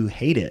because you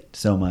hate it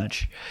so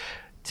much,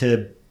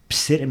 to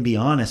sit and be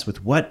honest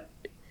with what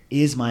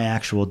is my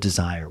actual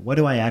desire? What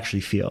do I actually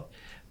feel?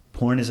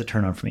 Porn is a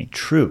turn on for me.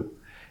 True.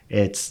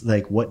 It's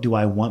like, what do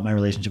I want my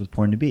relationship with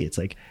porn to be? It's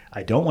like,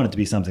 I don't want it to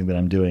be something that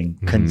I'm doing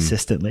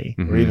consistently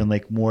or even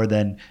like more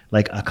than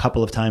like a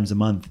couple of times a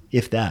month,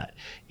 if that.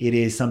 It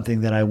is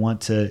something that I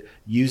want to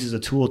use as a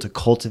tool to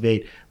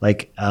cultivate,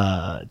 like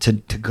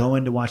to go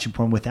into watching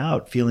porn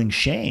without feeling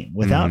shame,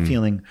 without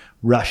feeling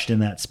rushed in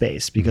that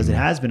space, because it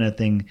has been a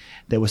thing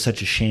that was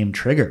such a shame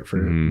trigger for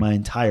my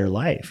entire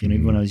life, you know,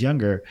 even when I was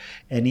younger,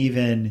 and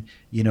even,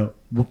 you know,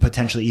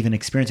 potentially even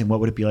experiencing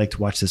what would it be like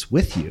to watch this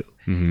with you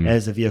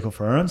as a vehicle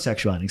for our own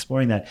sexuality,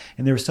 exploring that.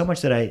 And there was so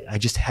much that I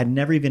just had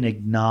never even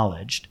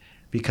acknowledged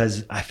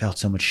because I felt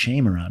so much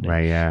shame around it.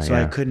 Right, yeah, so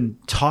I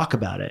couldn't talk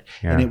about it.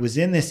 Yeah. And it was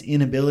in this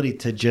inability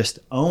to just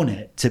own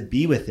it, to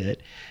be with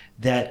it,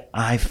 that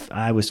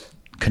I was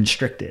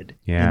constricted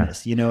in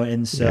this, you know?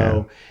 And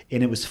so,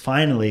 and it was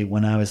finally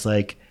when I was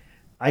like,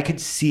 I could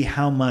see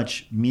how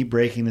much me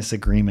breaking this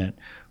agreement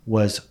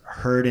was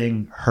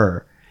hurting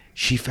her.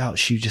 She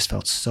just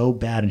felt so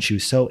bad and she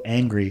was so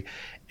angry.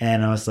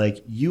 And I was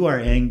like,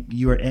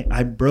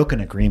 I broke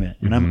an agreement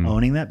and I'm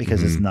owning that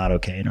because it's not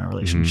okay in our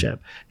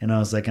relationship. And I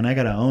was like, and I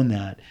got to own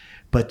that.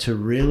 But to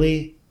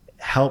really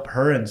help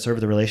her and serve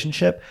the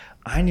relationship,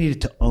 I needed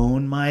to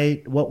own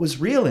what was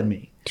real in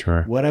me,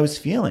 what I was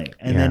feeling.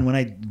 And then when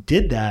I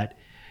did that,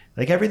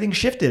 like everything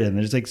shifted, and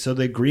there's like, so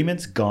the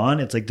agreement's gone.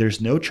 It's like,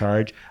 there's no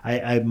charge.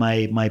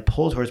 My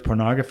pull towards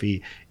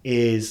pornography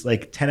is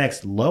like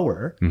 10x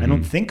lower. I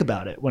don't think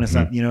about it when it's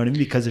not, you know what I mean?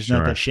 Because there's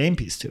not that shame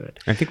piece to it.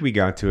 I think we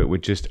got to it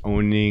with just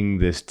owning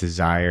this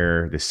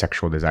desire, this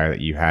sexual desire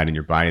that you had in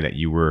your body that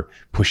you were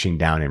pushing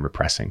down and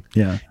repressing.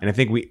 Yeah. And I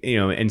think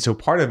and so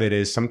part of it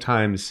is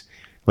sometimes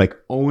like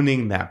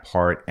owning that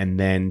part and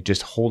then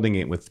just holding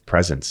it with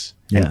presence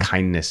and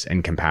kindness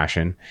and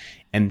compassion.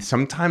 And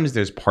sometimes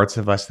there's parts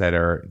of us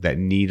that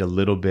need a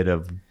little bit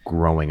of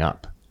growing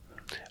up,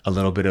 a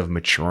little bit of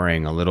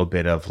maturing, a little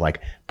bit of like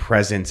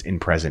presence in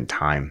present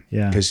time.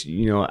 Yeah. Because,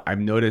 you know, I've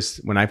noticed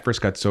when I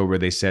first got sober,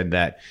 they said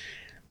that,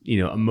 you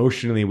know,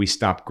 emotionally we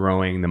stop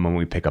growing the moment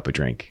we pick up a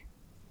drink.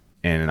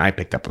 And I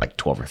picked up like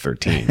 12 or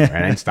 13, right?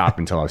 I didn't stop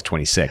until I was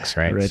 26,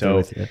 right?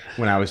 So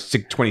when I was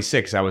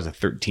 26, I was a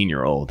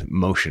 13-year-old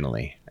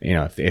emotionally, you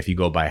know, if you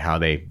go by how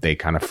they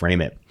kind of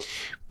frame it.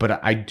 But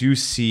I do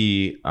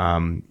see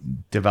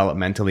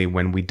developmentally,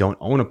 when we don't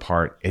own a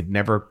part, it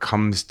never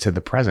comes to the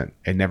present.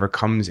 It never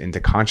comes into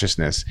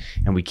consciousness,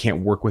 and we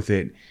can't work with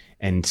it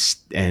and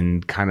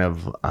kind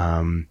of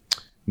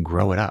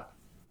grow it up.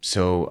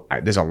 So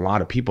there's a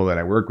lot of people that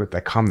I work with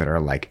that come that are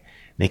like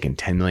making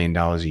 $10 million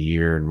a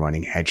year and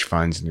running hedge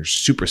funds, and they're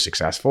super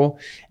successful.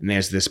 And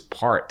there's this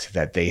part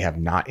that they have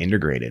not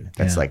integrated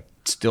that's like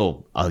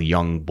still a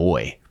young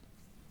boy,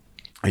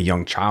 a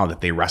young child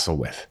that they wrestle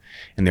with.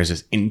 And there's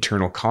this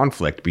internal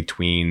conflict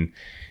between,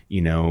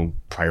 you know,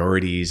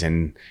 priorities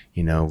and,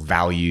 you know,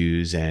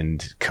 values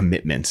and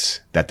commitments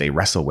that they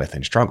wrestle with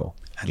and struggle.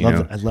 I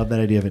love that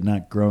idea of it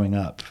not growing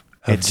up.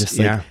 It's just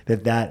like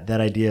that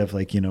idea of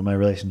like, you know, my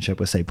relationship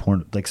with, say,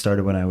 porn, like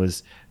started when I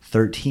was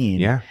 13.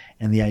 Yeah.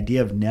 And the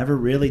idea of never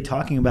really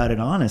talking about it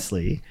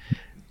honestly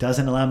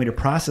doesn't allow me to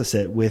process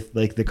it with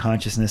like the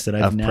consciousness that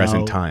I've of now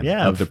present time,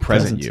 of the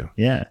present you.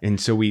 Yeah. And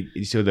so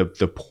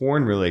the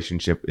porn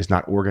relationship is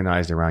not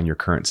organized around your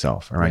current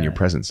self, around your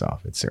present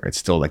self. It's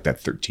still like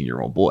that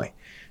 13-year-old boy,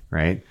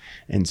 right?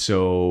 And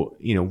so,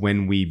 you know,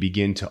 when we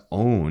begin to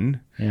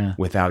own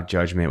without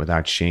judgment,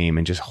 without shame,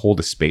 and just hold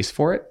a space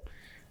for it,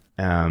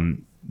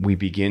 we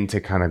begin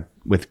to kind of,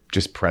 with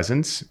just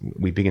presence,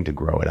 we begin to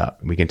grow it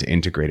up. We begin to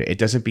integrate it. It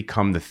doesn't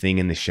become the thing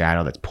in the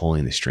shadow that's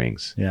pulling the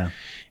strings. Yeah.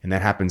 And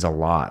that happens a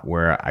lot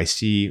where I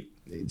see,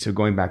 so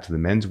going back to the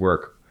men's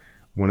work,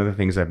 one of the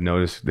things I've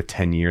noticed the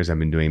 10 years I've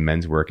been doing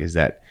men's work is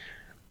that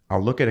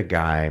I'll look at a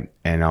guy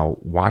and I'll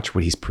watch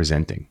what he's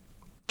presenting,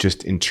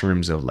 just in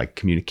terms of like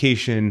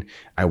communication.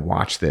 I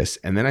watch this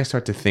and then I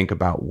start to think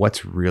about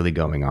what's really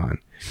going on.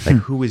 Like,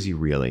 who is he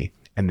really?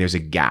 And there's a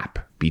gap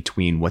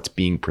between what's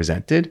being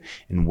presented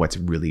and what's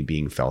really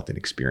being felt and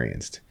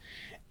experienced.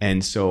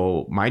 And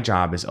so my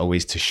job is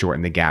always to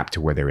shorten the gap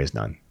to where there is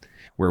none,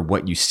 where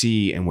what you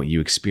see and what you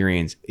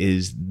experience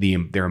is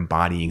they're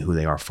embodying who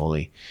they are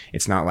fully.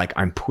 It's not like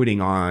I'm putting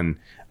on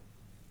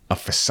a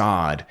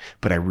facade,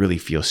 but I really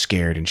feel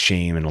scared and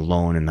shame and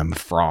alone and I'm a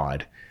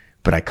fraud.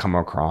 But I come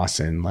across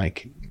and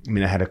like, I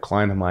mean, I had a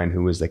client of mine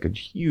who was like a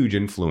huge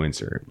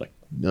influencer, like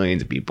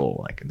millions of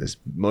people, like this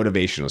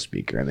motivational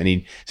speaker. And then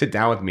he'd sit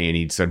down with me and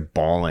he'd start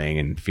bawling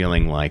and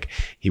feeling like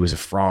he was a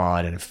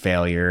fraud and a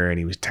failure and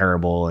he was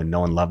terrible and no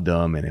one loved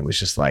him. And it was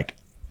just like,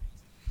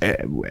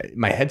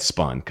 my head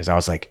spun because I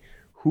was like,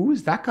 who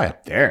is that guy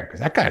up there? Because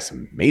that guy's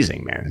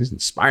amazing, man. He's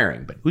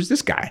inspiring, but who's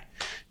this guy?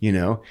 You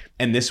know?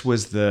 And this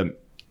is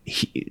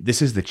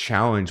the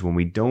challenge when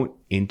we don't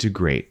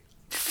integrate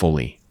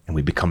fully and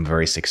we become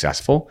very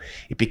successful.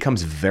 It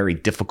becomes very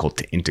difficult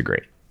to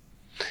integrate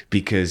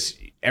because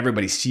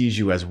everybody sees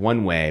you as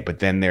one way, but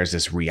then there's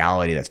this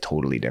reality that's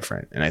totally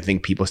different. And I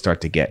think people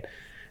start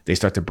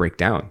to break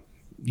down,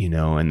 you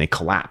know, and they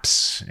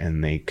collapse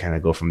and they kind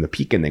of go from the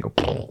peak and they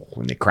go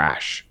and they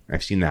crash.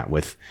 I've seen that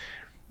with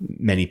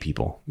many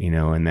people, you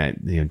know, and that,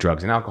 you know,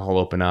 drugs and alcohol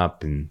open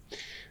up and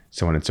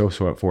so on and so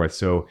forth.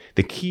 So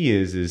the key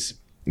is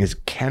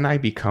can I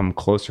become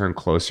closer and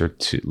closer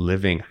to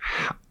living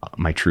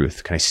my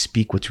truth? Can I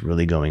speak what's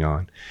really going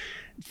on?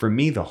 For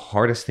me, the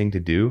hardest thing to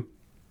do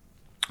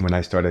when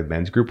I started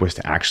men's group was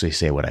to actually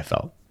say what I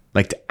felt,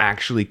 like to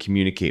actually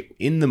communicate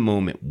in the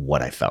moment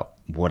what I felt,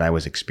 what I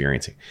was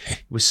experiencing.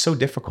 It was so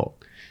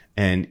difficult.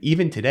 And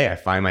even today, I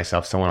find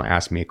myself, someone will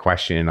ask me a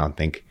question and I'll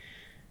think,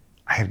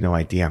 I have no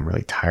idea. I'm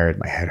really tired.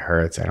 My head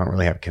hurts. I don't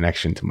really have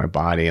connection to my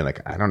body.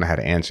 Like, I don't know how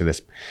to answer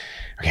this.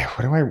 Okay,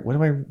 what do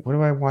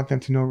I want them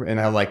to know? And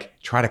I like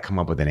try to come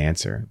up with an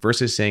answer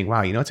versus saying,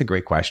 wow, you know, it's a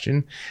great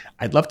question.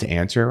 I'd love to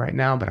answer it right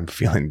now, but I'm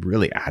feeling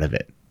really out of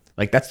it.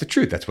 Like, that's the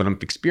truth. That's what I'm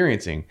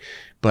experiencing.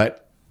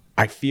 But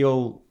I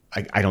feel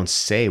like I don't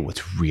say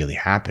what's really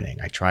happening.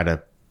 I try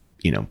to,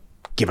 you know,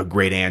 give a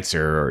great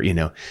answer or, you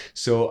know,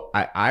 so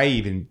I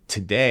even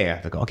today, I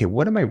think, okay,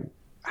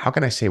 how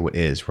can I say what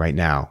is right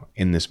now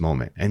in this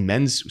moment? And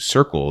men's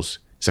circles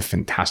is a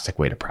fantastic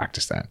way to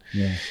practice that.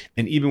 Yeah.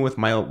 And even with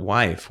my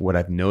wife, what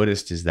I've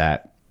noticed is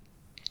that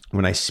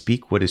when I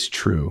speak what is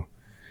true,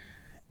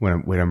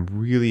 when I'm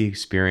really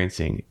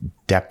experiencing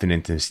depth and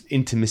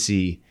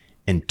intimacy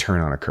and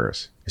turn on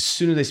occurs. As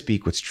soon as I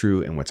speak what's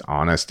true and what's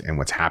honest and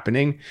what's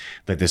happening,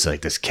 there's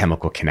this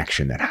chemical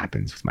connection that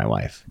happens with my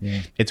wife.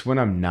 Yeah. It's when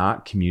I'm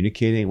not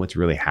communicating what's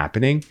really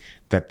happening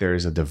that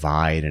there's a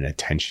divide and a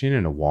tension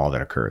and a wall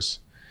that occurs.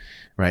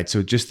 Right.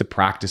 So just the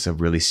practice of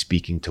really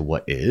speaking to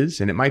what is,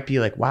 and it might be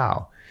like,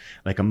 wow,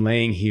 like I'm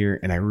laying here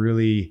and I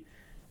really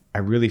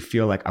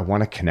feel like I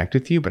want to connect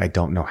with you, but I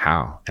don't know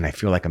how. And I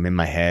feel like I'm in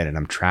my head and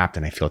I'm trapped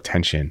and I feel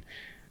tension.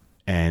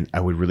 And I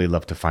would really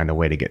love to find a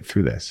way to get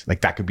through this.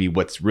 Like that could be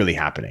what's really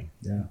happening.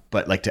 Yeah.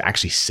 But like to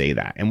actually say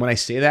that. And when I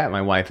say that,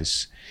 my wife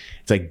it's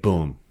like,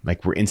 boom,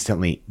 like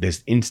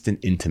there's instant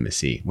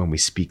intimacy when we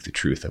speak the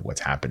truth of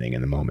what's happening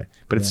in the moment.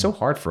 But it's so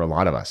hard for a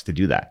lot of us to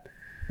do that.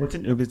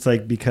 It's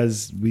like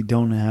because we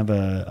don't have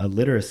a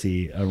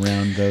literacy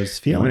around those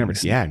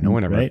feelings. No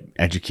one ever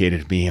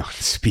educated me on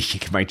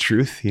speaking my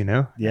truth, you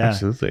know? Yeah.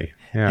 Absolutely.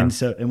 Yeah.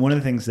 And one of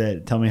the things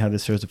that tell me how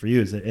this shows up for you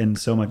is that, and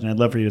so much, and I'd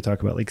love for you to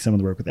talk about like some of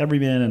the work with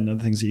Everyman and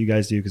other things that you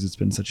guys do, because it's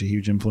been such a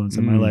huge influence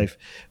in my life.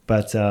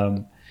 But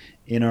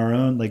in our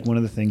own, like one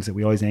of the things that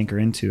we always anchor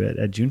into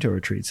at Junto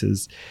retreats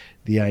is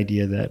the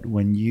idea that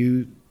when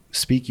you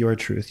speak your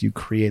truth, you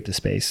create the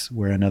space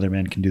where another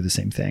man can do the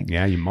same thing.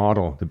 Yeah, you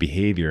model the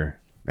behavior.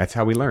 That's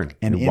how we learn.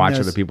 And watch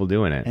other people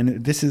doing it.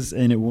 And this is,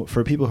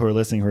 for people who are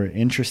listening, who are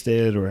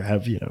interested or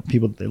have, you know,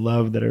 people that they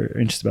love that are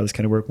interested about this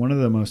kind of work, one of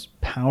the most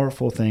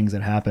powerful things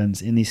that happens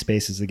in these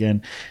spaces,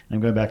 again, and I'm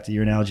going back to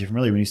your analogy from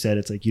earlier when you said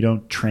it's like you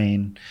don't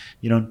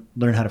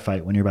learn how to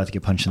fight when you're about to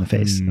get punched in the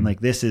face. And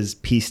like, this is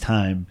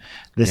peacetime.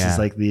 This is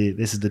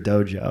the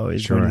dojo.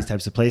 It's one of these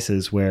types of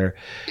places where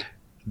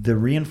the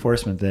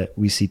reinforcement that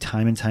we see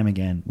time and time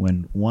again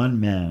when one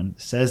man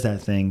says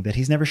that thing that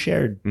he's never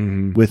shared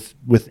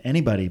with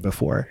anybody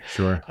before.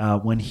 Sure.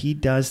 When he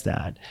does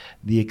that,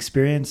 the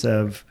experience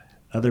of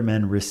other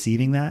men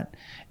receiving that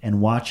and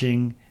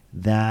watching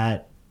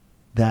that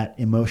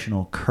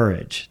emotional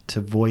courage to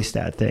voice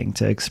that thing,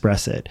 to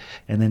express it,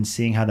 and then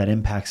seeing how that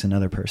impacts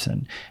another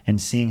person and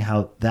seeing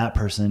how that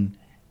person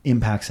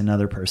impacts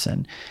another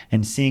person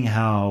and seeing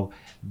how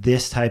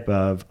this type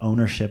of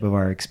ownership of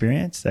our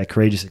experience, that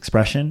courageous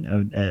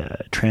expression,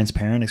 of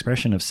transparent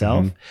expression of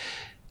self,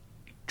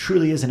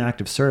 truly is an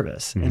act of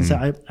service. And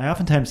so I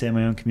oftentimes say in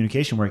my own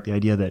communication work, the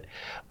idea that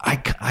I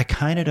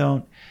kind of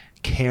don't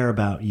care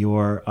about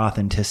your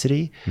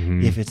authenticity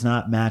if it's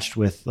not matched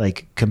with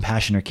like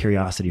compassion or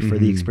curiosity for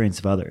the experience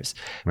of others.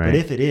 Right. But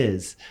if it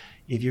is,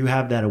 if you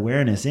have that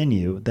awareness in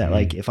you that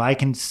like, if I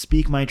can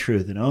speak my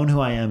truth and own who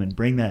I am and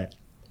bring that,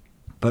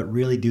 but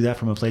really do that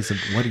from a place of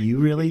what are you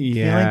really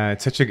feeling?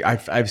 It's such a,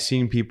 I've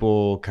seen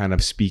people kind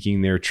of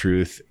speaking their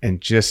truth and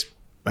just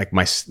like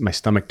my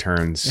stomach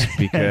turns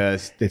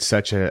because it's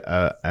such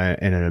an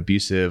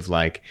abusive,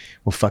 like,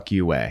 well, fuck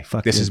you way.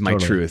 This is my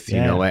truth.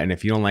 You know what? And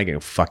if you don't like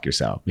it, fuck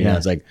yourself. You know,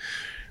 it's like,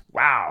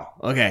 wow.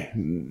 Okay.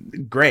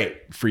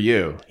 Great for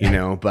you, you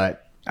know,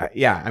 but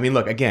I mean,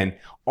 look, again,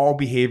 all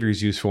behavior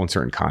is useful in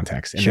certain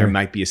contexts, and there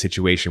might be a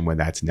situation where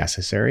that's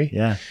necessary.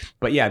 Yeah.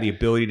 But the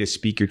ability to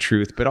speak your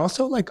truth, but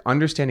also like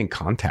understanding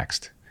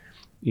context,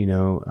 you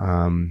know,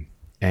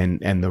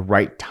 and the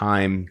right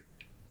time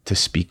to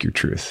speak your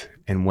truth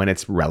and when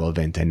it's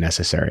relevant and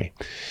necessary.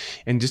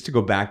 And just to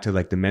go back to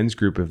like the men's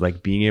group of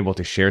like being able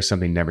to share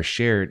something never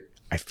shared,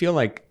 I feel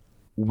like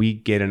we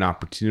get an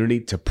opportunity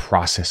to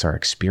process our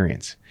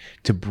experience,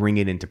 to bring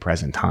it into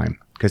present time,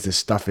 because this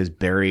stuff is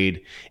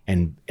buried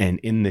and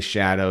in the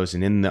shadows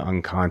and in the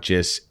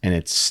unconscious, and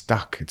it's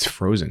stuck, it's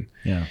frozen.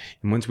 Yeah.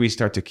 And once we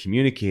start to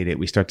communicate it,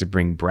 we start to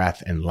bring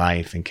breath and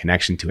life and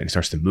connection to it, and it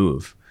starts to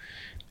move.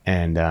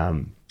 And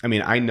I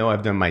mean, I know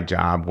I've done my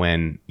job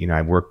when, you know,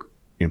 I work,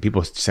 you know,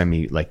 people send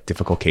me like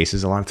difficult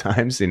cases a lot of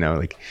times, you know,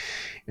 like,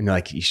 and they're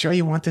like, you sure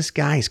you want this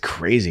guy? He's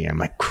crazy. I'm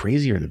like,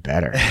 crazier the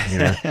better, you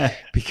know,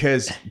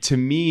 because to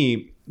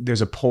me,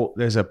 there's a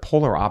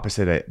polar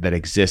opposite that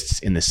exists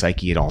in the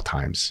psyche at all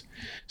times.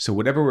 So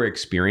whatever we're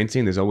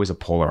experiencing, there's always a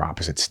polar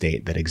opposite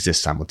state that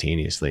exists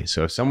simultaneously.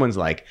 So if someone's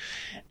like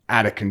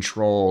out of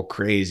control,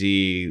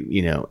 crazy,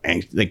 you know,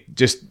 and like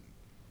just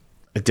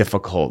a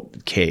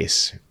difficult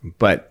case,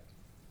 but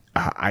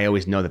I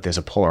always know that there's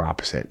a polar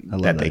opposite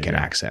that they can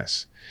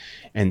access.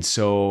 And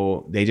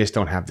so they just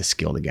don't have the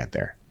skill to get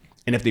there.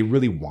 And if they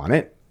really want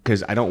it,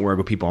 because I don't work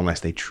with people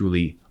unless they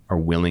truly are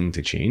willing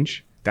to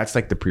change. That's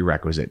like the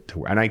prerequisite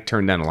to, and I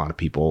turn down a lot of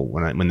people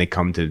when they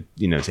come to,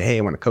 you know, say, hey,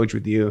 I want to coach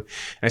with you. And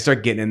I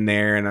start getting in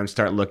there and I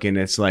start looking,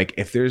 it's like,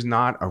 if there's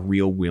not a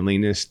real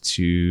willingness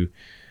to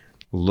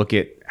look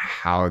at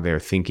how they're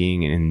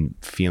thinking and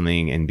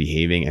feeling and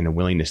behaving and a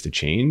willingness to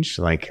change,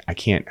 like I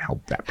can't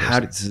help that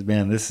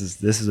person. This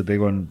is a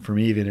big one for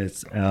me. Even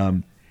it's,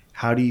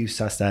 how do you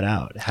suss that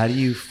out? How do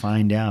you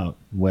find out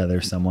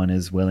whether someone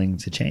is willing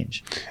to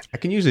change? I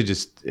can usually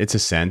it's a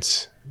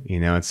sense, you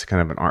know, it's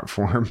kind of an art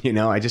form, you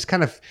know, I can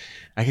kind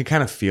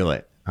of feel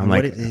it. I'm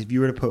like, if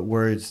you were to put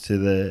words to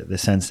the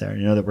sense there,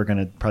 you know that we're going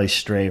to probably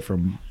stray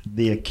from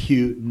the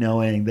acute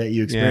knowing that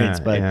you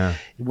experience, but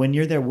when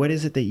you're there, what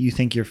is it that you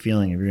think you're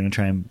feeling? If you're going to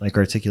try and like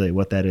articulate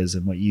what that is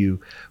and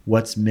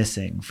what's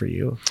missing for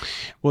you?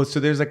 Well, so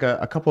there's like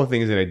a couple of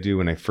things that I do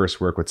when I first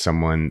work with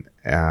someone.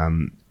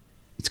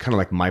 It's kind of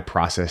like my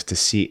process to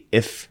see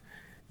if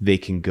they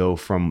can go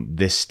from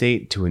this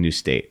state to a new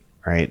state,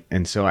 right?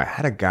 And so I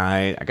had a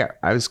guy,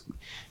 I was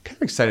kind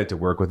of excited to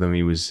work with him.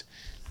 He was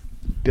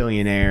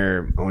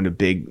billionaire, owned a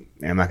big,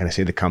 I'm not going to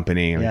say the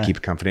company, I'm going to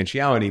keep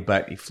confidentiality,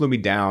 but he flew me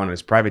down on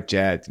his private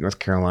jet to North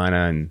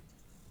Carolina,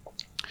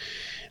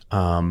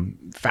 and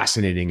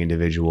fascinating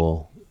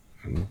individual.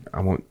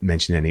 I won't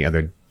mention any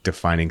other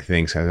defining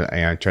things.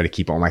 I try to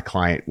keep all my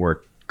client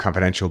work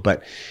confidential,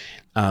 but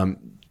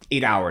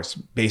 8 hours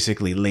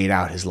basically laid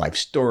out his life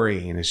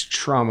story and his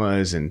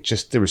traumas, and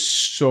just there was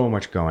so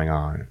much going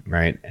on,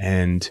 right?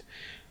 And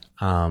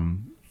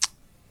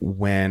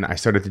when I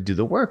started to do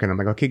the work, and I'm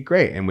like, okay,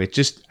 great. And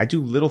I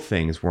do little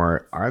things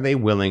where, are they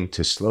willing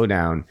to slow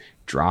down,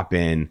 drop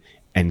in,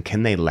 and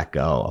can they let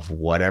go of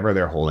whatever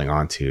they're holding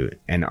on to?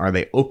 And are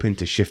they open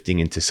to shifting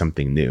into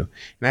something new?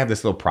 And I have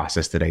this little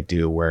process that I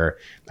do where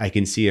I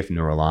can see if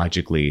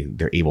neurologically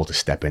they're able to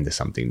step into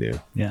something new.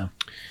 Yeah.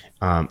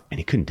 And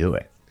he couldn't do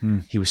it.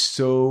 He was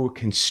so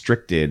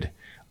constricted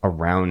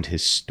around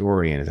his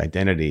story and his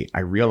identity.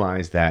 I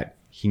realized that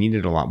he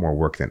needed a lot more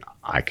work than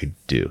I could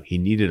do. He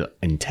needed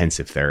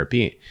intensive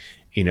therapy,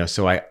 you know.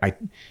 So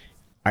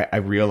I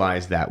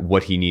realized that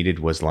what he needed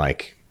was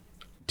like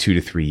 2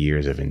 to 3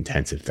 years of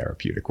intensive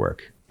therapeutic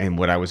work. And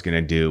what I was going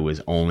to do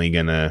was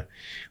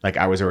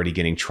I was already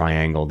getting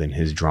triangled in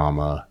his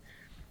drama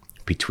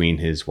between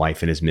his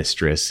wife and his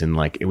mistress. And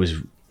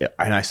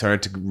and I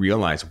started to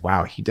realize,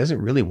 wow, he doesn't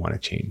really want to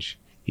change.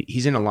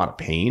 He's in a lot of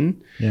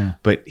pain,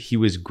 but he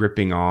was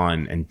gripping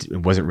on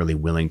and wasn't really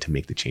willing to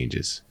make the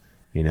changes,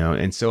 you know?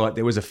 And so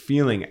there was a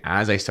feeling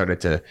as I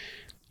started to,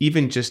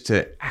 even just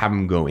to have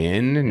him go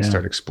in and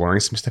start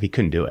exploring some stuff, he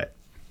couldn't do it.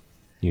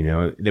 You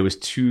know, there was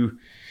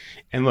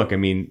and look, I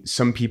mean,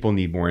 some people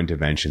need more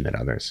intervention than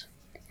others.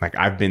 Like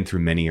I've been through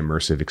many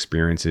immersive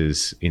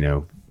experiences, you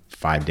know,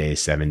 5 day,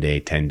 7 day,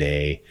 10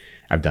 day.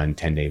 I've done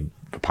 10-day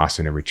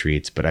Vipassana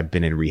retreats, but I've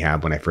been in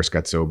rehab when I first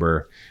got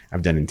sober.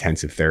 I've done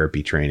intensive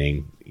therapy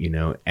training, you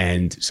know,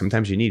 and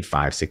sometimes you need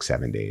 5, 6,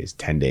 7 days,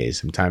 10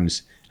 days.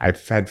 Sometimes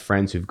I've had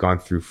friends who've gone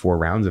through 4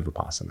 rounds of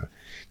Vipassana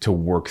to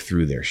work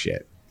through their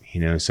shit,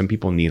 Some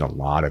people need a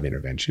lot of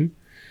intervention.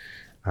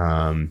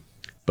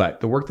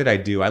 But the work that I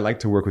do, I like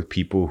to work with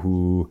people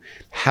who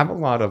have a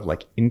lot of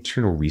like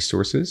internal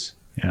resources.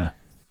 Yeah.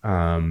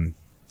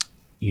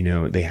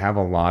 They have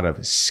a lot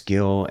of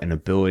skill and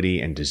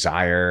ability and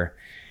desire.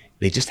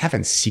 They just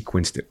haven't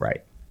sequenced it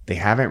right. They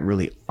haven't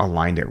really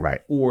aligned it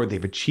right, or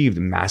they've achieved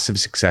massive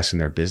success in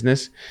their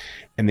business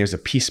and there's a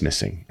piece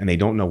missing and they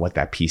don't know what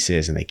that piece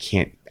is and they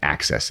can't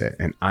access it.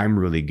 And I'm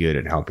really good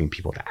at helping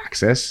people to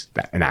access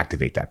that and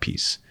activate that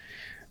piece.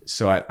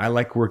 So I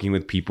like working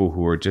with people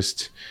who are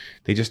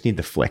they just need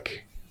the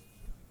flick.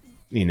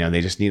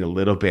 They just need a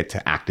little bit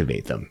to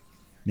activate them.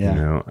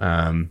 Yeah.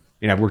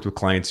 I've worked with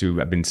clients who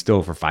have been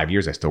still for 5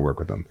 years. I still work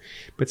with them,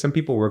 but some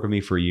people work with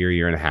me for a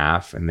year and a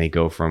half, and they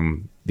go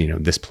from,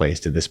 this place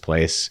to this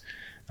place.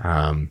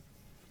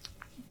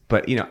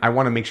 But I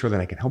want to make sure that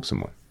I can help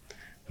someone,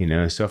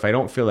 so if I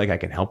don't feel like I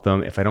can help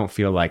them, if I don't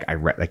feel like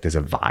there's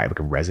a vibe, like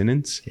a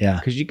resonance. Yeah.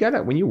 Cause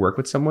when you work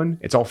with someone,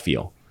 it's all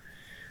feel.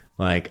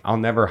 Like I'll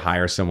never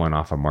hire someone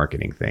off a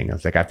marketing thing.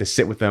 It's like I have to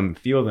sit with them,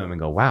 feel them and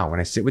go, wow, when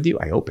I sit with you,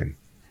 I open.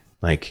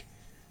 Like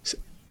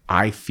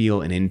I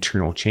feel an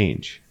internal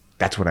change.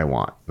 That's what I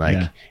want.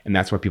 And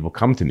that's why people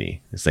come to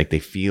me. It's like they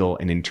feel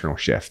an internal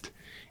shift.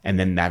 And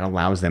then that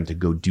allows them to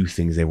go do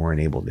things they weren't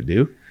able to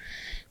do.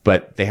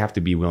 But they have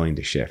to be willing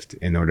to shift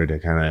in order to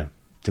kind of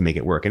to make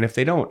it work. And if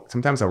they don't,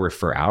 sometimes I'll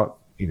refer out.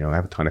 I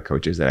have a ton of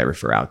coaches that I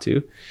refer out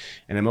to.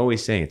 And I'm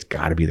always saying it's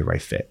got to be the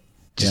right fit.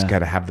 Just got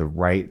to have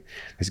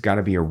there's got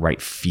to be a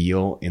right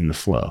feel in the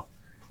flow.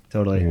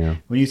 Totally. Yeah.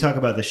 When you talk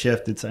about the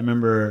shift, I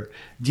remember,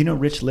 do you know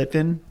Rich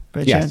Litvin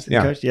by Yes, chance?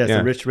 yeah, Coach? Yeah. yeah.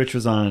 So Rich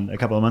was on a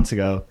couple of months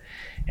ago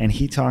and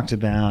he talked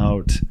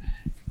about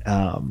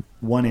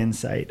one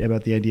insight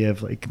about the idea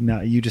of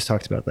you just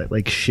talked about that,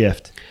 like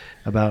shift,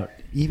 about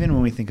even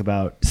when we think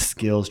about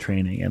skills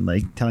training and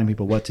like telling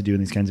people what to do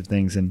and these kinds of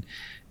things. And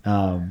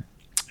I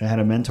had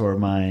a mentor of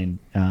mine,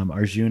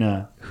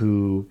 Arjuna,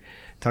 who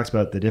talks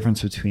about the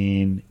difference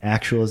between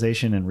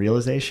actualization and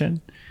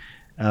realization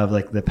of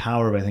like the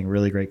power of, I think,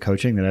 really great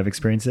coaching that I've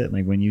experienced it.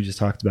 Like when you just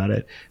talked about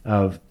it,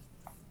 of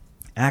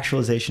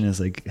actualization is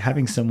like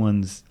having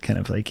someone's kind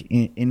of like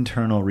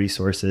internal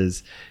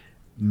resources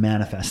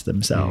manifest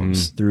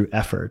themselves through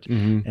effort.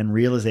 And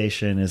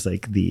realization is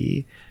like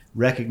the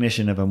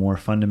recognition of a more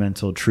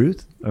fundamental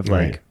truth of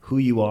like who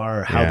you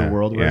are, or how the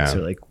world works,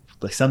 or like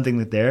something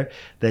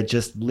that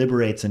just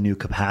liberates a new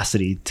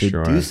capacity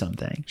to do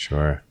something.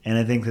 Sure. And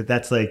I think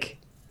that's like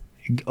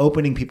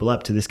opening people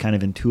up to this kind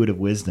of intuitive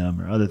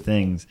wisdom or other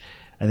things.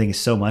 I think is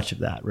so much of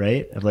that,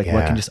 right? Of like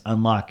what can just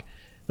unlock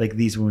like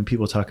these, when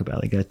people talk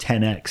about like a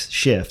 10x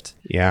shift.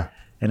 Yeah.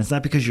 And it's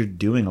not because you're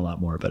doing a lot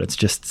more, but it's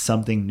just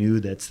something new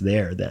that's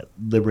there that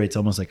liberates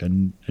almost like a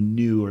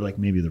new, or like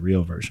maybe the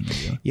real version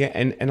of you. Yeah.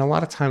 And a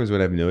lot of times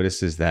what I've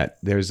noticed is that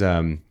there's,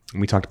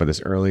 we talked about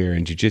this earlier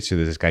in jiu-jitsu,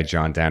 there's this guy,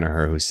 John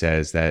Danaher, who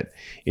says that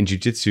in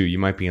jiu-jitsu, you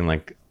might be in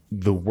like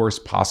the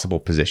worst possible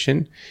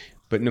position,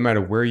 but no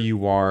matter where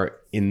you are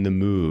in the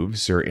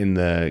moves or in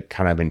the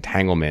kind of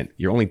entanglement,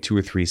 you're only 2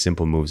 or 3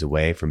 simple moves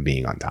away from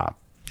being on top.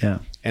 Yeah.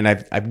 And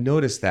I've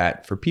noticed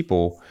that for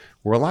people,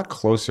 we're a lot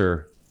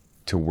closer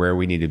to where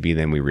we need to be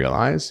than we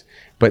realize.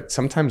 But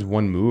sometimes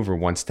one move or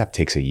one step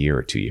takes a year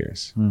or 2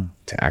 years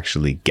to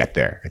actually get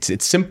there.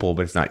 It's simple,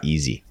 but it's not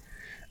easy.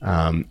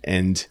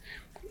 And,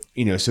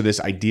 so this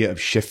idea of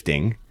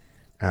shifting,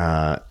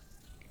 it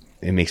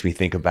makes me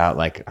think about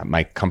like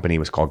my company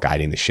was called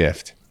Guiding the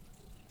Shift.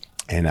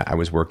 And I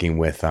was working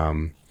with,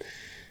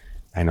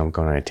 I know I'm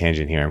going on a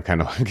tangent here. I'm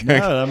kind of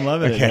no, I'm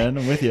loving it, man.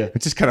 I'm with you. I'm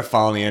just kind of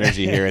following the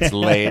energy here. It's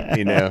late,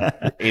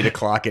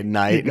 8:00 at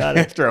night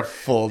after a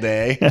full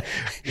day.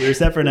 We're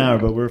set for an hour,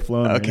 but we're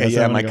flowing. Okay,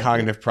 yeah, my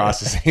cognitive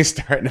processing is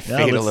starting to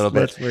fade a little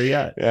bit. Where you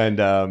at?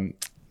 And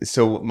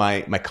so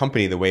my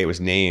company, the way it was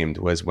named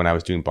was when I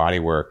was doing body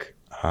work.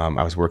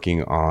 I was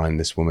working on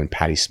this woman,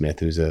 Patti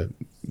Smith, who's a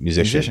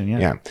musician.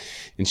 Yeah.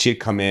 And she had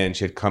come in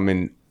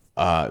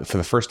for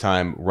the first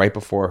time right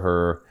before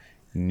her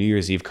New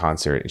Year's Eve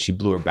concert, and she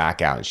blew her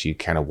back out and she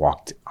kind of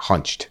walked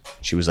hunched.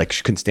 She was like,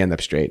 she couldn't stand up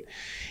straight.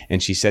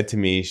 And she said to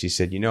me,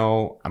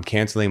 I'm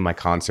canceling my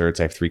concerts.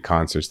 I have 3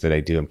 concerts that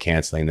I do. I'm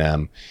canceling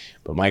them.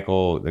 But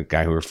Michael, the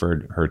guy who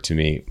referred her to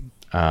me,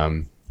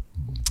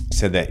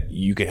 said that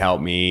you could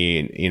help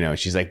me. And,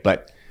 she's like,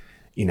 but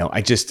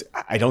I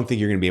don't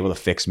think you're going to be able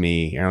to fix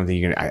me. I don't think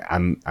you're going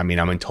to, I'm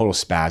in total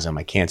spasm.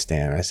 I can't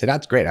stand. And I said,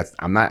 that's great.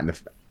 I'm not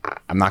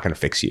going to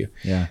fix you.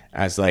 Yeah.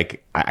 As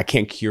like, I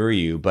can't cure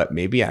you, but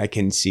maybe I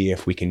can see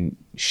if we can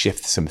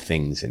shift some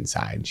things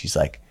inside. And she's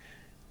like,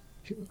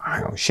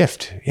 I don't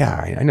shift.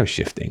 Yeah, I know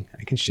shifting.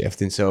 I can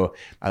shift. And so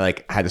I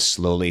had to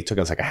slowly, it took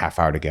us like a half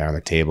hour to get on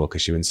the table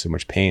because she was in so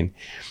much pain.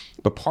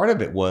 But part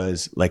of it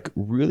was like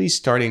really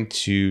starting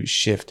to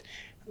shift.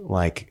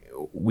 Like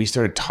we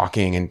started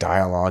talking and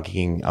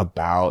dialoguing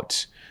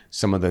about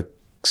some of the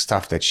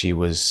stuff that she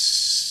was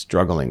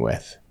struggling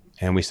with.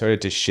 And we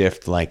started to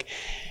shift like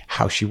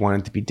how she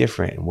wanted to be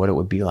different and what it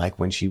would be like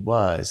when she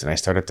was. And I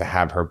started to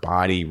have her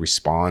body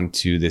respond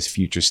to this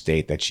future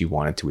state that she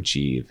wanted to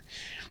achieve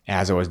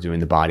as I was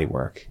doing the body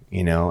work,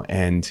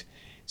 And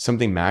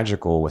something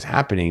magical was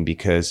happening,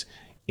 because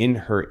in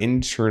her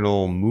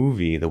internal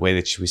movie, the way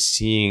that she was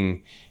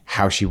seeing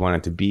how she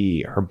wanted to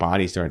be, her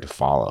body started to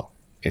follow.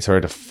 It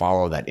started to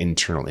follow that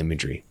internal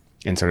imagery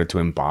and started to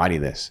embody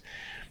this.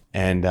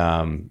 And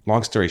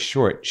long story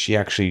short, she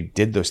actually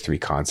did those 3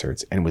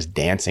 concerts and was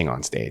dancing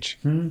on stage.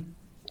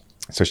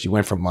 So she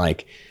went from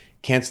like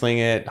canceling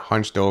it,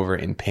 hunched over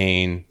in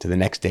pain, to the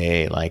next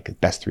day, like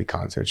best 3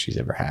 concerts she's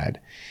ever had.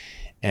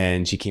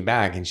 And she came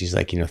back and she's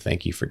like,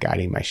 thank you for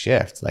guiding my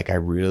shift. Like, I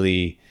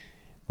really,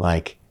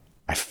 like,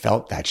 I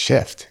felt that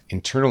shift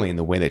internally in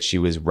the way that she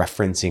was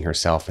referencing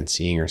herself and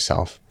seeing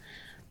herself.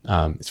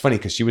 It's funny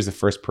because she was the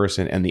first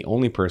person and the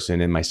only person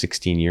in my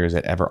 16 years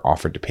that ever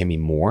offered to pay me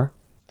more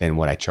than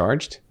what I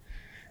charged.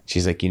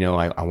 She's like,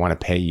 I want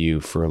to pay you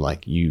for,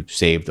 like, you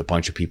saved a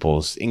bunch of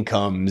people's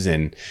incomes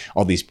and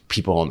all these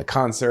people in the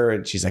concert.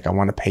 And she's like, I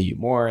want to pay you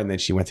more. And then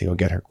she went to go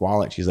get her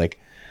wallet. She's like,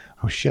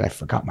 oh shit, I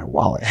forgot my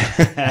wallet.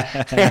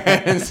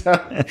 And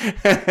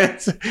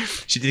so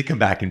she did come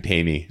back and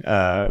pay me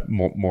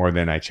more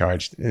than I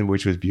charged,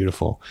 which was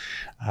beautiful.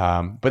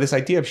 But this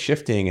idea of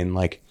shifting and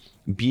like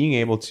being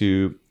able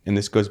to, and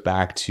this goes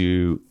back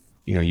to,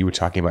 you were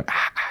talking about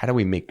how do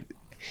we make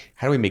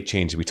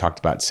change? We talked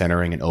about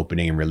centering and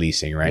opening and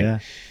releasing,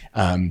 right?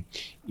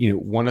 Yeah.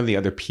 One of the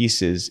other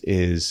pieces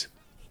is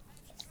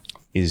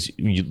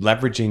you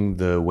leveraging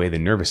the way the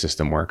nervous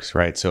system works,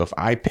 right? So if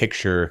I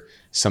picture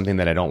something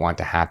that I don't want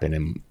to happen,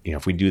 and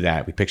if we do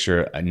that, we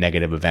picture a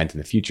negative event in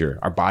the future,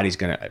 our body's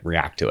going to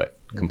react to it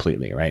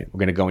completely, right? We're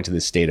going to go into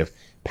this state of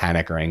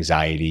panic or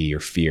anxiety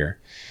or fear.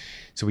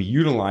 So we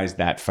utilize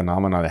that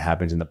phenomena that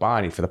happens in the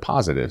body for the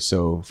positive.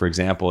 So for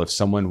example, if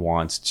someone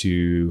wants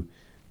to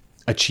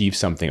achieve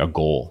something, a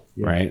goal,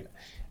 right?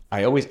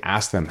 I always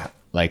ask them,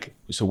 like,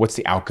 so what's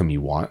the outcome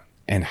you want?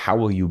 And how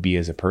will you be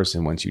as a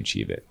person once you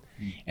achieve it?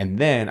 And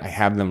then I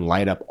have them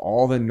light up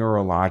all the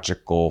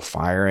neurological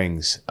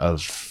firings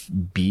of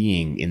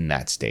being in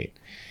that state.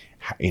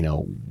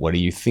 What are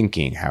you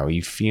thinking? How are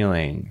you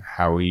feeling?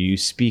 How are you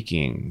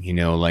speaking?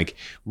 Like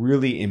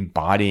really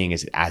embodying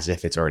it as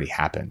if it's already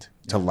happened,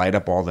 to light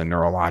up all the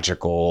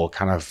neurological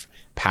kind of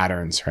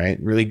patterns,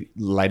 right? Really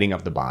lighting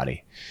up the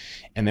body.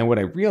 And then what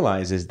I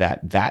realize is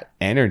that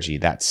energy,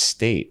 that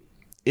state,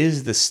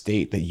 is the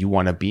state that you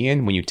want to be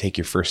in when you take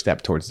your first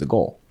step towards the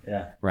goal.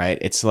 Yeah. Right.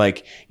 It's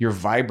like you're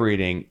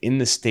vibrating in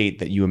the state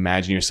that you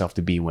imagine yourself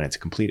to be when it's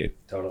completed.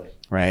 Totally.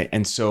 Right.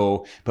 And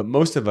so, but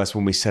most of us,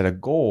 when we set a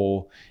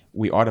goal,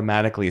 we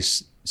automatically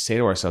say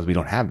to ourselves, we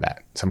don't have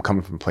that. So I'm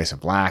coming from a place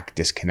of lack,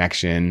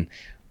 disconnection.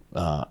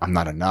 I'm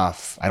not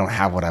enough. I don't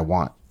have what I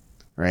want.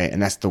 Right.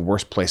 And that's the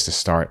worst place to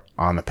start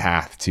on the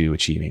path to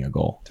achieving a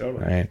goal.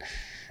 Totally.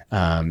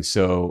 Right.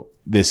 So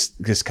this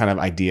kind of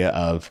idea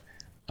of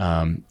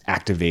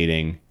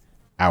activating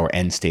our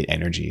end state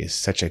energy is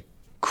such a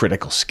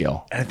critical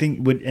skill. I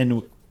think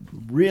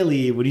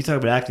really when you talk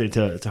about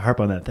activating, to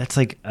harp on that, that's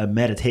like a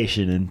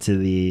meditation into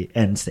the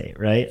end state,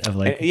 right? Of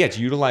like, it's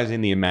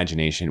utilizing the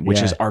imagination, which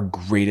is our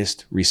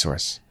greatest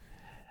resource.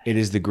 It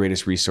is the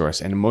greatest resource.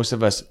 And most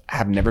of us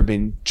have never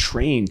been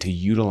trained to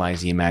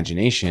utilize the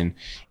imagination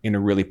in a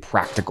really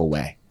practical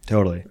way.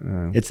 Totally.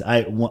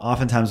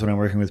 Oftentimes when I'm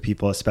working with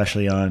people,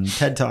 especially on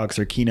TED Talks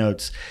or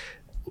keynotes,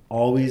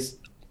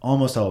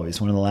 almost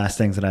always one of the last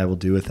things that I will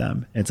do with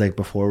them, it's like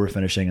before we're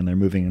finishing and they're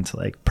moving into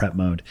like prep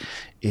mode,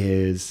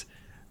 is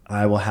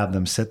I will have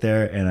them sit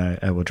there and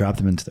I will drop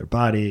them into their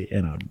body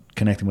and I'll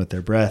connect them with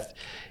their breath.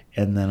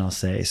 And then I'll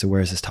say, so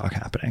where is this talk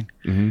happening?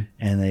 Mm-hmm.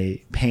 And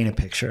they paint a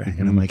picture. Mm-hmm.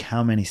 And I'm like,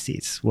 how many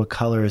seats? What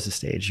color is the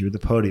stage? You're the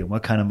podium.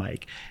 What kind of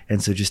mic?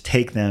 And so just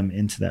take them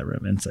into that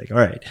room. And it's like, all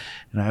right.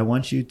 And I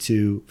want you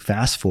to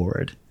fast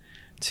forward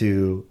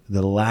to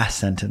the last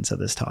sentence of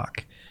this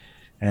talk.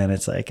 And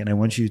it's like, and I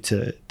want you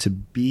to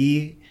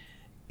be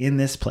in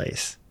this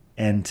place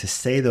and to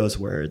say those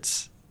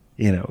words,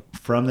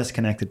 from this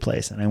connected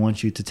place. And I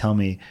want you to tell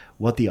me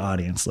what the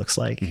audience looks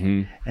like.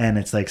 Mm-hmm. And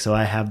it's like, so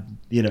I have,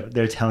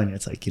 they're telling me,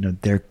 it's like,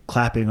 they're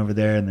clapping over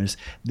there and there's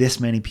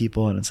this many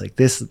people and it's like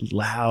this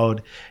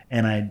loud.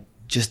 And I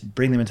just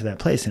bring them into that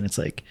place. And it's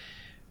like,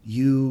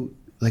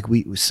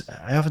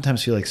 I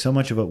oftentimes feel like so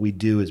much of what we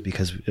do is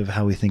because of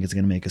how we think it's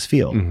going to make us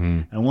feel.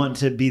 Mm-hmm. I want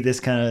to be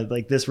this kind of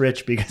like this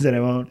rich because then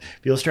I won't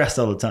feel stressed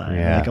all the time.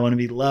 Yeah. Like I want to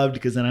be loved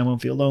because then I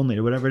won't feel lonely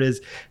or whatever it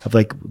is, of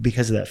like,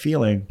 because of that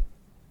feeling.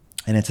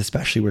 And it's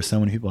especially where so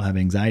many people have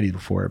anxiety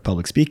before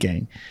public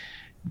speaking,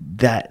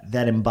 that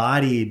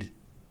embodied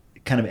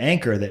kind of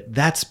anchor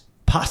that's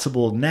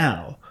possible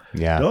now.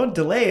 Yeah. Don't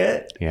delay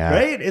it. Yeah.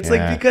 Right. It's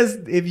like, because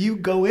if you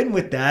go in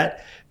with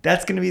that,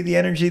 that's going to be the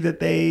energy that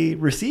they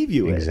receive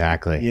you with.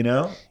 Exactly.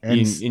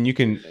 And you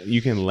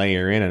can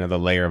layer in another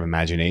layer of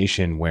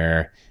imagination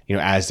where,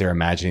 as they're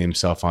imagining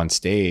themselves on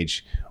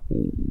stage,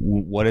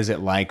 what is it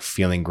like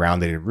feeling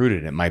grounded and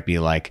rooted? It might be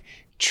like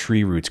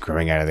tree roots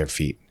growing out of their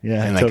feet.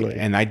 Yeah, and totally.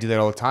 And I do that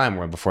all the time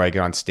where before I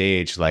get on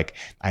stage, like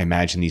I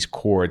imagine these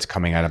cords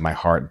coming out of my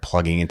heart and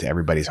plugging into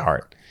everybody's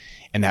heart.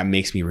 And that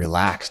makes me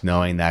relax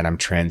knowing that I'm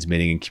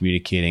transmitting and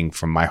communicating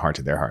from my heart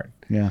to their heart.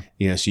 Yeah.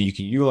 So you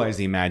can utilize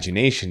the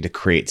imagination to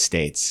create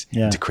states,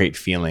 to create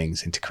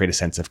feelings, and to create a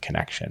sense of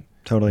connection.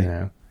 Totally. You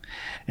know?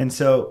 And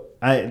so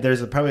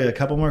there's probably a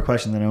couple more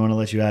questions that I want to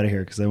let you out of here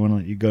because I want to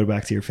let you go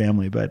back to your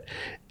family. But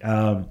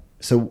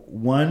so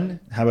one,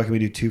 how about can we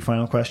do 2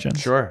 final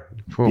questions? Sure.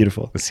 Cool.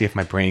 Beautiful. Let's see if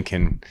my brain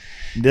can.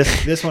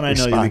 This one I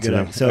know you'll be good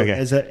respond to at. So them. Okay.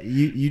 as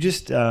you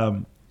just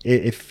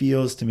it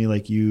feels to me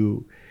like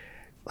you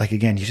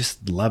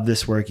just love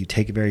this work. You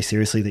take it very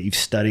seriously, that you've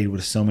studied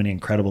with so many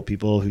incredible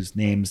people whose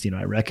names,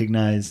 I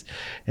recognize.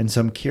 And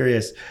so I'm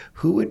curious,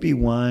 who would be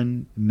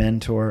one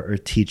mentor or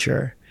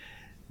teacher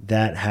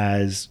that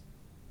has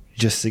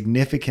just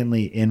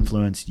significantly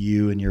influenced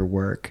you and your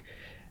work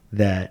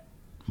that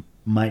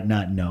might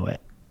not know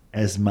it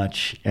as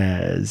much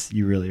as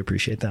you really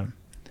appreciate them?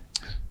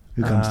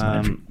 Who comes to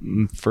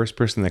mind? First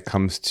person that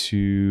comes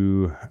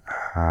to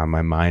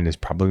my mind is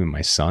probably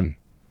my son.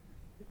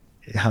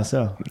 How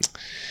so?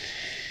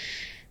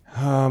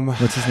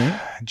 What's his name?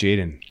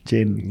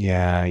 Jaden.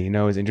 Yeah.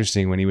 It's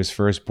interesting. When he was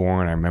first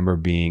born, I remember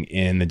being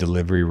in the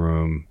delivery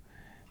room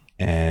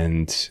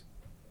and,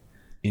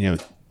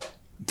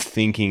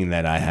 thinking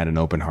that I had an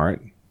open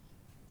heart.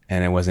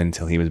 And it wasn't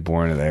until he was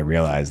born that I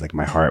realized like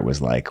my heart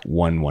was like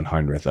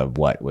 1/100th of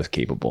what was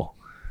capable.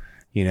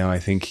 I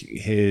think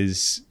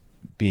his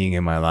being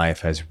in my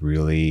life has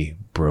really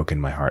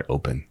broken my heart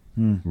open,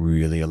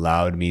 really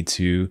allowed me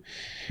to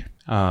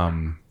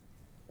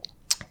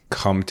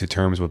come to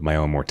terms with my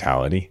own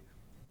mortality,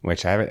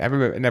 which I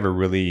never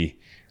really,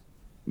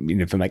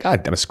 if I'm like,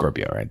 I'm a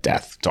Scorpio, right?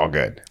 Death, it's all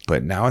good.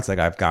 But now it's like,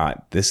 I've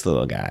got this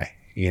little guy,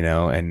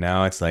 and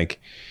now it's like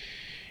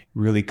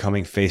really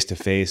coming face to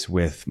face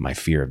with my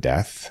fear of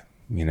death,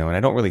 and I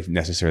don't really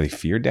necessarily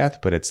fear death,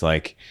 but it's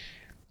like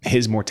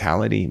his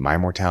mortality, my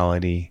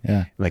mortality,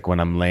 like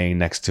when I'm laying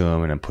next to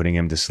him and I'm putting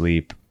him to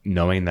sleep,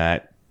 knowing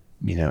that,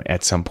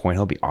 at some point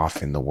he'll be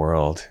off in the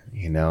world,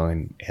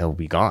 and he'll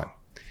be gone.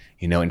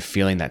 And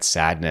feeling that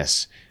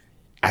sadness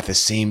at the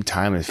same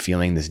time as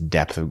feeling this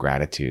depth of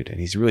gratitude. And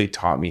he's really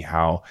taught me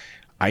how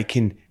I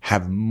can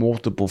have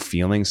multiple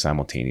feelings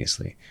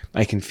simultaneously.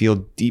 I can feel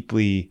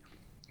deeply,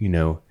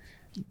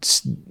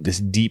 this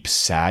deep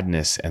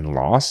sadness and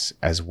loss,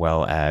 as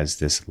well as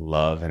this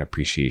love and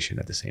appreciation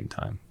at the same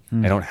time.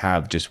 I don't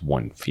have just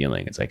one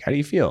feeling. It's like, how do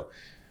you feel?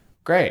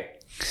 Great.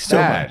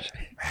 Sad,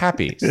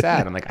 happy,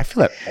 sad. I'm like, I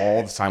feel that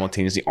all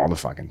simultaneously, all the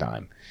fucking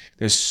time.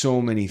 There's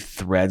so many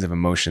threads of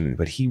emotion,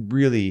 but he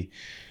really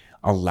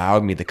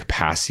allowed me the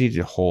capacity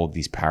to hold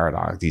these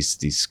paradox,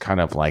 these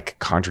kind of like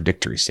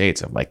contradictory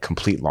states of like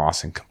complete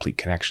loss and complete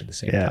connection at the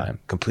same time,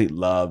 complete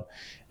love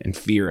and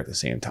fear at the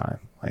same time.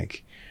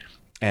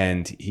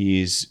 And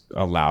he's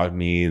allowed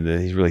me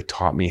he's really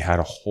taught me how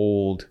to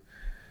hold,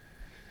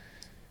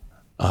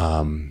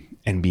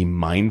 and be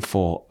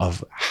mindful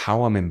of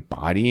how I'm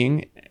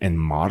embodying and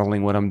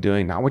modeling what I'm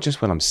doing, not with just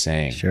what I'm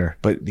saying,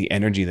 but the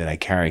energy that I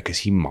carry, because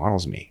he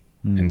models me.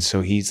 And so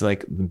he's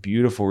like the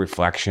beautiful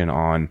reflection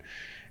on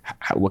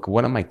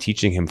what am I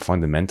teaching him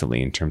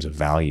fundamentally in terms of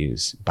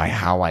values by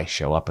how I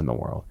show up in the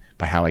world,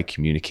 by how I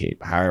communicate,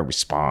 by how I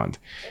respond,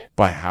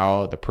 by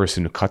how the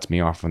person who cuts me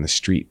off on the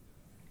street,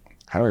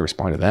 how do I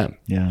respond to them?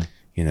 Yeah.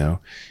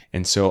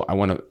 And so I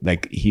want to,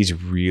 he's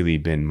really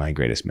been my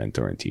greatest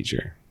mentor and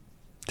teacher.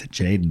 To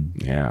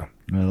Jaden. Yeah.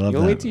 I love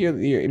that. Wait till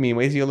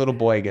your little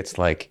boy gets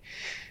like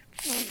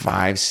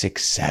 5,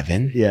 6,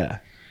 7. Yeah.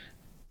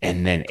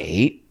 And then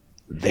 8,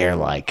 they're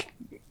like,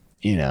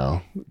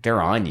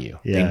 they're on you.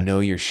 Yeah. They know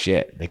your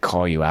shit. They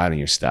call you out on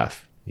your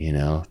stuff,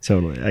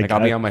 Totally. Like I'll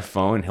be on my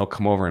phone and he'll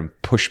come over and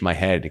push my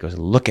head. He goes,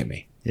 look at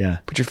me. Yeah.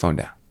 Put your phone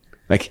down.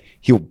 Like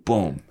he'll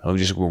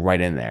just go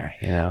right in there,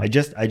 I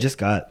just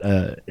got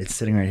it's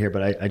sitting right here,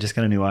 but I just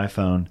got a new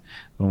iPhone,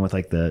 one with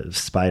like the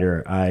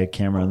spider eye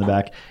camera on the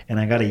back, and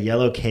I got a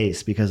yellow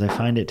case because I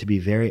find it to be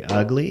very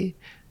ugly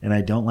and I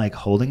don't like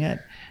holding it.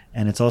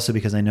 And it's also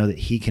because I know that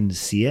he can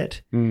see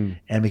it,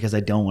 and because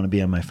I don't want to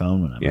be on my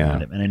phone when I'm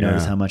around him, and I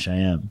notice how much I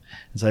am.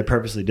 And so I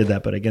purposely did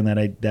that. But again,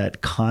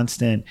 that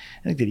constant,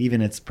 I think that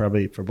even it's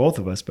probably for both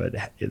of us, but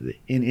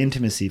in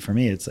intimacy for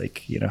me, it's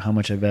like, how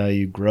much I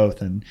value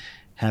growth and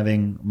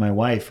having my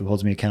wife who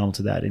holds me accountable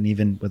to that. And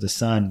even with a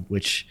son,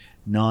 which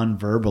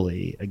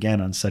non-verbally, again,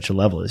 on such a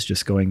level is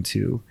just going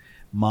to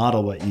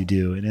model what you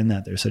do. And in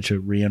that, there's such a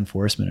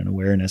reinforcement and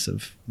awareness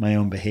of my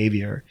own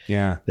behavior.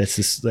 Yeah. That's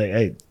just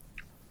like,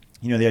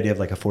 the idea of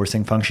like a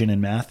forcing function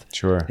in math.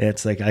 Sure.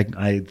 It's like,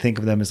 I think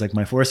of them as like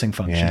my forcing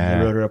function. Yeah.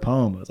 I wrote her a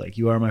poem. I was like,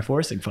 you are my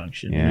forcing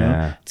function,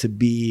 to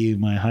be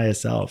my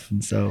highest self.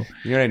 And so,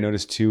 what I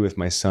noticed too with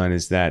my son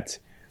is that,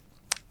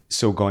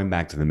 so going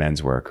back to the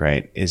men's work,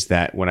 right, is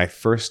that when I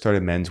first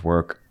started men's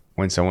work,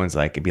 when someone's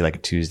like, it'd be like a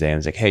Tuesday and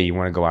it's like, hey, you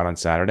want to go out on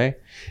Saturday?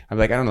 I'm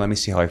like, I don't know, let me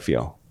see how I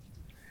feel.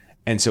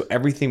 And so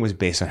everything was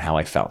based on how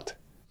I felt,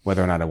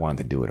 whether or not I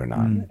wanted to do it or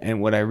not.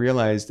 And what I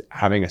realized,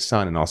 having a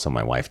son and also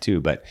my wife too,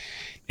 but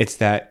it's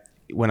that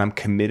when I'm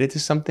committed to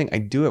something, I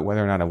do it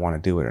whether or not I want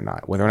to do it or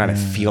not, whether or not I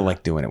feel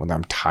like doing it, whether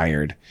I'm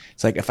tired.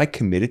 It's like, if I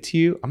committed to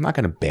you, I'm not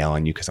going to bail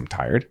on you because I'm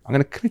tired. I'm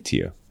going to commit to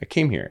you. I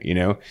came here,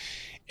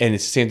 And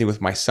it's the same thing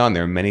with my son.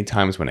 There are many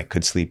times when I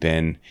could sleep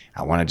in.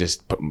 I want to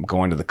just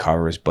go under the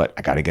covers, but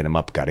I got to get him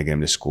up, got to get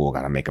him to school,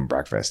 got to make him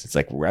breakfast. It's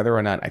like, whether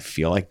or not I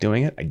feel like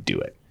doing it, I do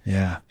it.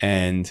 Yeah.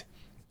 And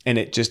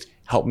it just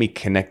helped me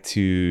connect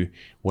to,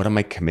 what am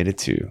I committed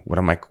to? What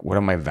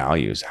are my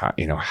values? How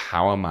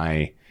am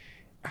I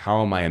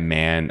a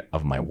man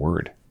of my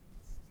word?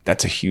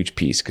 That's a huge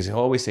piece, because he'll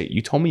always say,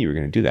 you told me you were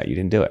going to do that. You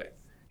didn't do it.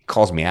 He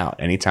calls me out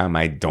anytime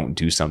I don't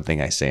do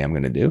something I say I'm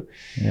going to do.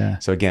 Yeah.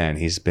 So again,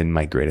 he's been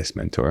my greatest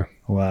mentor.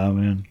 Wow,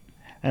 man.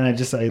 And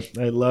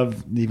I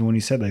love, even when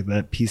you said like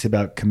that piece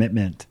about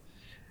commitment,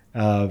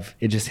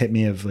 it just hit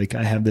me of like,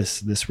 I have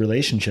this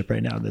relationship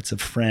right now that's a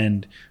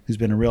friend who's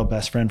been a real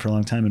best friend for a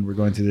long time, and we're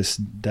going through this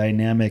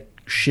dynamic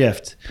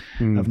shift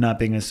of not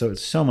being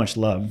it's so much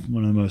love,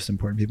 one of the most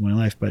important people in my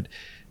life, but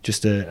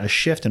just a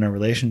shift in our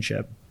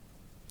relationship.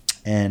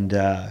 And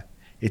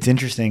it's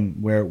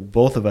interesting where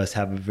both of us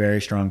have a very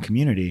strong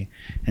community,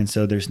 and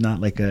so there's not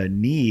like a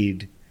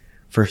need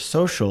for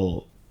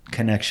social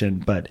connection,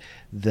 but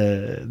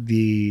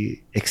the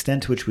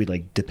extent to which we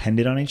like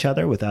depended on each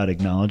other without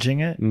acknowledging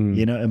it,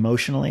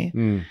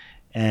 emotionally,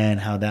 and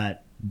how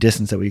that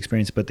distance that we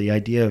experienced. But the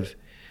idea of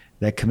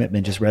that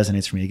commitment just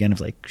resonates for me again, of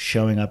like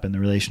showing up in the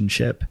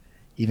relationship,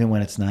 even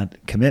when it's not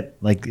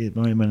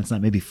when it's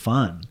not maybe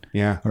fun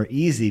or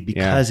easy,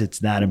 because it's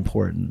that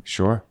important.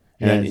 Sure.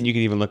 And you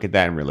can even look at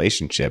that in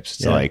relationships.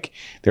 It's like,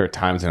 there are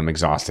times that I'm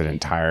exhausted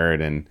and tired,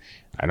 and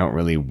I don't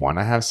really want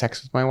to have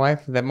sex with my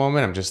wife at that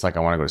moment. I'm just like, I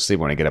want to go to sleep.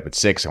 When I get up at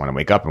 6, I want to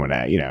wake up and want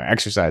to,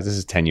 exercise. This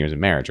is 10 years of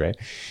marriage, right?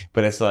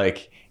 But it's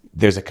like,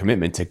 there's a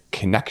commitment to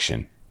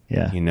connection,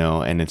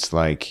 and it's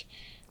like,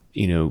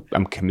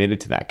 I'm committed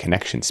to that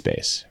connection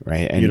space,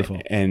 right? And, Beautiful.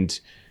 And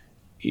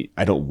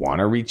I don't want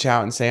to reach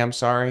out and say I'm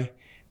sorry,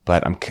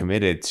 but I'm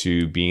committed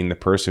to being the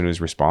person who's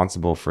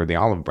responsible for the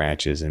olive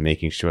branches and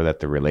making sure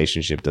that the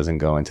relationship doesn't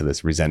go into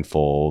this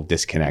resentful,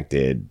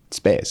 disconnected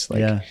space.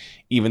 Like,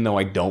 even though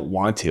I don't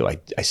want to,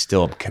 I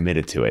still am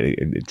committed to it.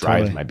 It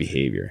drives my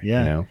behavior.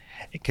 Yeah.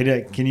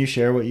 Can you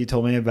share what you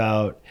told me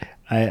about,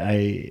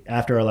 I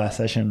after our last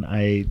session,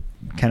 I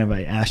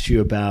asked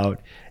you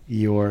about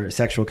your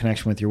sexual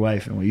connection with your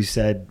wife, and what you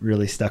said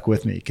really stuck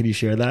with me. Can you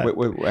share that?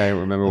 Wait, I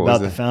remember what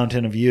about was the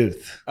fountain of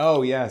youth.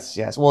 Oh, yes.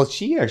 Well,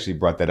 she actually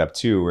brought that up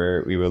too,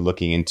 where we were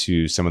looking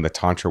into some of the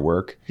Tantra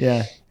work.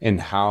 Yeah. And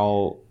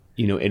how,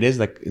 it is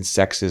like,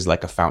 sex is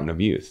like a fountain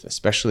of youth,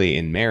 especially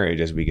in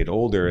marriage. As we get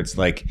older, it's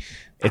like,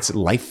 it's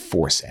life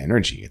force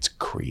energy. It's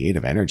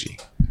creative energy.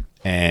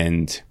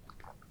 And,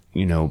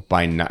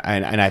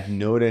 and I've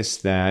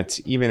noticed that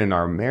even in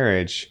our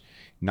marriage,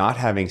 not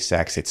having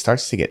sex,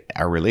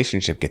 our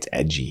relationship gets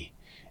edgy.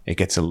 It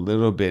gets there's a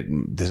little bit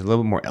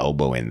more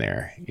elbow in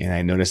there. And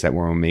I noticed that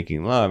when we're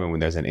making love and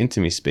when there's an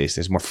intimate space,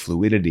 there's more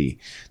fluidity,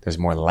 there's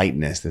more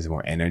lightness, there's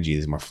more energy,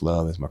 there's more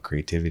flow, there's more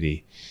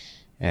creativity.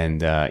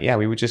 And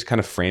we were just kind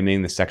of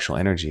framing the sexual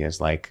energy as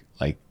like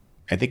I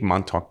think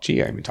Montauk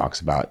Chia even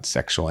talks about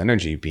sexual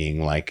energy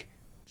being like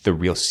the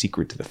real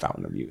secret to the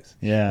fountain of youth.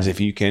 Yeah. Because if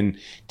you can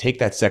take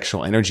that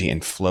sexual energy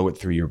and flow it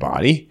through your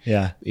body,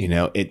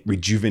 it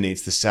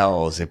rejuvenates the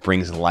cells. It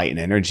brings light and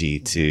energy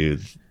to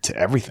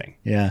everything.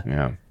 Yeah.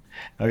 Yeah.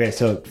 Okay.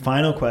 So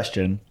final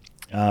question,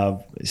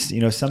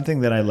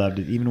 something that I loved,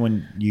 even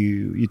when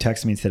you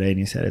texted me today and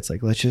you said, it's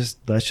like, let's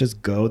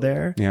just go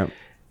there. Yeah.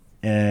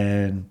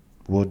 And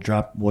we'll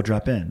drop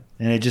in.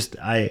 And it just,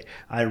 I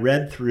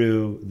read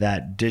through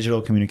that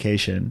digital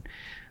communication,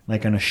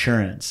 like an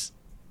assurance,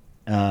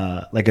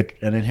 like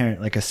an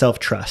inherent, like a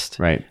self-trust.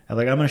 Right. I'm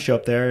like, I'm going to show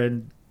up there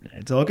and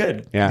it's all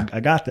good. Yeah.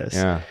 I got this.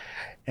 Yeah.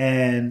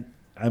 And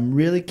I'm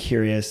really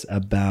curious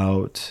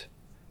about,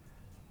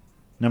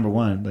 number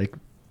one, like,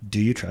 do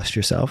you trust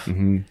yourself?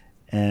 Mm-hmm.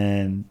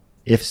 And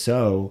if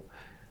so,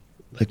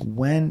 like,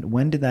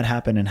 when did that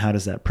happen and how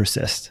does that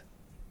persist?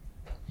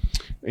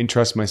 And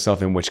trust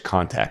myself in which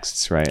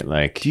contexts, right?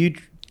 Like, do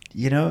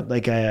you,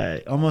 like, I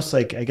almost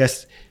like, I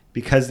guess,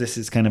 because this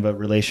is kind of a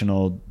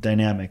relational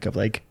dynamic of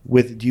like,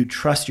 do you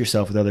trust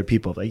yourself with other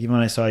people? Like, even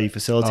when I saw you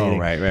facilitating,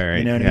 right.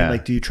 You know what I mean?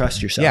 Like, do you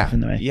trust yourself in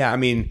the way? Yeah. I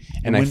mean,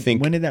 and I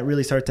think, when did that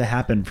really start to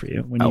happen for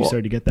you? When you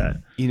started to get that?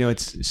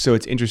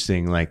 It's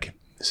interesting. Like,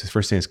 so the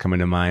first thing that's coming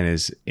to mind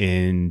is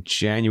in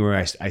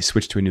January, I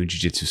switched to a new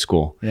jiu-jitsu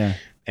school. Yeah.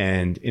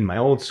 And in my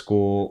old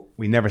school,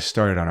 we never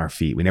started on our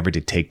feet. We never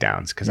did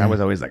takedowns because I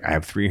was always like, I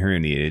have 3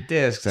 herniated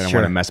discs. I don't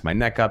want to mess my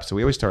neck up. So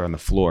we always started on the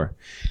floor.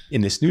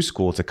 In this new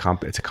school, it's a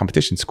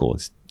competition school.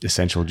 It's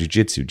Essential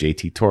Jiu-Jitsu,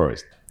 JT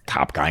Torres,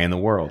 top guy in the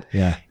world.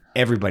 Yeah.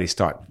 Everybody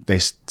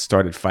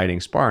started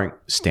fighting, sparring,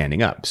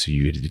 standing up. So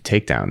you had to do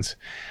takedowns.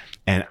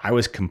 And I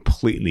was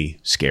completely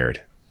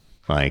scared.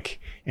 And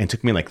it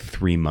took me like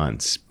 3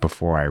 months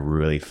before I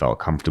really felt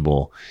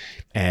comfortable.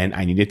 And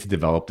I needed to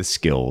develop the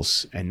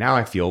skills. And now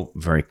I feel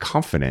very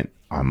confident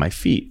on my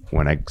feet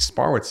when I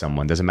spar with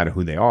someone, doesn't matter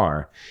who they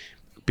are,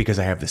 because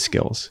I have the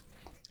skills.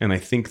 And I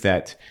think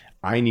that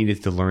I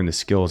needed to learn the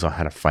skills on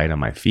how to fight on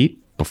my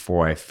feet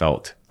before I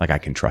felt like I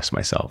can trust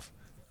myself.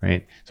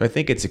 Right. So I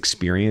think it's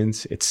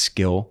experience, it's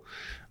skill.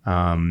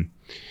 I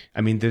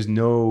mean, there's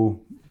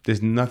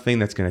nothing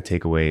that's going to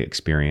take away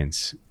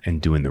experience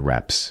and doing the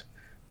reps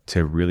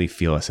to really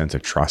feel a sense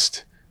of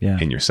trust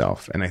in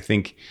yourself. And I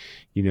think,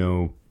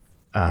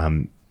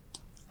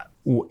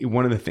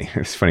 one of the things,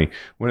 it's funny,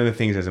 one of the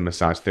things as a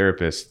massage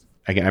therapist,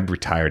 again, I'm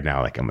retired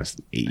now, like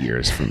almost 8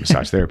 years from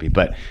massage therapy.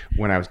 But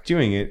when I was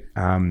doing it,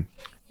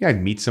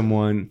 I'd meet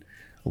someone,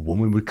 a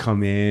woman would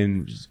come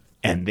in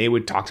and they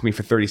would talk to me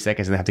for 30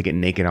 seconds and they have to get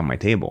naked on my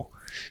table.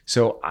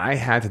 So I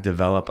had to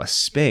develop a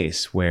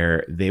space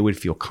where they would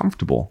feel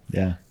comfortable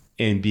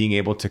in being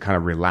able to kind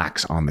of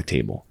relax on the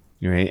table.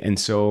 Right. And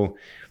so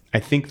I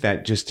think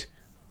that just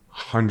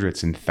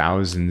hundreds and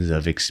thousands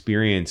of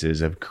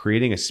experiences of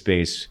creating a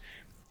space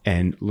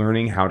and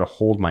learning how to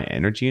hold my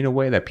energy in a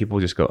way that people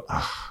just go,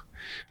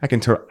 I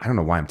don't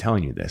know why I'm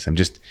telling you this. I'm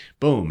just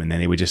boom. And then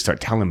they would just start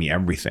telling me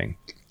everything.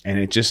 And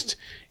it's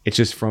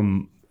just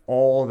from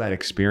all that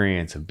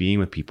experience of being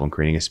with people and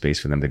creating a space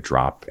for them to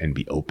drop and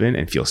be open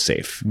and feel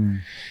safe.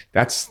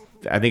 I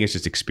think it's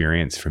just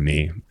experience for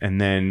me. And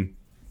then,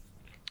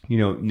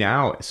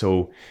 now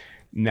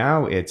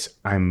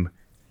I'm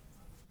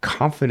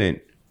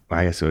confident.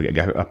 I guess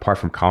apart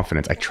from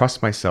confidence, I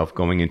trust myself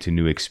going into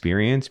new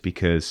experience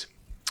because,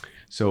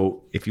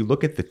 so if you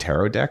look at the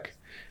tarot deck,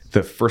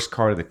 the first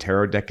card of the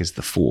tarot deck is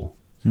the Fool.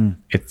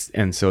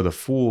 And so the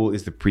Fool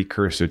is the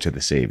precursor to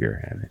the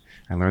Savior. And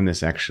I learned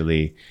this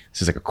actually,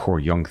 this is like a core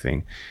Jung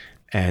thing.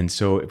 And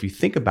so if you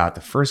think about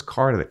the first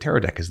card of the tarot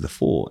deck is the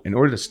Fool, in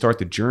order to start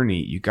the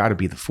journey, you got to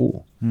be the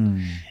Fool.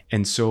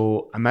 And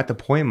so I'm at the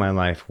point in my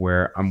life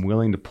where I'm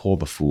willing to pull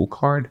the Fool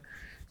card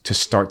to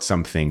start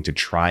something, to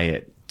try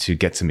it, to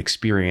get some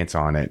experience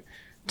on it,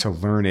 to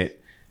learn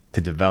it,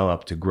 to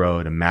develop, to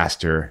grow, to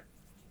master,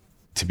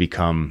 to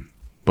become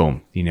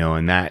boom,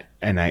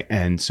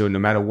 and so no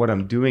matter what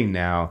I'm doing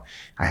now,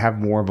 I have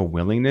more of a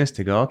willingness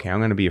to go, okay, I'm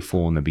going to be a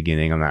fool in the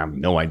beginning. I have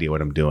no idea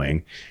what I'm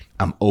doing.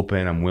 I'm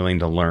open. I'm willing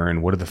to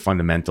learn. What are the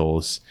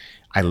fundamentals?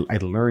 I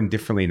learn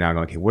differently now.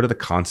 Going, okay, what are the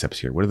concepts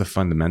here? What are the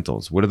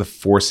fundamentals? What are the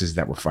forces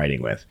that we're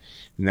fighting with?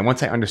 And then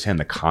once I understand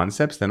the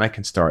concepts, then I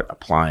can start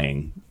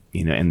applying,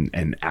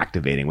 and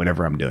activating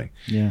whatever I'm doing.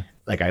 Yeah.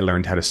 Like I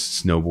learned how to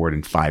snowboard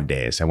in 5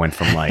 days. I went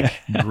from like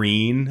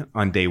green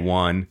on day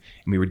 1 and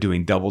we were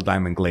doing double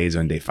diamond glaze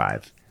on day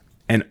 5.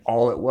 And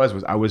all it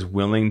was I was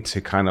willing to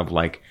kind of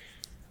like,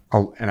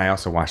 and I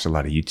also watched a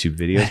lot of YouTube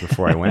videos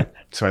before I went.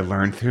 So I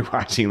learned through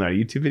watching a lot of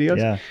YouTube videos.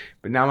 Yeah.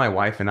 But now my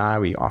wife and I,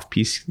 we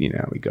off-piste, we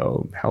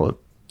go hella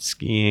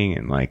skiing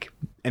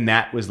and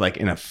that was like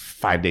in a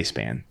 5-day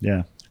span.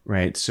 Yeah.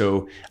 Right.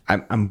 So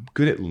I'm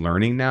good at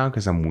learning now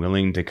because I'm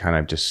willing to kind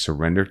of just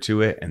surrender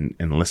to it and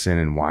listen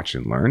and watch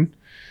and learn.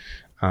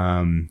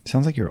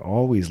 Sounds like you're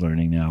always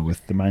learning now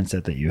with the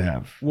mindset that you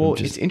have. Well,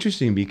 it's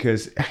interesting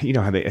because how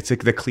it's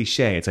like the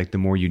cliche. It's like the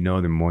more you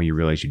know, the more you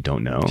realize you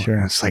don't know. Sure.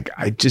 And it's like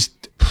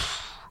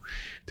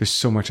there's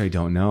so much I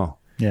don't know.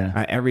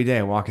 Yeah. Every day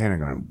I walk in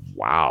and going,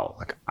 wow.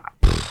 Like,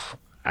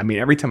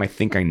 every time I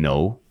think I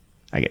know,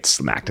 I get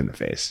smacked in the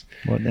face.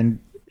 Well, and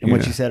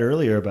what you said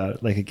earlier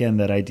about, like, again,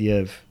 that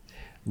idea of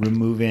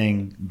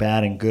removing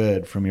bad and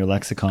good from your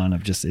lexicon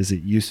of just, is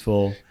it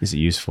useful? Is it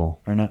useful?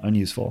 Or not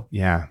unuseful?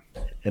 Yeah.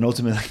 And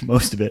ultimately,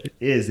 most of it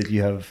is if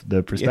you have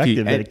the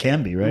perspective that it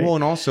can be, right? Well,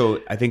 and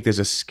also, I think there's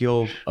a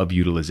skill of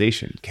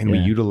utilization. Can we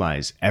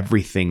utilize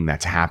everything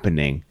that's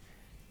happening,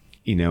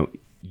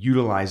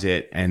 utilize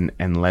it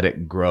and let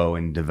it grow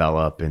and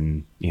develop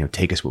and,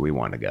 take us where we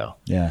want to go?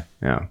 Yeah.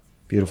 Yeah.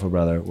 Beautiful,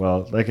 brother.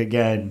 Well,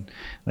 again,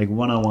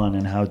 one-on-one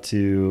and how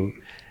to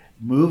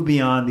move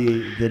beyond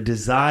the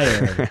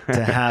desire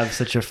to have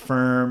such a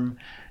firm,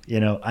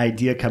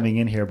 idea coming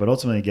in here, but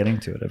ultimately getting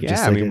to it.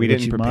 Yeah, we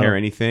didn't prepare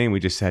anything. We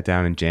just sat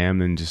down and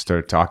jammed and just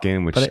started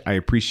talking, which I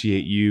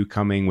appreciate you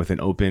coming with an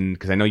open,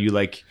 because I know you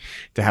like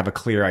to have a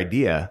clear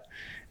idea,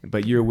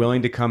 but you're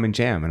willing to come and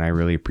jam, and I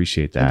really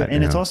appreciate that.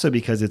 And it's also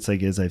because it's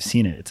like, as I've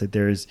seen it, it's like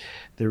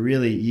there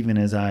really, even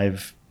as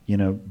I've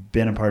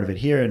been a part of it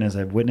here and as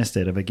I've witnessed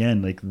it, of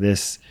again, like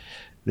this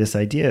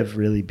idea of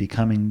really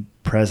becoming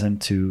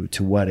present to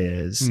what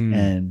is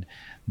and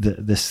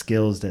the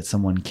skills that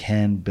someone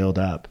can build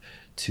up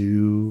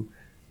to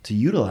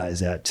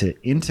utilize that, to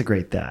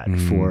integrate that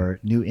for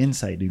new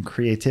insight, new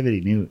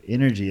creativity, new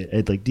energy,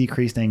 like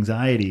decreased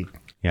anxiety.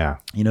 Yeah.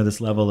 This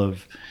level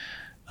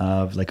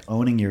of like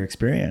owning your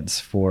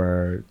experience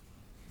for,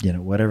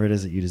 whatever it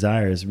is that you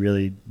desire is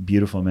really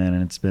beautiful, man.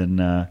 And it's been,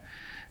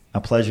 a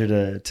pleasure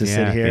to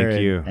sit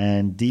here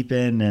and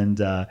deepen.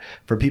 And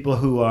for people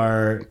who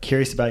are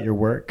curious about your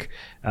work,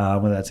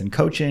 whether that's in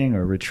coaching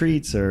or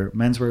retreats or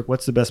men's work,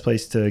 what's the best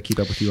place to keep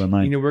up with you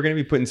online? We're going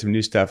to be putting some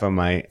new stuff on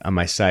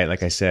my site.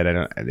 Like I said,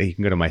 you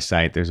can go to my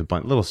site. There's a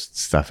bunch little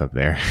stuff up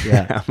there.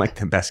 Yeah. I'm like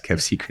the best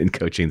kept secret in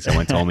coaching.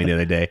 Someone told me the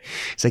other day.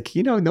 It's like,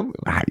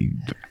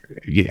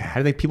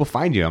 how do people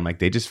find you? I'm like,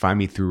 they just find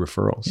me through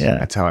referrals. Yeah.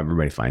 That's how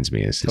everybody finds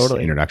me, is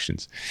Totally.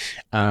 introductions.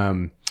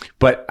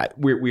 But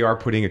we are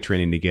putting a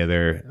training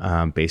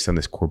together based on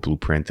this core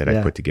blueprint that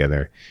I put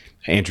together.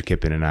 Andrew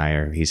Kippen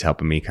and he's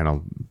helping me kind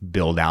of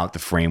build out the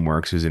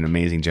frameworks. Who's an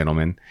amazing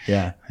gentleman.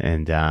 Yeah.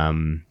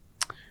 And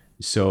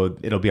so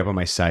it'll be up on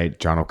my site,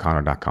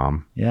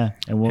 johno'connor.com. Yeah.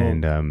 And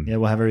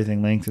we'll have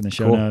everything linked in the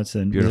show notes.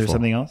 And Beautiful. Is there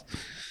something else?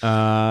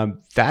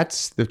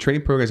 That's the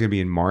training program is going to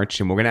be in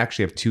March, and we're going to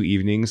actually have 2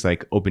 evenings,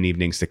 like open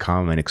evenings, to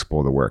come and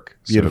explore the work.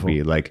 So Beautiful.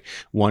 It'll be like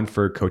one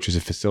for coaches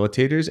and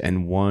facilitators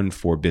and one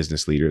for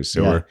business leaders.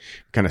 So we're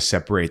kind of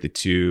separate the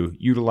two,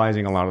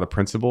 utilizing a lot of the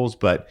principles,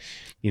 but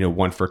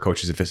one for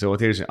coaches and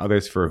facilitators and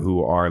others for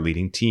who are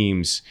leading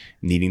teams,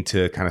 needing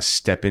to kind of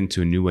step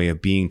into a new way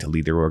of being to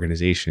lead their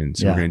organization.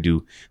 So we're going to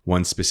do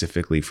one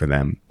specifically for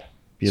them.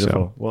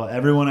 Beautiful. So, well,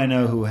 everyone I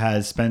know who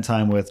has spent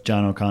time with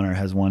John O'Connor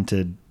has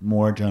wanted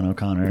more John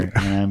O'Connor,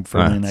 and I'm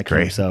firmly in that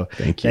camp. So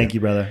thank you,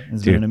 brother.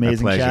 It's been an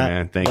amazing pleasure, chat.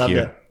 Man. Thank Loved you.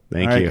 it.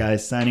 Thank All you. right,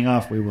 guys, signing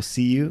off. We will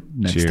see you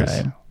next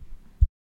time.